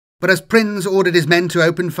unarmed, but as Prinz ordered his men to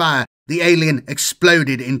open fire, the alien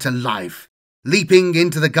exploded into life, leaping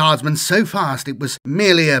into the guardsmen so fast it was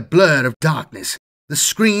merely a blur of darkness. The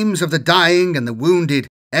screams of the dying and the wounded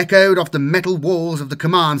echoed off the metal walls of the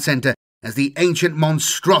command centre as the ancient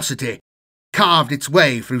monstrosity carved its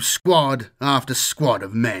way through squad after squad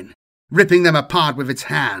of men, ripping them apart with its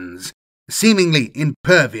hands, seemingly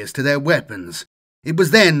impervious to their weapons. It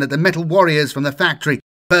was then that the metal warriors from the factory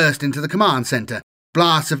burst into the command centre,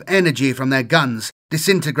 blasts of energy from their guns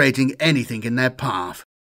disintegrating anything in their path.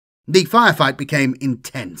 The firefight became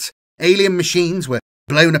intense. Alien machines were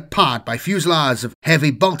blown apart by fusillades of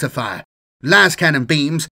heavy bolter fire. Las cannon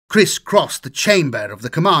beams criss-crossed the chamber of the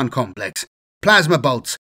command complex. Plasma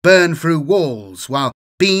bolts burned through walls, while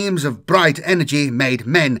beams of bright energy made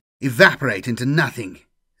men evaporate into nothing.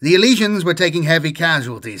 The Elysians were taking heavy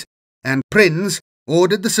casualties, and Prinz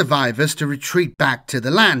ordered the survivors to retreat back to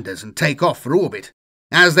the landers and take off for orbit.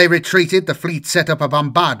 As they retreated, the fleet set up a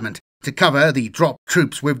bombardment to cover the drop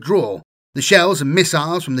troops' withdrawal, the shells and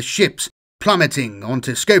missiles from the ships plummeting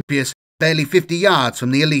onto Scopius barely 50 yards from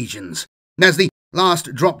the Elysians. As the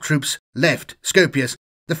last drop troops left Scopius,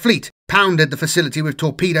 the fleet pounded the facility with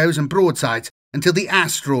torpedoes and broadsides until the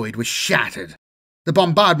asteroid was shattered. The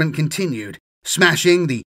bombardment continued, smashing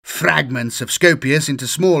the fragments of Scopius into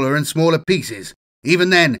smaller and smaller pieces. Even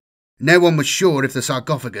then, no one was sure if the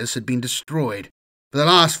sarcophagus had been destroyed. For the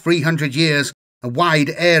last 300 years, a wide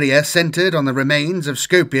area centred on the remains of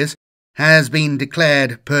Scopius has been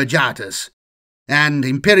declared purgatus, and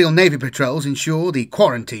Imperial Navy patrols ensure the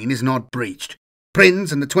quarantine is not breached.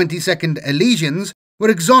 Prinz and the 22nd Elysians were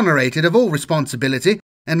exonerated of all responsibility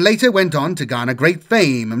and later went on to garner great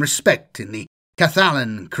fame and respect in the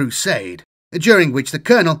Cathallan Crusade, during which the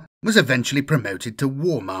colonel was eventually promoted to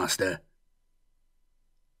War Master.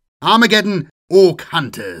 Armageddon Ork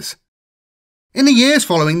Hunters. In the years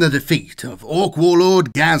following the defeat of Orc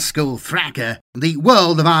warlord Ghazghkull Thraka, the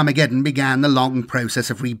world of Armageddon began the long process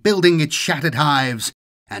of rebuilding its shattered hives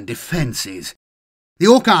and defences. The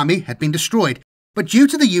Orc army had been destroyed, but due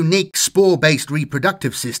to the unique spore-based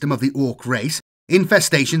reproductive system of the Orc race,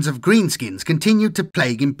 infestations of greenskins continued to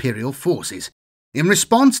plague Imperial forces. In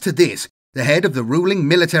response to this, the head of the ruling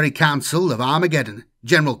military council of Armageddon,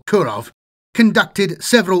 General Kurov, conducted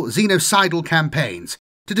several xenocidal campaigns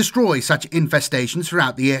to destroy such infestations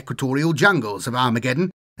throughout the equatorial jungles of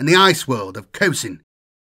Armageddon and the ice world of Kosin.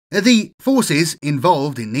 The forces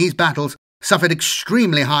involved in these battles suffered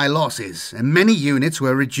extremely high losses, and many units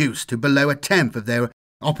were reduced to below a tenth of their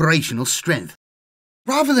operational strength.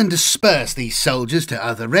 Rather than disperse these soldiers to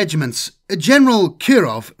other regiments, General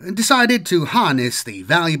Kurov decided to harness the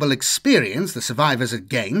valuable experience the survivors had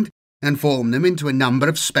gained and form them into a number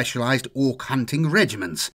of specialised orc hunting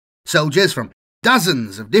regiments. Soldiers from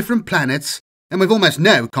dozens of different planets, and with almost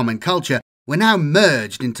no common culture, were now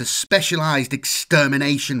merged into specialised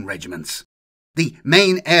extermination regiments. The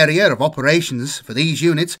main area of operations for these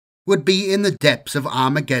units would be in the depths of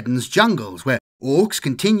Armageddon's jungles, where orcs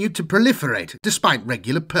continued to proliferate despite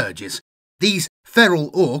regular purges. These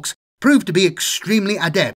feral orcs proved to be extremely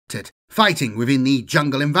adept at fighting within the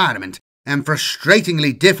jungle environment, and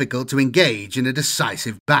frustratingly difficult to engage in a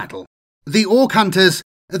decisive battle. The Ork Hunters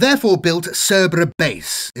therefore built Cerberus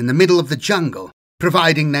Base in the middle of the jungle,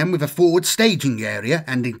 providing them with a forward staging area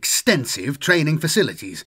and extensive training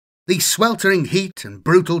facilities. The sweltering heat and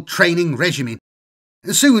brutal training regime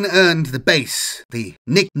soon earned the base the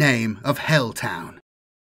nickname of Helltown.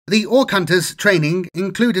 The Ork Hunters' training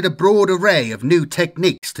included a broad array of new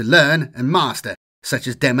techniques to learn and master, such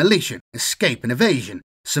as demolition, escape and evasion,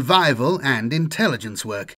 survival and intelligence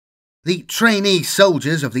work. The trainee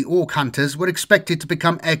soldiers of the Ork Hunters were expected to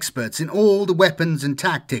become experts in all the weapons and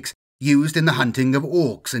tactics used in the hunting of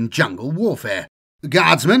orcs and jungle warfare. The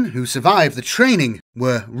guardsmen who survived the training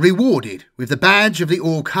were rewarded with the badge of the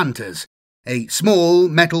Ork Hunters, a small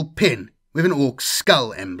metal pin with an orc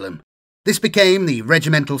skull emblem. This became the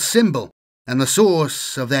regimental symbol, and the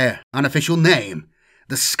source of their unofficial name,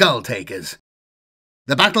 the Skull Takers.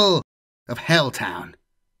 The Battle of Helltown.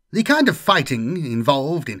 The kind of fighting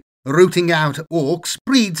involved in rooting out orcs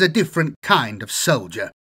breeds a different kind of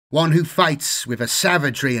soldier, one who fights with a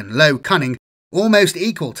savagery and low cunning almost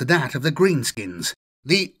equal to that of the greenskins.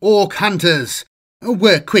 The Ork Hunters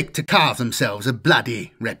were quick to carve themselves a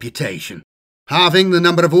bloody reputation, halving the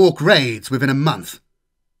number of orc raids within a month.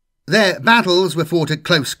 Their battles were fought at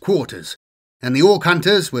close quarters, and the Ork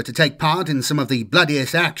Hunters were to take part in some of the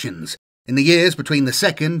bloodiest actions in the years between the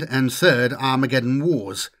Second and Third Armageddon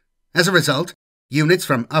Wars. As a result, units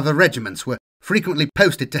from other regiments were frequently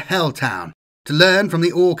posted to Helltown to learn from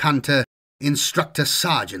the Ork Hunter instructor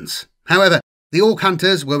sergeants. However, the Ork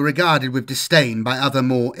Hunters were regarded with disdain by other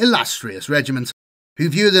more illustrious regiments, who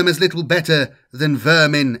viewed them as little better than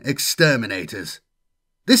vermin exterminators.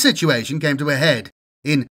 This situation came to a head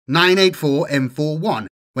in 984 M41,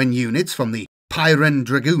 when units from the Jouran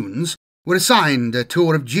Dragoons were assigned a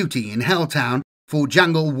tour of duty in Helltown for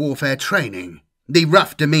jungle warfare training. The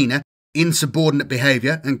rough demeanour, insubordinate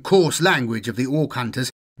behaviour and coarse language of the Ork Hunters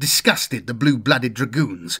disgusted the blue-blooded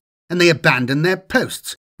Dragoons, and they abandoned their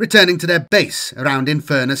posts, returning to their base around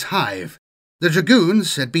Infernus Hive. The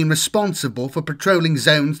Dragoons had been responsible for patrolling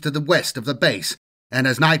zones to the west of the base, and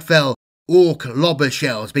as night fell, orc lobber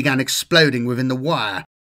shells began exploding within the wire.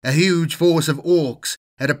 A huge force of orcs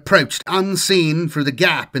had approached unseen through the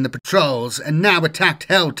gap in the patrols and now attacked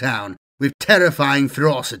Helltown with terrifying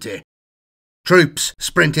ferocity. Troops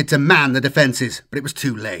sprinted to man the defences, but it was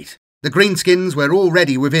too late. The greenskins were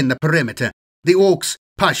already within the perimeter. The orcs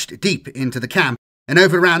pushed deep into the camp and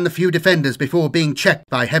overran the few defenders before being checked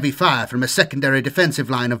by heavy fire from a secondary defensive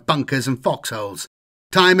line of bunkers and foxholes.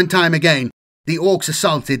 Time and time again, the orcs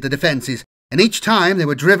assaulted the defences, and each time they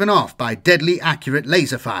were driven off by deadly accurate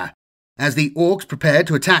laser fire. As the orcs prepared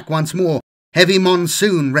to attack once more, heavy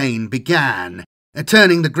monsoon rain began,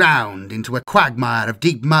 turning the ground into a quagmire of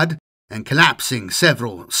deep mud and collapsing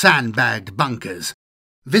several sandbagged bunkers.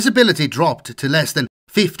 Visibility dropped to less than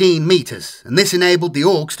 15 metres, and this enabled the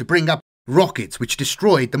orcs to bring up rockets which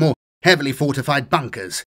destroyed the more heavily fortified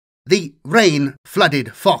bunkers. The rain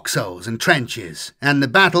flooded foxholes and trenches, and the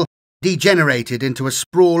battle degenerated into a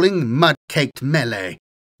sprawling, mud-caked melee.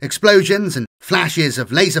 Explosions and flashes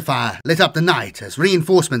of laser fire lit up the night as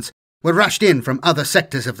reinforcements were rushed in from other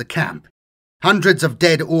sectors of the camp. Hundreds of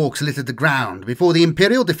dead orcs littered the ground before the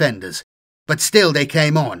Imperial defenders, but still they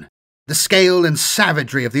came on. The scale and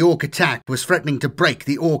savagery of the orc attack was threatening to break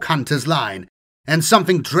the Ork Hunters' line, and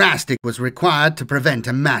something drastic was required to prevent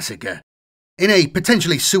a massacre. In a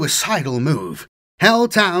potentially suicidal move,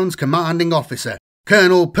 Helltown's commanding officer,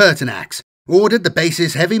 Colonel Pertinax, ordered the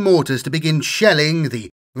base's heavy mortars to begin shelling the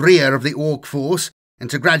rear of the orc force and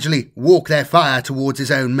to gradually walk their fire towards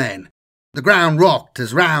his own men. The ground rocked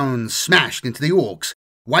as rounds smashed into the orcs,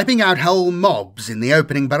 wiping out whole mobs in the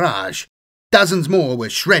opening barrage. Dozens more were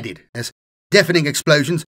shredded as deafening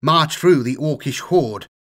explosions marched through the orcish horde,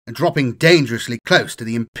 dropping dangerously close to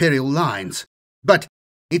the Imperial lines. But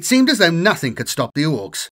it seemed as though nothing could stop the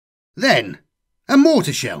orcs. Then, a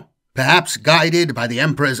mortar shell, perhaps guided by the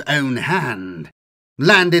Emperor's own hand,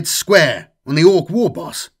 landed square on the orc war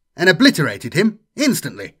boss and obliterated him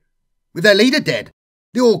instantly. With their leader dead,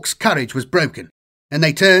 the orcs' courage was broken, and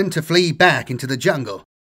they turned to flee back into the jungle.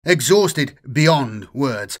 Exhausted beyond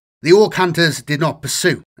words, the Ork Hunters did not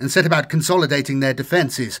pursue and set about consolidating their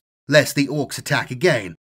defences, lest the orcs attack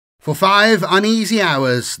again. For 5 uneasy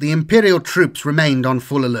hours, the Imperial troops remained on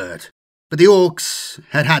full alert, but the orcs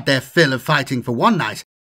had had their fill of fighting for one night,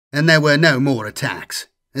 and there were no more attacks.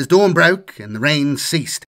 As dawn broke and the rain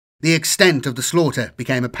ceased, the extent of the slaughter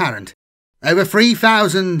became apparent. Over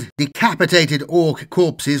 3,000 decapitated orc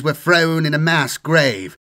corpses were thrown in a mass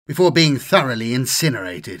grave before being thoroughly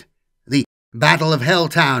incinerated. The Battle of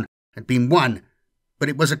Helltown had been won, but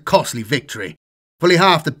it was a costly victory. Fully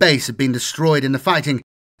half the base had been destroyed in the fighting,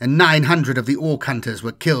 and 900 of the Ork Hunters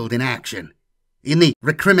were killed in action. In the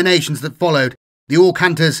recriminations that followed, the Ork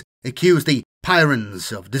Hunters accused the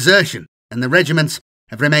Pyrans of desertion, and the regiments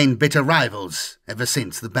have remained bitter rivals ever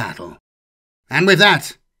since the battle. And with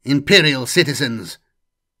that, Imperial citizens,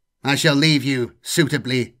 I shall leave you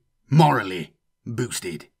suitably morally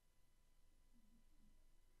boosted.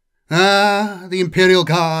 The Imperial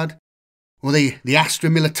Guard, or the Astra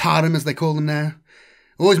Militarum as they call them now.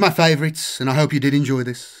 Always my favourites, and I hope you did enjoy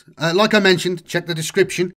this. Like I mentioned, check the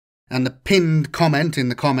description and the pinned comment in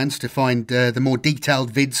the comments to find the more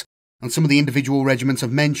detailed vids on some of the individual regiments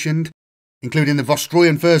I've mentioned, including the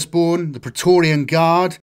Vostroyan Firstborn, the Praetorian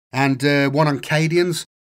Guard, and one on Cadians.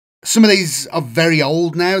 Some of these are very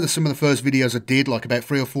old now. They're some of the first videos I did, like about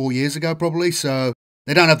 3 or 4 years ago probably, so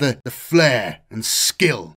they don't have the flair and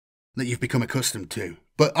skill that you've become accustomed to.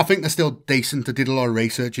 But I think they're still decent. I did a lot of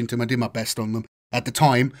research into them. I did my best on them. At the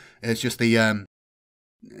time, it's just the...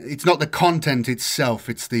 it's not the content itself,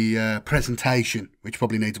 it's the presentation, which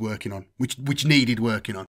probably needs working on. Which needed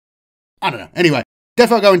working on. I don't know. Anyway,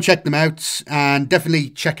 definitely go and check them out. And definitely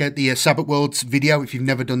check out the Sabbath Worlds video if you've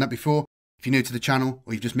never done that before. If you're new to the channel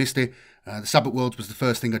or you've just missed it. The Sabbath Worlds was the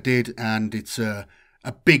first thing I did. And it's a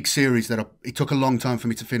big series that it took a long time for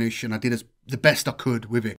me to finish. And I did the best I could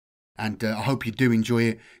with it. And I hope you do enjoy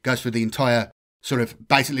it. It goes through the entire,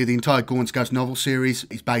 basically the entire Gaunt's Ghost novel series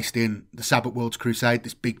is based in the Sabbath Worlds Crusade,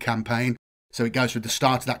 this big campaign. So it goes through the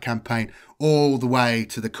start of that campaign all the way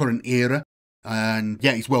to the current era. And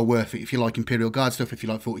yeah, it's well worth it. If you like Imperial Guard stuff, if you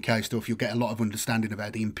like 40k stuff, you'll get a lot of understanding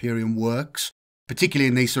about the Imperium works. Particularly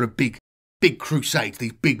in these sort of big crusades,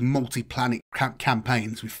 these big multi-planet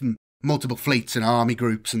campaigns with multiple fleets and army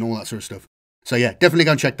groups and all that sort of stuff. So yeah, definitely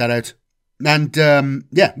go and check that out. And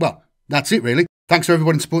yeah, well, that's it really. Thanks for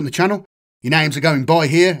everybody supporting the channel. Your names are going by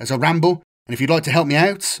here as I ramble. And if you'd like to help me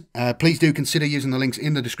out, please do consider using the links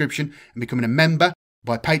in the description and becoming a member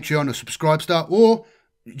by Patreon or Subscribestar, or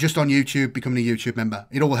just on YouTube, becoming a YouTube member.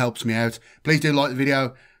 It all helps me out. Please do like the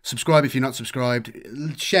video. Subscribe if you're not subscribed.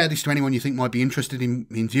 Share this to anyone you think might be interested in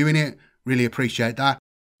viewing it. Really appreciate that.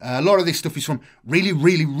 A lot of this stuff is from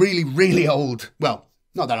really old. Well,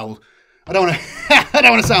 not that old. I don't want to. I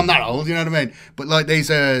don't want to say I'm that old. You know what I mean? But like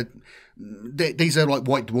these are like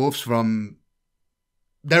white dwarfs from.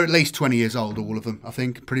 They're at least 20 years old, all of them. I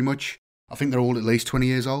think pretty much. I think they're all at least 20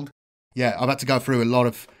 years old. Yeah, I've had to go through a lot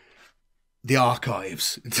of the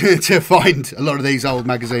archives to find a lot of these old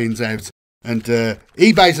magazines out. And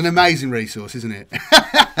eBay's an amazing resource, isn't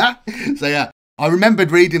it? So yeah, I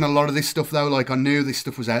remembered reading a lot of this stuff though. Like I knew this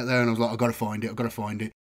stuff was out there, and I was like, I've got to find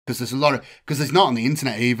it. Because there's a lot of, because it's not on the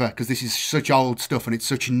internet either, because this is such old stuff and it's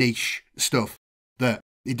such niche stuff that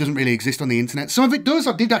it doesn't really exist on the internet. Some of it does.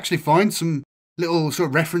 I did actually find some little sort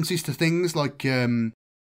of references to things like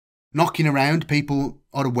knocking around. People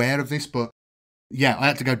are aware of this, but yeah, I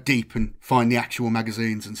had to go deep and find the actual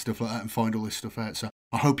magazines and stuff like that and find all this stuff out. So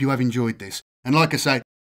I hope you have enjoyed this. And like I say,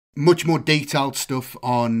 much more detailed stuff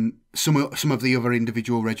on some of the other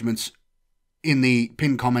individual regiments in the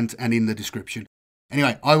pinned comment and in the description.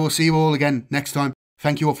 Anyway, I will see you all again next time.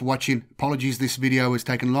 Thank you all for watching. Apologies, this video has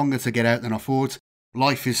taken longer to get out than I thought.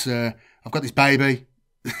 Life is, I've got this baby,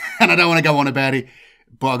 and I don't want to go on about it,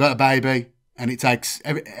 but I got a baby, and it takes,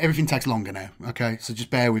 everything takes longer now, okay? So just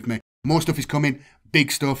bear with me. More stuff is coming, big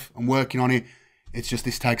stuff, I'm working on it. It's just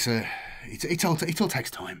this takes it all takes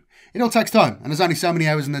time. It all takes time, and there's only so many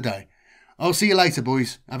hours in the day. I'll see you later,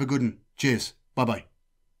 boys. Have a good one. Cheers. Bye-bye.